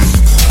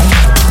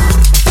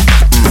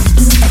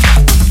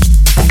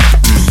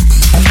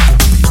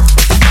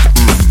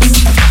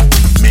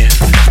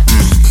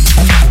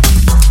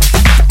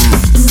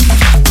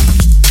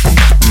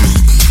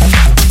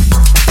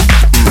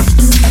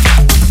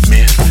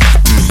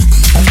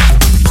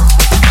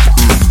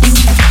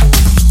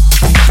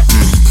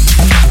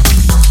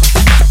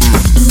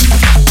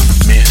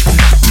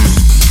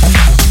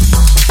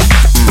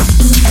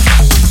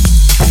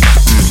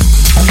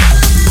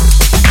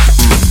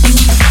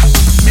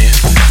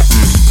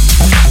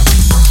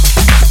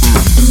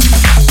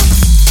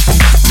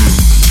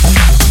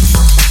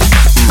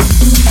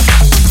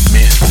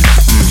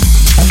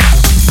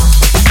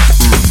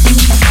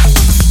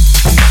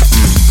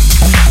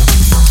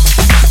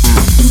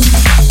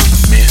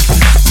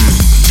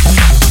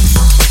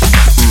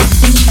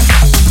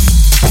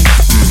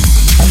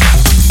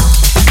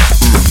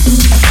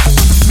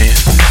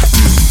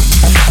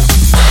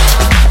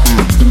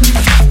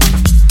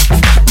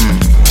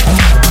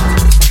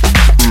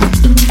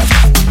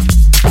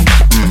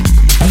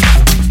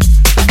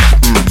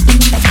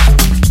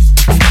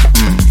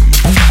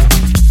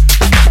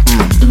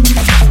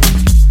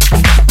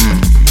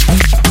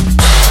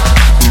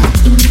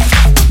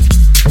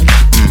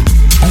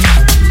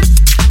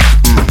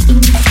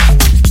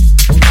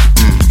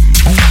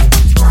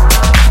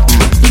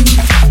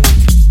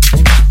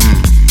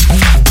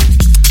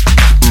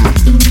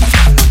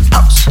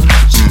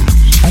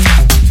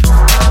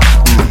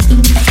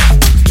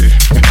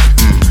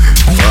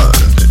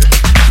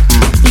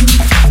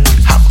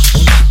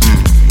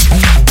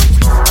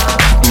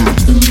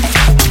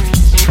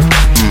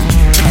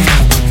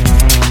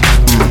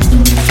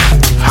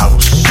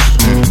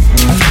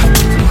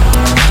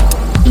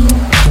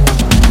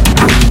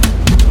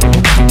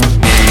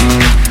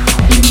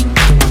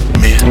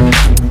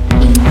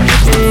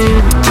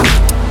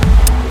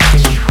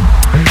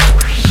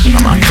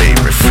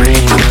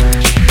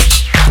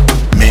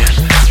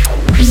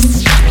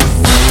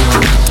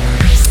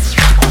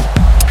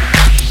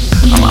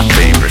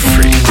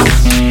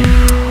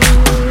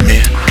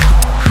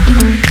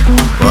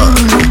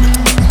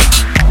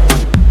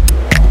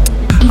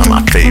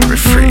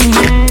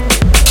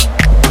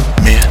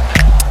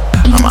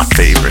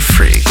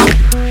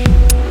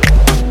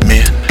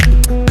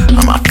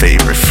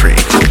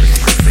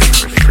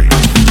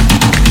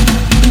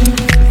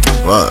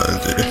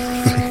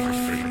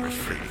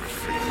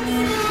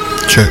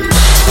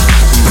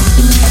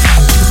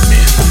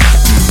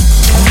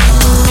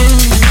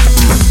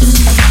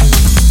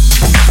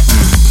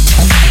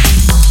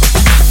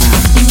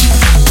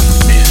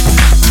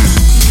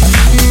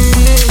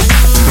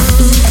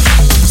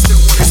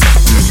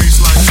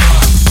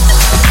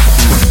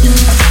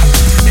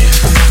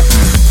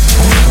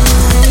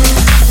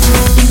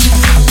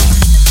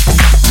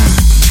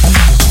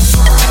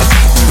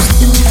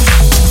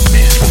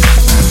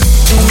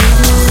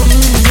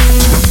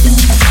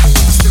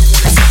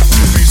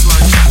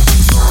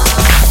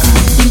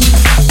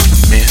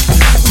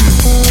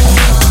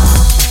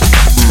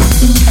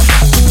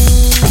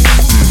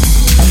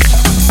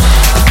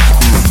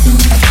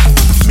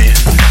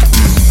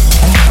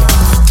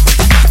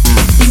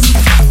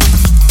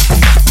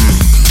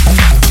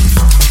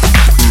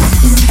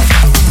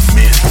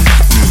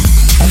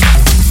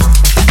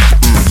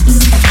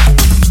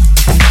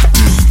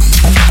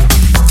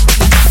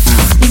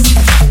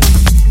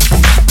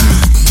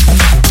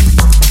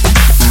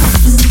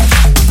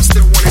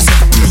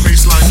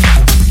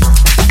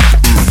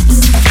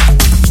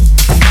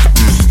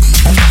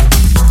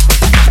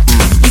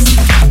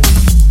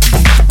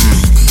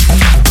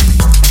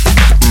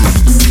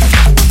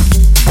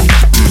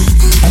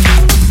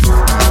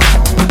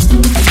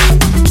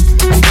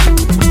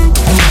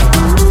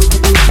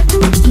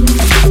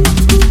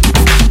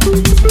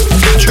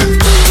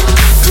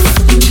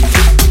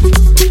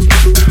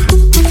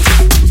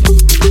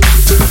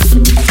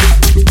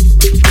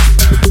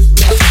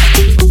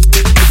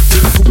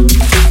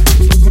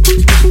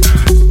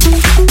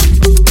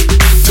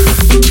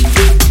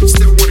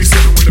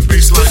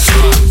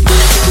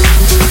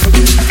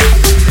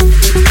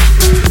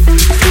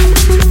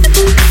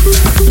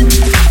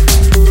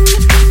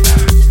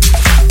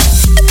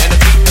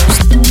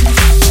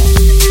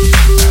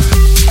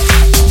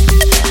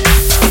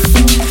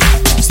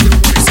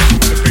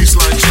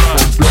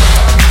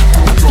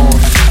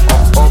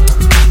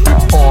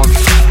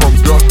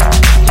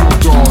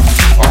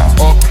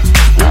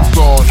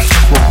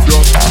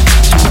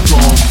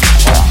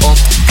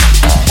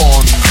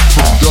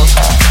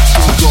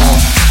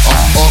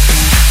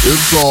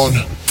 on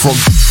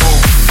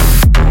from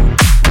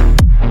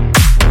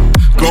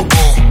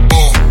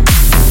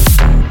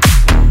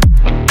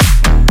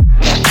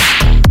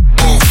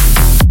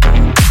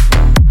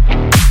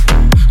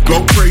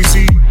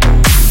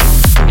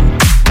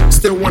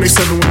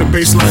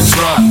baseline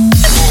drop.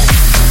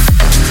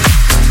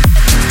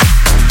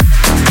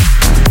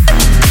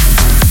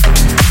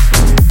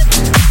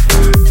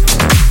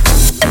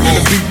 And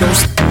the beat don't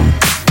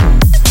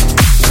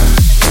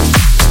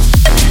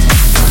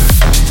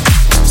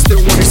still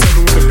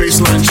 187 with the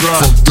baseline drop.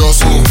 From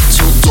dusk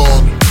till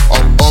dawn,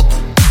 I'm up,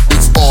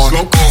 it's on.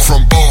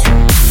 From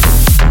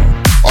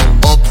I'm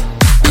up,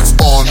 it's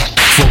on.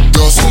 From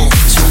dusk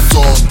till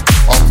dawn,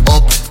 I'm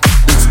up,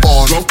 it's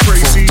on. Go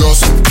crazy. From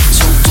dusk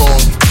till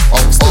dawn,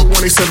 I'm still up.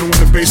 187 with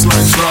the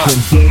baseline drop.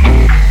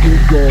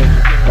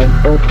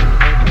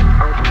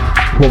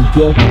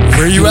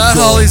 Where you at,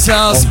 Holly's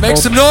house? Make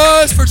some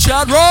noise for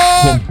Chad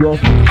Rock!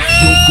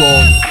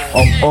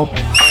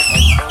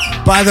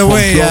 By the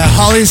way,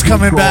 Holly's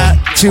coming back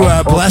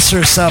to bless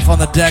herself on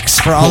the decks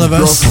for all of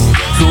us.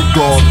 Till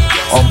dawn,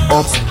 I'm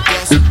up,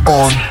 it's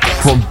on.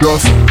 From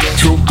dusk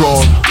till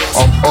dawn,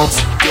 I'm up,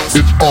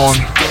 it's on.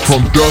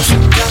 From dusk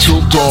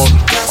till dawn,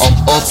 I'm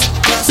up,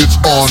 it's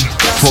on.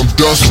 From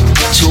dusk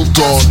till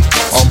dawn,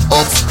 I'm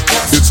up,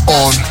 it's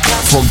on.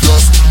 From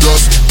dusk,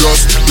 dusk,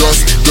 dusk,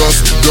 dusk,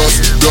 dusk,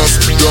 dusk, dusk,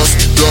 dusk,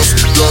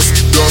 dusk, dusk,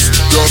 dusk,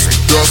 dusk,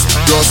 dusk,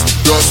 dusk,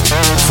 dusk.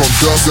 From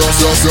dusk,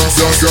 dusk,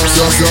 dusk, dusk,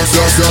 dusk,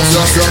 dusk,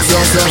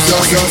 dusk,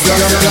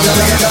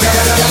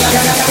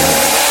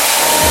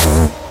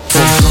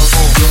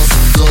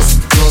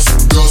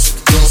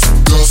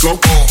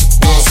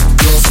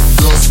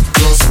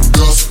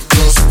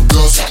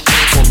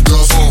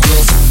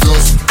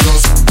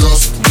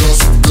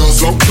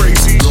 dusk, go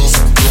crazy.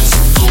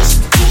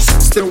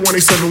 Still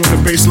 187 when the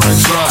baseline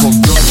drop. From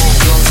dust,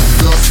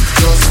 dust,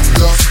 dust,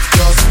 dust,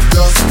 dust,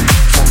 dust,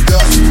 from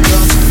dust,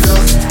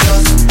 dust, dust,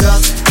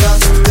 dust, dust,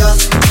 dust,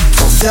 dust, from dust,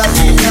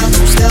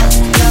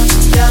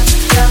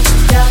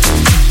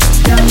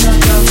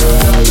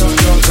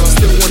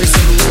 still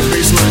 187 when the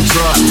baseline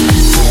drop.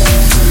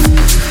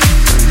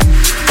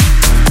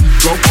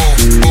 Go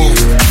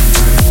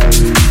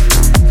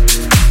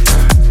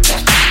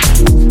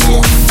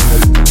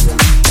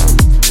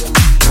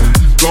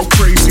go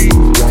crazy.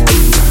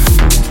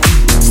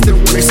 Still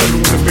 187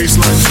 when the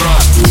baseline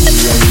drop.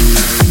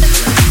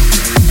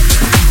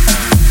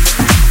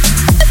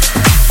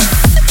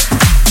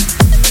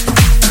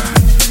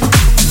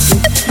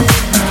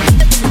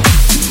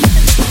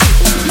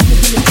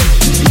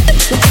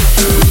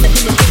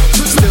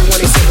 Still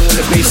 187 when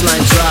the baseline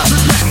drop.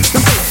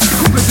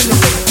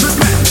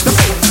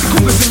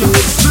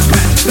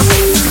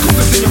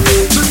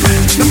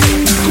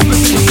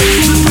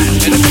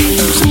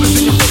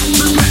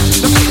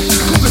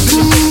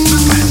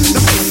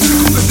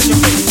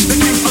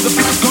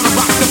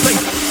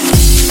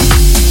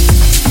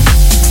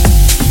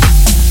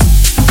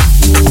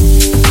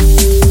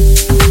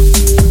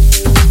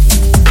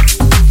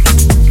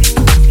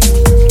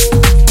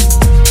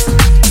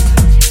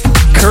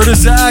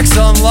 Curtis Axe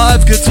on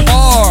live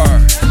guitar.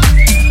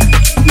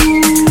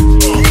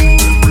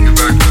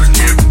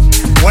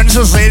 When's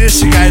the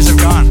latest you guys have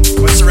gone?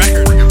 What's the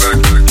record?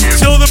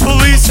 Till the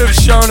police have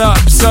shown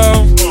up,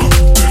 so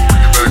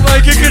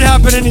like it could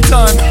happen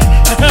anytime.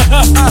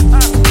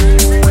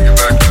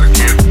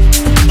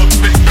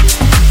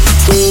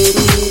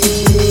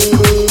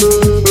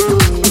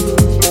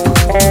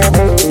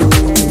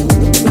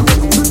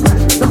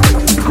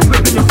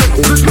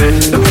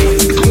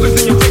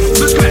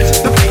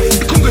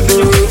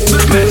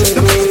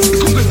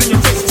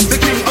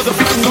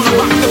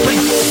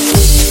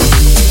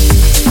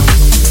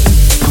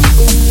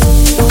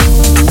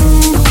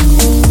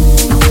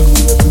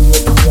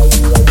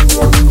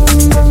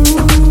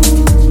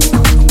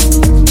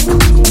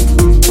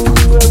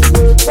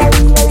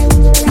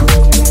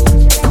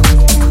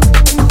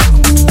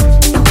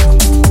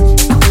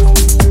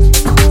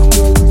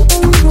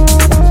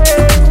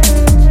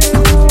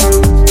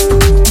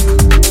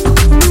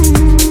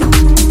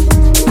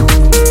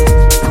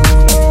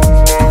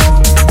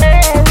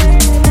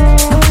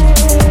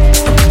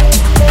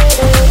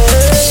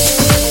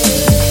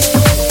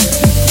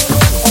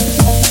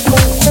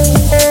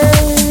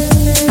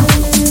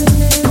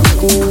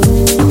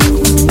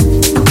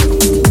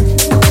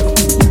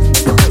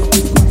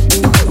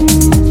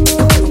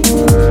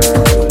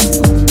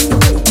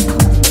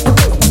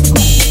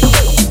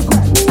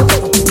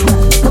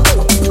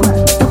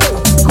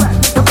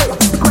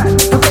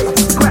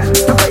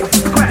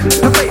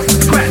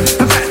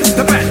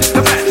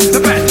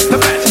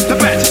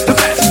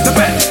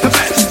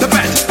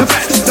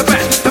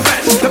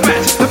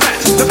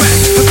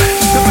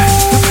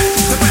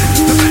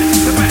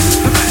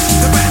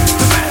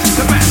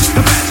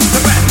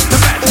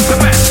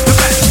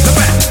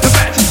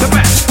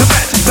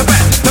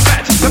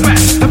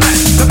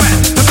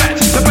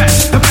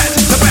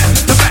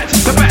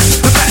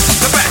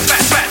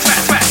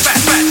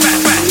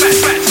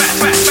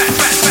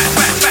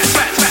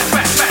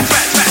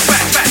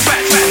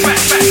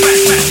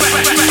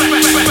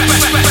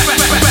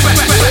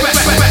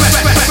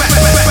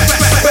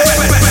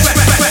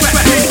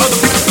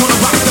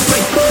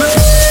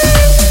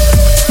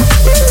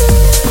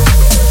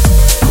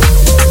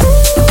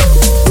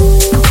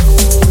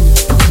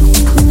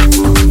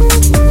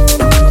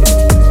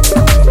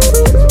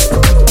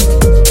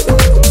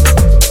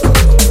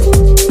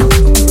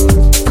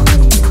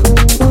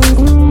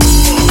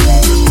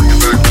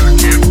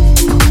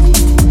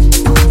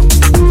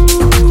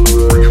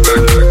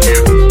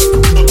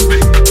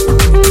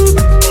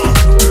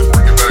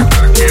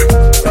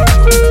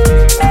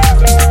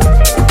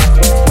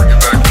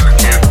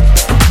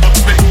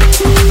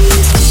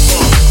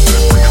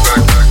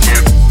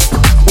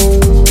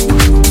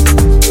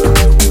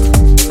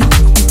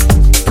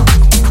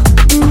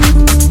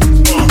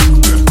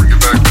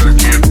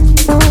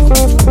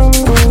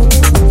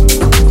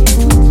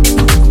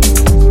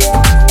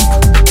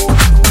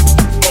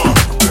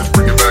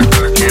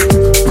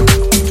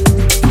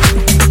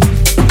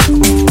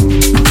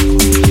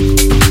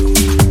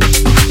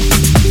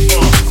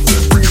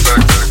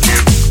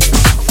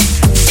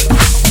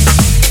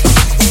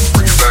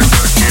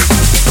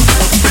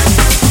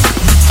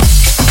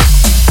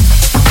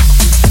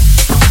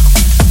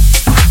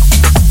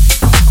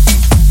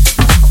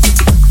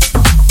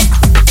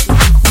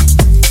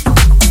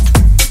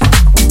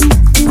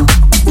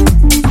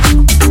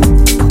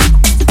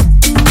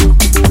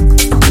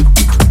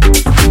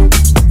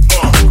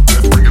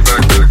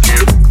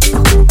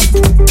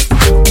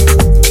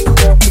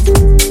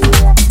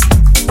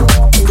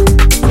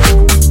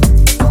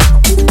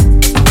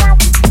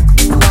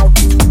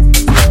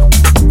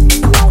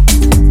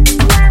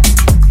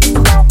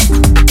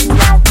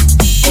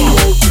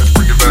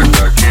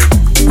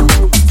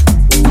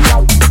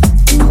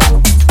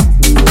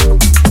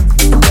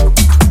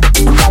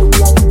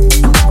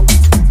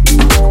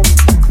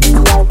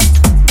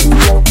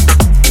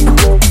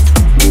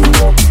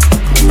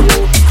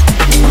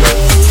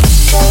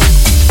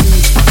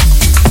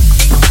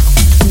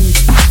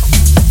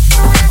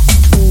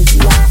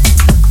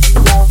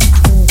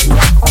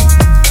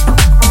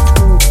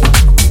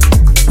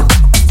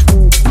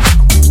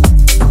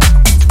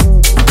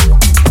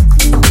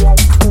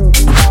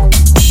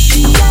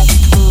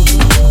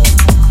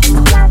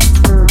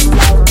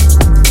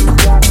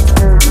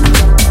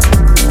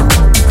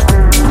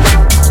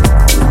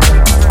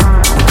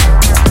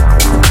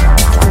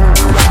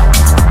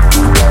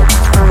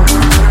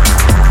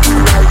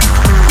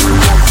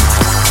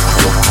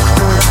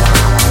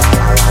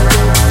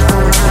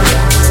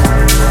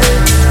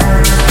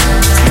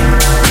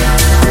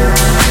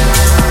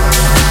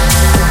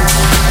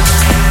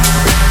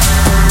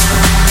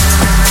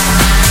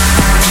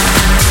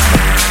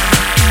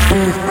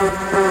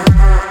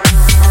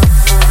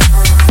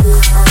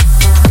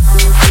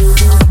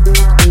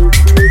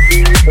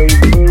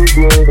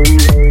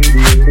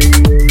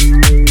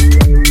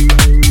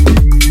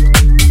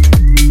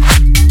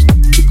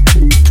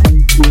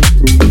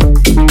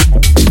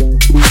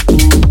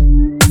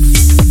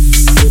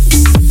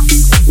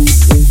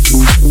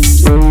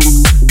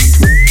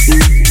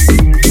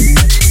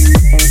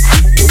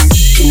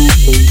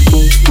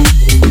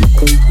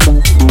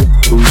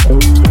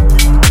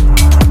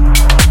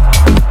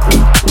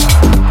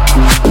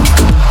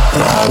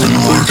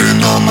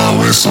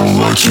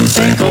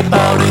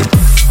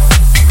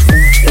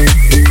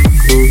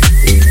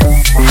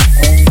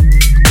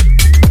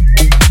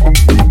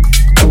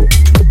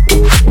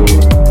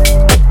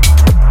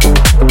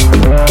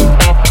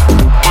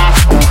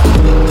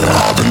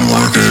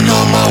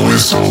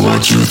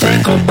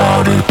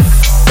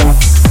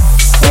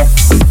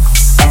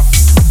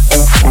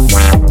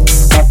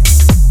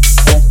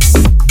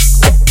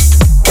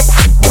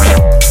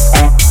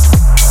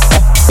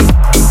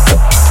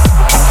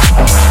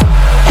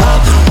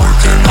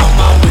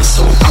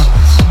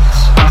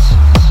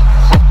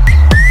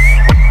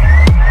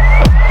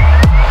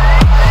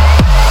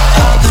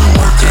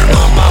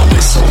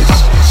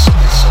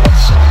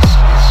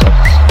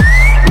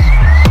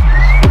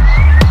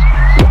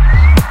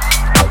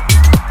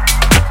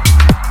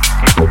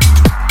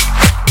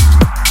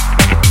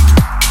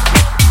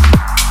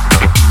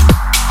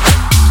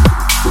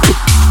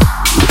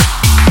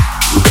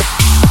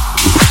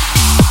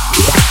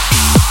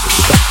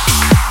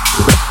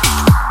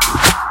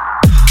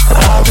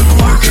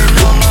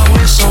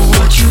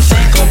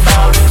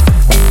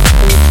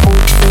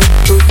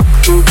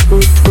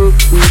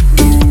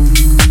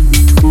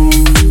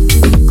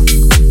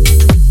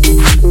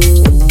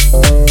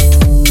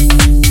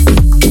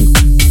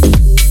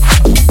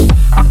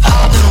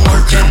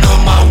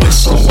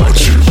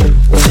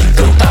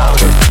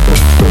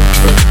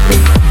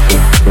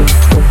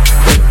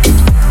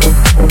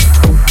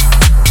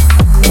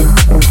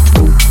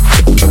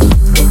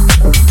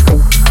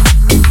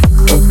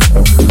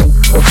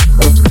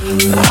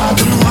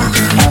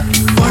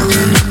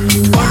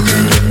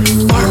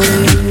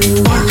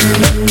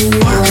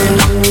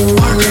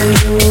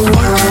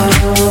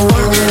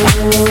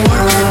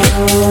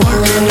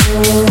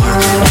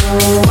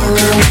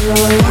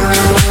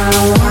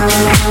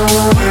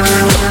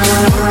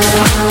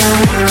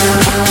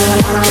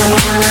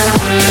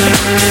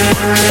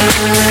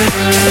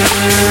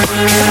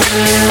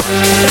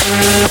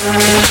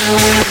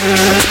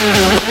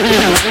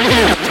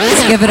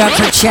 up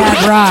for Chad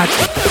Rock.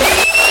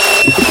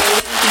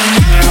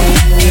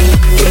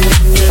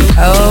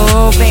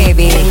 Oh,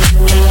 baby.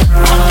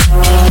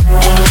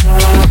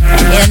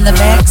 In the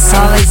mix,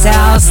 Holly's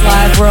House,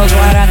 live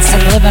worldwide on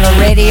Subliminal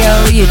Radio,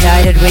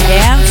 United We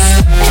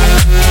Dance.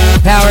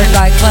 Powered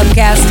by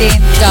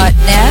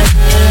clubcasting.net.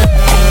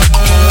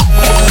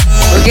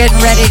 We're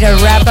getting ready to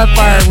wrap up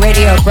our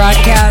radio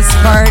broadcast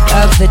part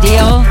of the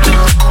deal.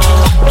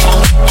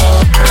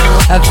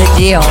 Of the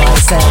deal, I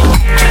said.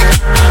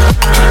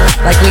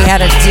 Like we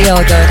had a deal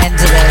going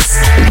into this.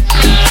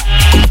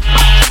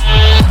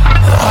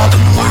 I've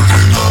been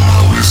working on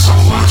my list, so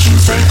what you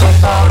think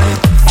about it?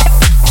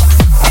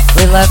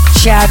 We love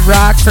Chad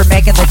Rock for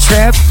making the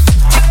trip.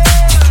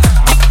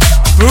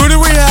 Who do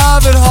we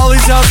have at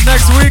Holly's house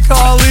next week,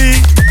 Holly?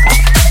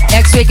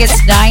 Next week it's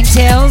Nine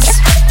Tails.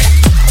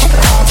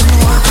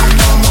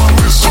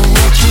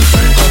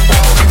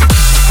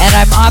 And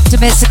I'm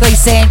optimistically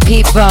saying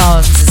Pete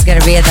Bones is going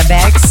to be in the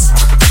mix.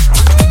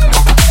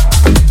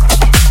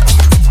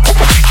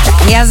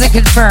 He hasn't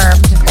confirmed.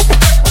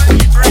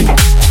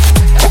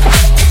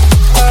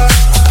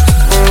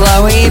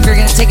 Chloe, if you're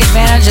going to take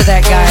advantage of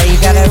that guy, you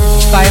got to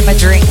buy him a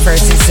drink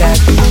first, he said.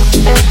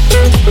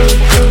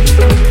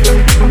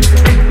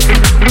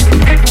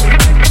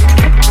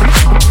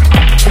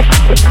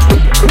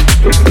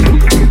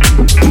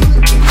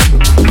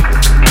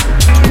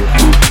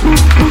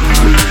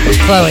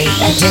 Chloe,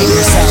 continue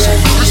your session.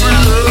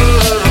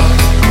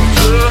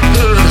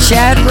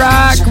 Chad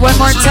Rock, one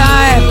more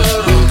time.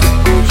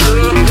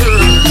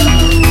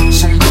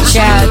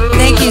 Chad,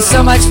 thank you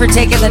so much for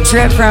taking the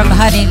trip from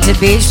Huntington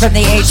Beach from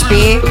the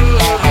HB.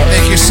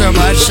 Thank you so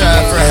much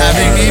for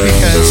having me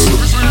because,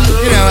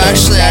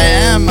 actually I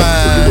am,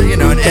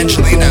 an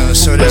Angelino,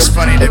 so it is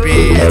funny to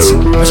be. I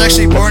was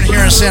actually born here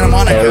in Santa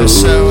Monica,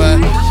 so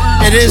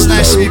it is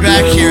nice to be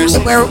back here.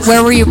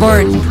 Where were you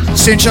born?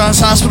 St. John's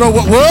Hospital.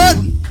 What?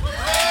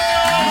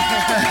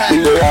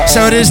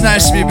 So it is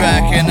nice to be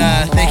back, and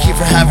thank you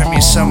for having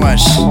me so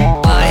much.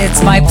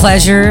 It's my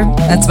pleasure.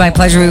 That's my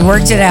pleasure. We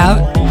worked it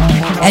out.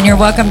 And you're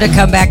welcome to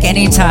come back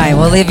anytime.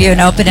 We'll leave you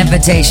an open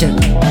invitation.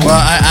 Well,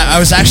 I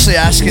was actually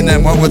asking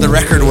them what the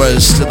record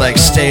was to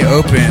stay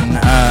open,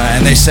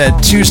 and they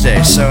said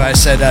Tuesday. So I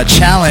said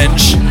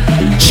challenge,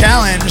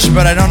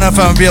 but I don't know if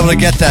I'm gonna be able to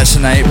get that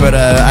tonight. But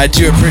I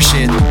do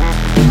appreciate it.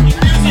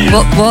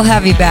 We'll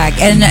have you back,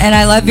 and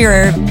I love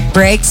your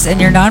breaks, and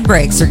your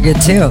non-breaks are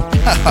good too.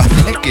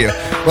 Thank you.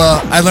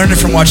 Well, I learned it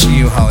from watching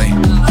you, Holly.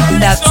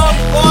 That's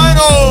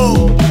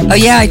Oh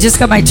yeah, I just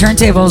got my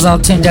turntables all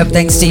tuned up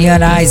thanks to you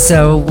and I,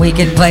 so we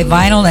can play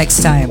vinyl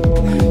next time.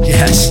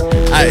 Yes,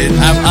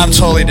 I'm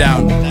totally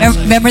down.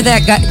 Remember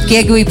that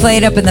gig we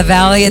played up in the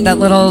valley at that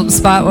little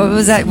spot? What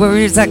was that? What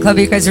was that club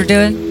you guys were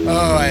doing?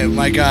 Oh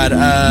my God!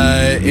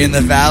 In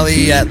the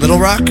valley at Little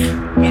Rock.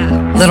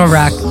 Yeah. Little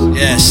Rock.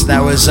 Yes,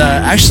 that was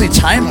actually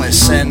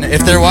timeless. And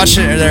if they're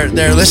watching, or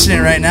they're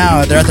listening right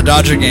now, they're at the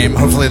Dodger game.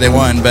 Hopefully they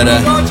won, but.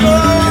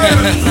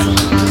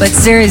 But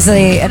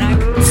seriously,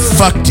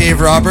 fuck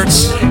Dave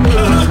Roberts.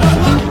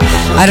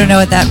 I don't know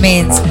what that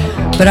means,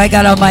 but I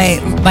got all my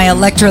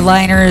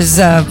Electroliners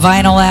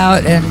vinyl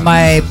out and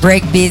my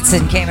break beats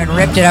and came and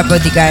ripped it up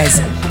with you guys.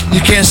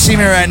 You can't see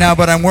me right now,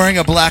 but I'm wearing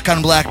a black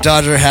on black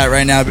Dodger hat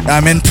right now.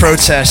 I'm in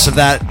protest of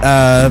that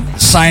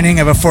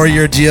signing of a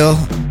 4-year deal.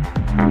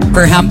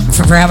 For how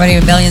many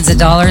millions of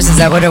dollars? Is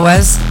that what it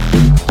was?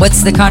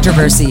 What's the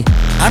controversy?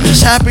 I'm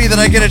just happy that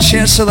I get a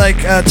chance to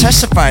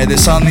testify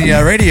this on the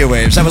radio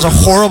waves. That was a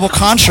horrible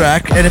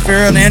contract, and if you're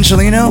an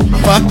Angelino,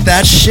 fuck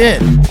that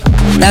shit.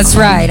 That's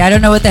right. I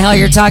don't know what the hell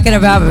you're talking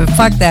about, but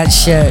fuck that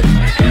shit.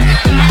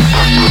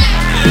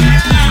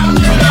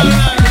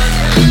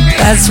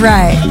 That's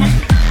right.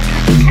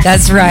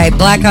 That's right.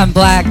 Black on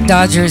black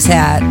Dodgers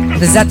hat.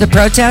 Is that the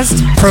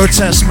protest?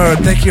 Protest mode.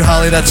 Thank you,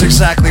 Holly. That's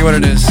exactly what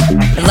it is.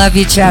 I love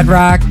you, Chad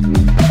Rock.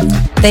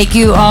 Thank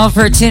you all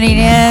for tuning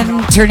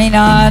in, turning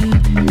on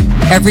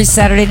every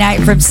Saturday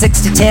night from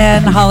 6 to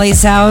 10.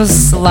 Holly's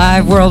House,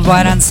 live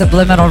worldwide on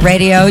Subliminal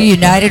Radio.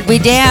 United We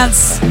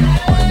Dance.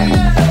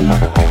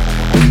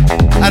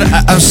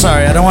 I'm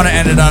sorry. I don't want to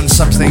end it on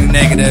something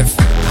negative.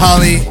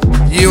 Holly,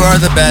 you are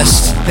the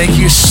best. Thank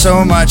you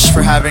so much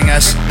for having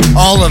us,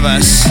 all of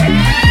us.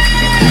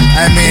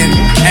 I mean,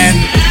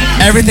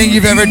 and everything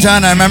you've ever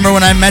done. I remember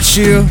when I met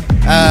you,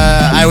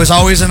 I was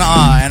always in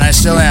awe, and I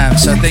still am.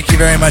 So thank you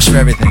very much for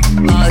everything.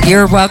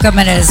 You're welcome,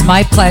 and it is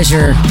my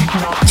pleasure.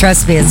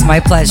 Trust me, it's my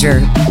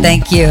pleasure.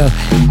 Thank you.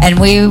 And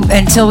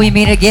until we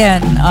meet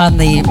again on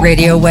the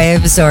radio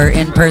waves or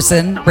in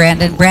person,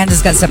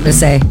 Brandon's got something to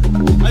say.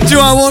 I do.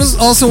 I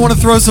also want to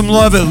throw some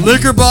love at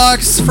Liquor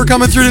Box for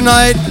coming through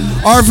tonight.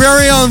 Our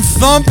very own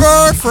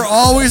Thumper for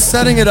always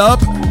setting it up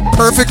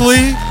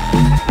perfectly.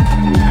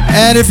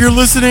 And if you're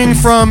listening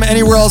from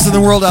anywhere else in the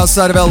world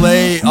outside of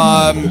LA,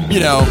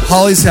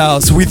 Holly's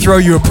House, we throw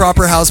you a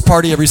proper house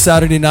party every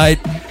Saturday night,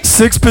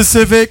 6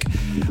 Pacific.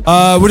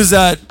 What is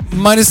that?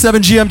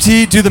 -7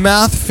 GMT. Do the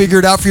math. Figure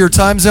it out for your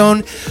time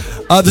zone.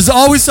 There's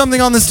always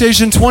something on the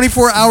station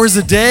 24 hours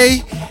a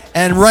day.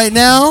 And right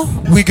now,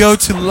 we go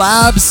to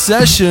Lab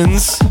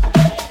Sessions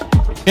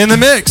in the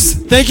mix.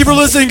 Thank you for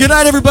listening. Good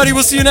night, everybody.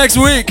 We'll see you next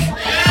week.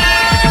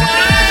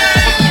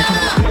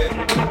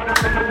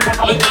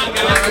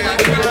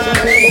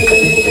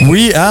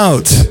 We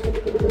out.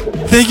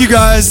 Thank you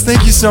guys.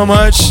 Thank you so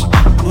much.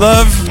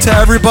 Love to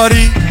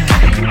everybody.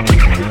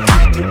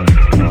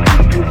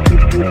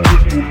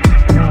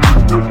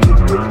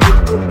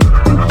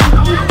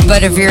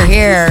 But if you're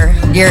here,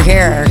 you're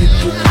here.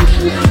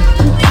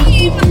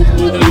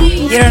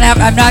 You don't have.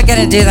 I'm not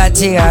gonna do that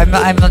to you.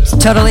 I'm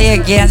totally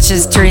against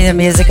just turning the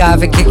music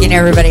off and kicking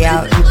everybody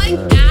out.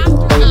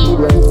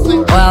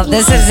 Well,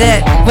 this is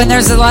it. When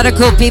there's a lot of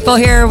cool people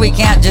here, we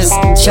can't just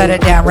shut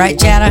it down, right,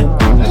 Jana?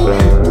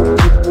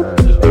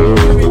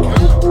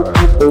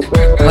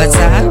 What's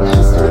that?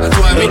 That's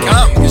why we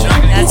come.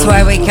 That's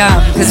why we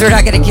come, because we're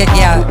not going to kick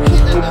you out.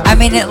 I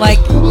mean, it like,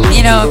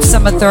 you know, if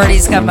some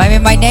authorities come. I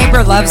mean, my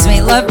neighbor loves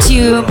me. Love to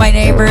you, my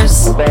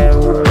neighbors.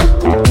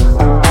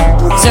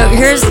 So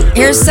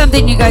here's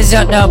something you guys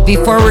don't know.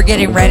 Before we're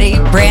getting ready,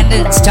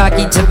 Brandon's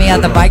talking to me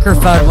on the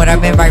microphone when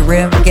I'm in my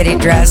room getting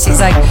dressed. He's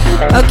like,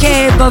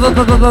 okay, blah, blah,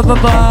 blah, blah, blah, blah,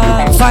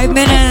 blah, 5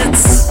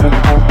 minutes.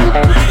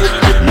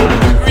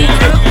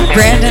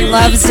 Brandon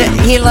loves it.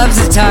 He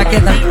loves to talk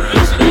in the...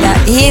 Yeah,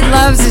 he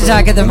loves to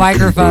talk in the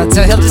microphone,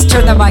 so he'll just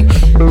turn the mic.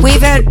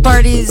 We've had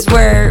parties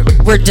where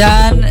we're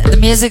done, the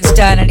music's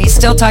done, and he's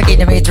still talking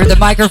to me through the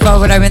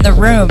microphone when I'm in the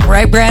room.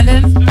 Right,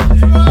 Brandon?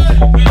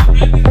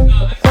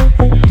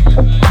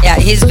 Yeah,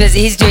 he's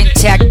busy. He's doing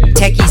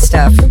techie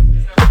stuff.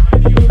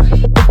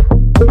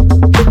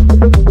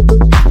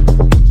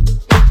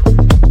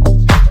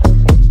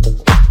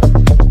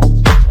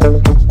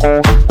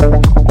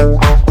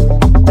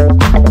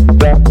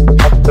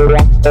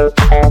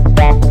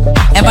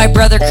 And my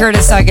brother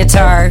Curtis on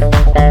guitar.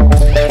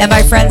 And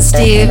my friend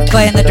Steve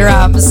playing the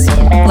drums.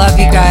 Love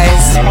you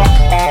guys.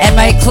 And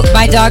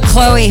my dog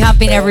Chloe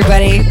humping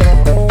everybody.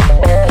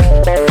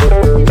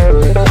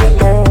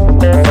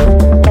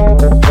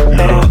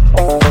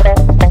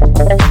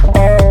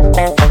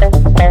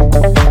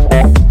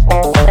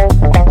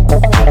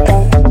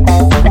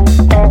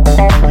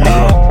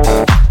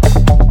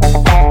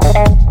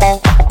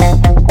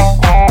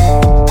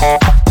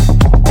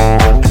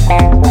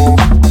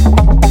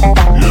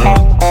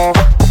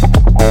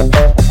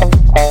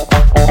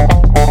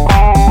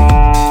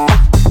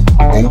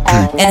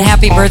 And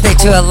happy birthday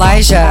to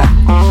Elijah.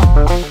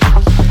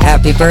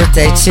 Happy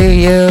birthday to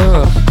you.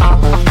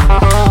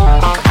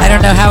 I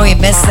don't know how he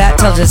missed that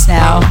till just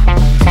now.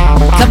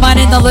 Come on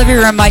in the living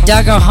room, my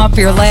dog will hump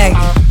your leg.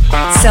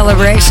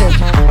 Celebration.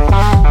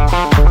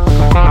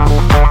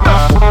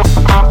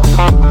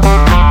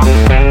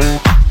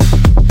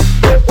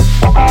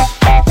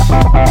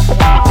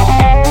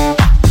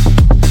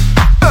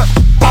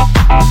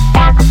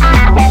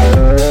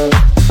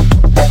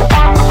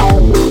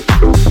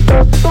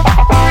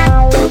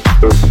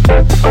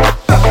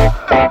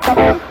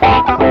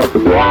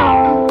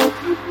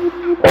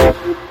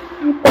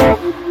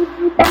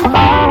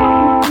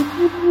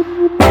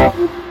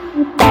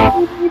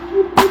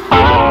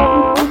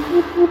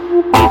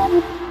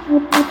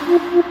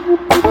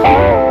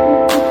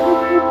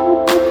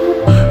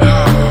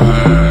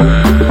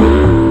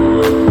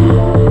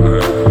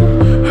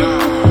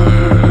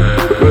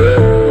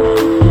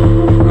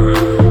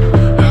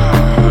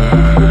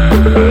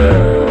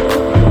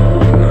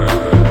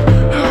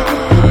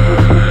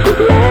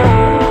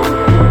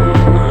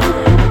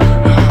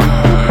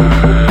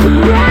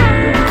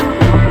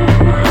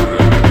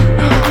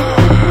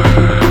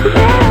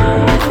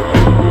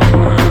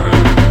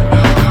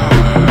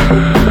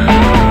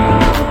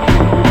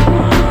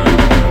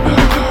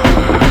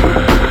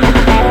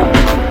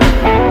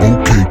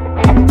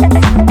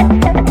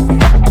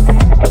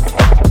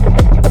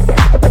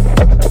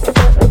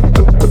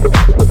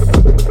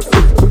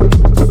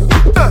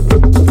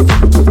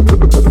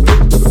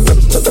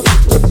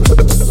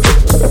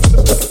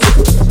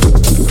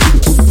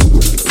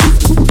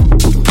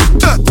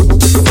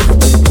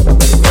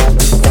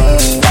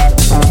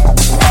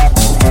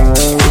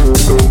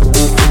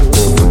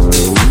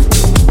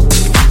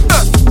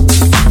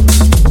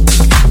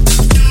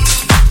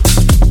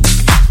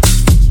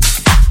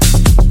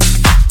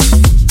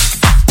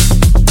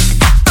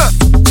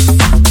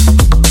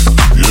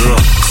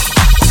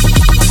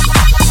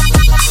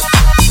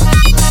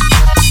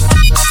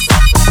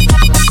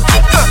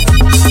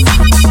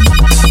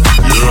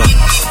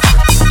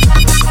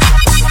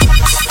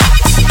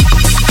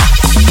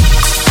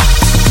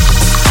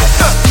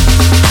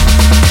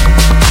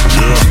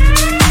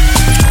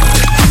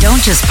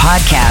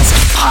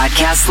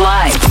 Podcast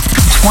live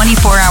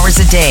 24 hours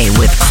a day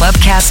with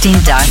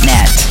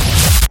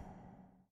clubcasting.net.